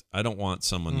earliest. I don't want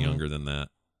someone younger than that.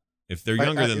 If they're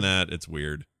younger than that, it's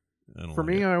weird. For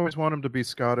me, I always want him to be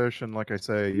Scottish, and like I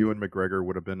say, Ewan McGregor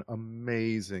would have been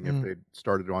amazing if they'd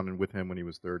started on with him when he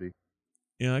was 30.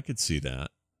 Yeah, I could see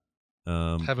that.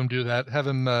 Have him do that. Have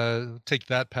him take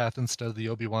that path instead of the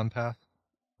Obi-Wan path.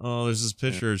 Oh, there's this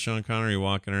picture of Sean Connery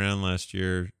walking around last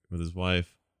year with his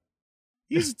wife.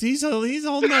 He's old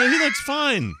now. He looks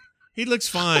fine. He looks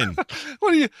fine.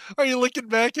 Are you looking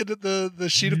back at the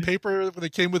sheet of paper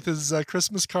that came with his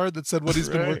Christmas card that said what he's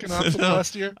been working on for the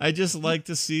last year? I just like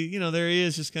to see, there he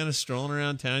is, just kind of strolling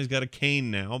around town. He's got a cane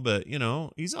now, but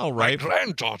he's all right. My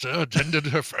granddaughter attended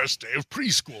her first day of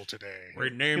preschool today. We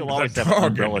named the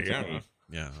dog Indiana.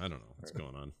 Yeah, I don't know what's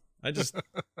going on. I just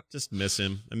miss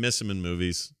him. I miss him in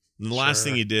movies. And the last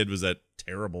thing he did was that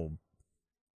terrible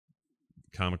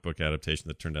comic book adaptation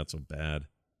that turned out so bad.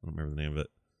 I don't remember the name of it.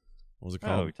 What was it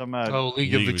called? Oh, you're talking about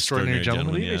League of Extraordinary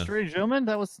Gentlemen. League of Extraordinary Gentlemen?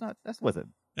 That wasn't.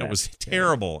 That was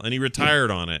terrible, and he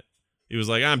retired on it. He was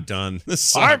like, "I'm done. This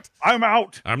sucked. I'm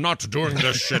out. I'm not doing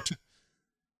this shit.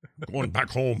 Going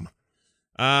back home."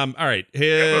 All right.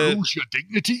 Never lose your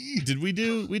dignity. Did we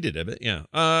do? We did, Ebbet. Yeah.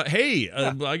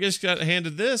 I guess got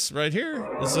handed this right here.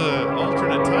 It's an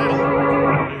alternate title.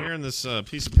 Right here in this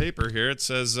piece of paper here, it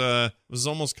says it was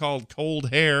almost called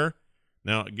Cold Hair.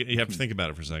 Now, you have to think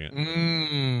about it for a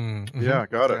second. Yeah,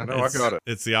 got it. No, I got it.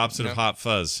 It's the opposite of Hot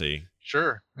Fuzz, see?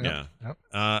 Sure. Yeah.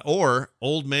 Or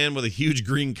Old Man with a Huge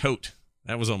Green Coat.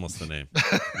 That was almost the name.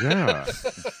 Yeah.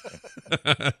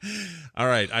 All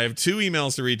right. I have 2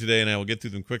 emails to read today, and I will get through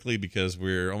them quickly because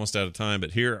we're almost out of time.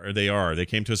 But here they are. They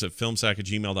came to us at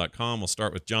filmsack@gmail.com. We'll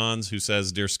start with John's, who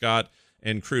says, Dear Scott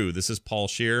and crew, this is Paul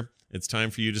Scheer. It's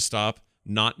time for you to stop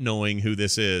not knowing who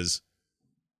this is.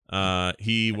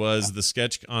 He was the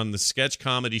sketch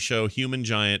comedy show Human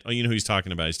Giant. Oh, you know who he's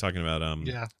talking about. He's talking about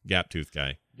Gap Tooth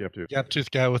guy. Gap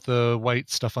Tooth guy with the white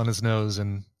stuff on his nose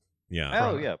and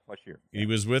Paul Scheer. He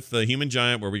was with the Human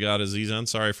Giant, where we got Aziz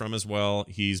Ansari from as well.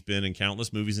 He's been in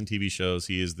countless movies and TV shows.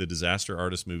 He is the Disaster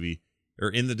Artist movie, or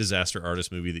in the Disaster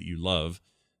Artist movie that you love.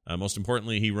 Most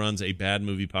importantly, he runs a bad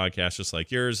movie podcast just like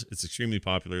yours. It's extremely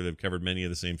popular. They've covered many of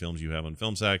the same films you have on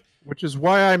FilmSack. Which is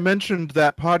why I mentioned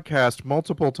that podcast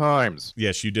multiple times.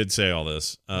 Yes, you did say all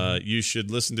this. You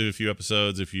should listen to a few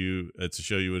episodes if it's a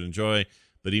show you would enjoy.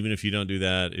 But even if you don't do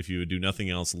that, if you would do nothing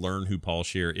else, learn who Paul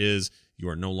Scheer is. You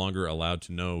are no longer allowed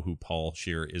to know who Paul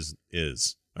Scheer is.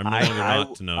 I'm no longer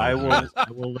not to know. I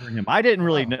will learn him. I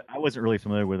wasn't really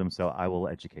familiar with him, so I will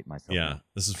educate myself. Yeah,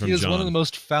 this is from He is John. one of the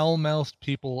most foul-mouthed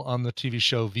people on the TV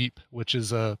show Veep, which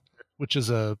is an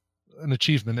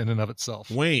achievement in and of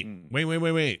itself. Wait.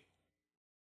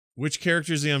 Which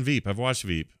character is he on Veep? I've watched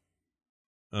Veep.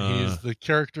 He's the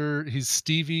character. He's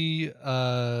Stevie.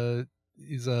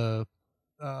 He's a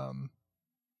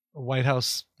White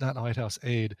House, not a White House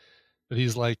aide, but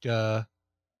he's like a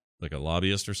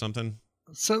lobbyist or something.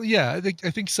 So yeah, I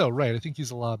think so. Right, I think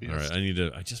he's a lobbyist. All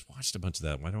right, I just watched a bunch of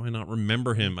that. Why do I not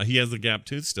remember him? He has the gap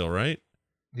tooth still, right?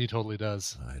 He totally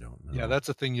does. I don't know. Yeah, that's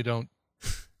a thing you don't.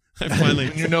 I finally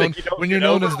when you're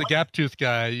known as the gap tooth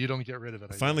guy, you don't get rid of it.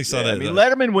 I finally saw that. I mean,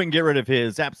 Letterman wouldn't get rid of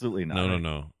his. Absolutely not.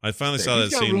 No. I finally saw He's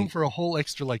that got scene. room for a whole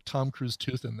extra Tom Cruise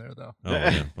tooth in there, though. Oh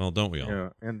yeah. Well, don't we all? Yeah,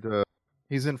 and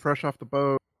he's in Fresh Off the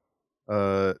Boat.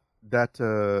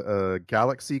 That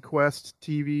Galaxy Quest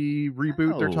TV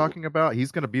reboot they're talking about.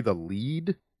 He's going to be the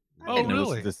lead. Oh,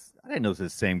 really? I didn't know this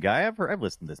is the same guy. I've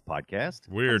listened to this podcast.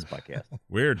 Weird.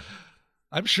 Weird.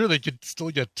 I'm sure they could still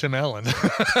get Tim Allen.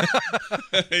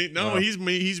 No, he's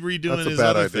redoing That's his a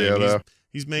bad other idea, thing. though.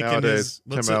 He's making Nowadays,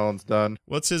 his. Tim Allen's done.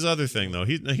 What's his other thing though?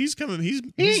 He's coming. He's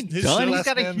done. show- He's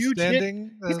got a huge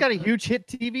hit. He's got a huge hit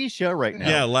TV show right now.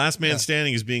 Yeah, Last Man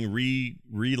Standing is being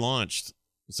relaunched.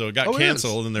 So it got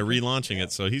canceled and they're relaunching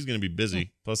it. So he's going to be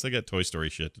busy. Plus they got Toy Story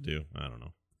shit to do. I don't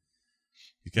know.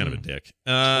 He's kind of a dick.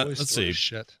 Let's see.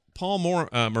 Shit. Paul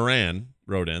Moran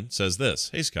wrote in, says this.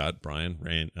 Hey, Scott,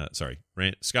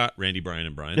 Scott, Randy, Brian,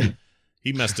 and Brian.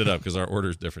 He messed it up because our order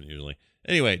is different usually.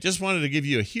 Anyway, just wanted to give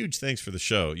you a huge thanks for the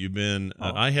show. You've been,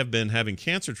 I have been having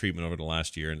cancer treatment over the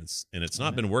last year, and it's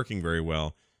not been working very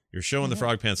well. Your show and the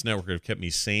Frog Pants Network have kept me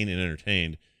sane and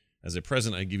entertained. As a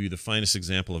present, I give you the finest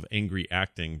example of angry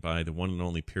acting by the one and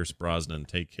only Pierce Brosnan.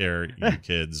 Take care, you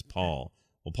kids, Paul.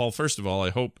 Well, Paul, first of all,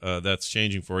 I hope that's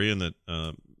changing for you and that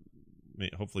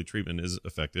hopefully treatment is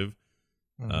effective.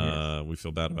 We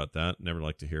feel bad about that. Never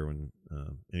like to hear when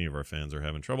any of our fans are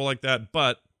having trouble like that.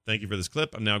 But thank you for this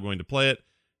clip. I'm now going to play it.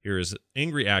 Here is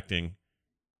angry acting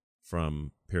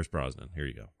from Pierce Brosnan. Here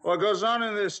you go. What goes on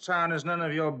in this town is none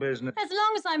of your business. As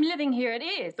long as I'm living here, it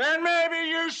is. Then maybe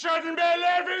you shouldn't be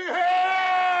living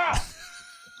here!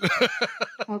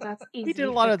 Well, that's easy. He did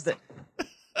a lot of that.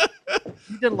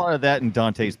 He did a lot of that in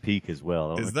Dante's Peak as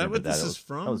well. Is that what this is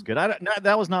from? That was good.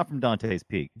 That was not from Dante's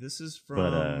Peak. This is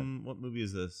from what movie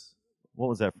is this? What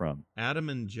was that from? Adam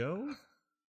and Joe?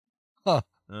 Huh.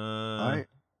 I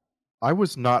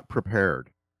was not prepared.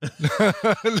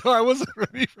 No, I wasn't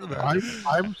ready for that.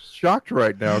 I'm shocked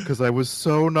right now because I was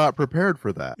so not prepared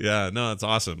for that. Yeah, no, it's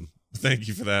awesome. Thank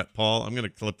you for that, Paul. I'm going to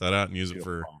clip that out and use it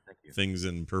for things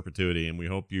in perpetuity, and we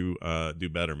hope you do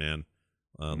better, man.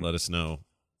 Let us know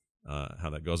how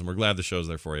that goes, and we're glad the show's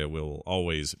there for you. We'll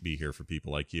always be here for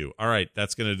people like you. All right,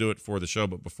 that's going to do it for the show,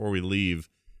 but before we leave,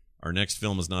 our next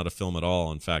film is not a film at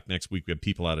all. In fact, next week we have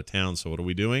people out of town, so what are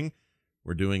we doing?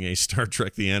 We're doing a Star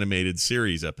Trek The Animated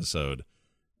Series episode.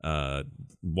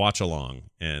 Watch along,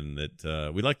 and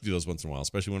that we like to do those once in a while,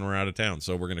 especially when we're out of town.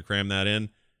 So we're going to cram that in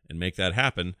and make that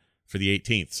happen for the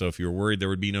 18th. So if you're worried there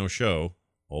would be no show,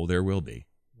 there will be.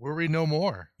 Worry no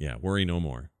more. Yeah, worry no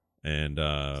more. And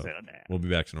we'll be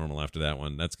back to normal after that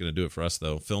one. That's going to do it for us,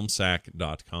 though.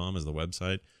 Filmsack.com is the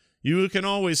website. You can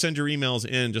always send your emails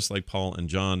in, just like Paul and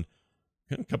John.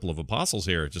 A couple of apostles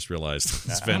here, just realized.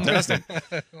 It's fantastic.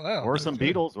 Wow, or some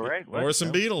Beatles, right? Or some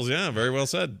Beatles, yeah, very well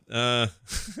said.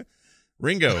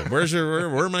 Ringo,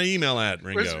 where my email at,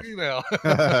 Ringo? Where's your email?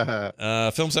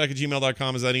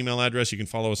 Filmsack@gmail.com is that email address. You can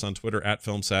follow us on Twitter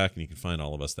 @Filmsack, and you can find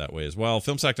all of us that way as well.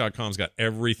 Filmsack.com's got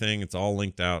everything. It's all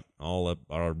linked out, all of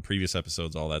our previous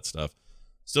episodes, all that stuff.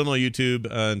 Still no YouTube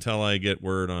until I get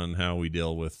word on how we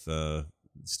deal with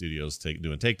studios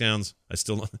doing takedowns. I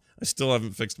still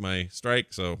haven't fixed my strike,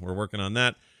 so we're working on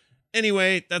that.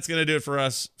 Anyway, that's gonna do it for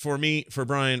us, for me, for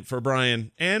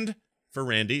Brian, and for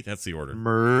Randy. That's the order.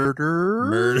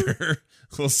 Murder.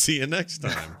 We'll see you next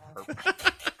time.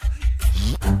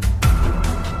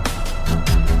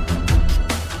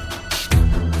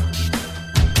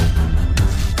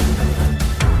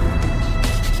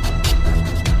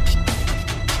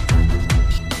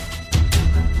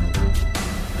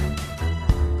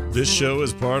 This show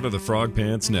is part of the Frog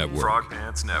Pants Network. Frog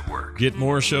Pants Network. Get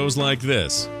more shows like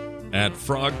this at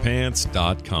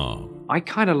frogpants.com. I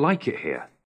kind of like it here.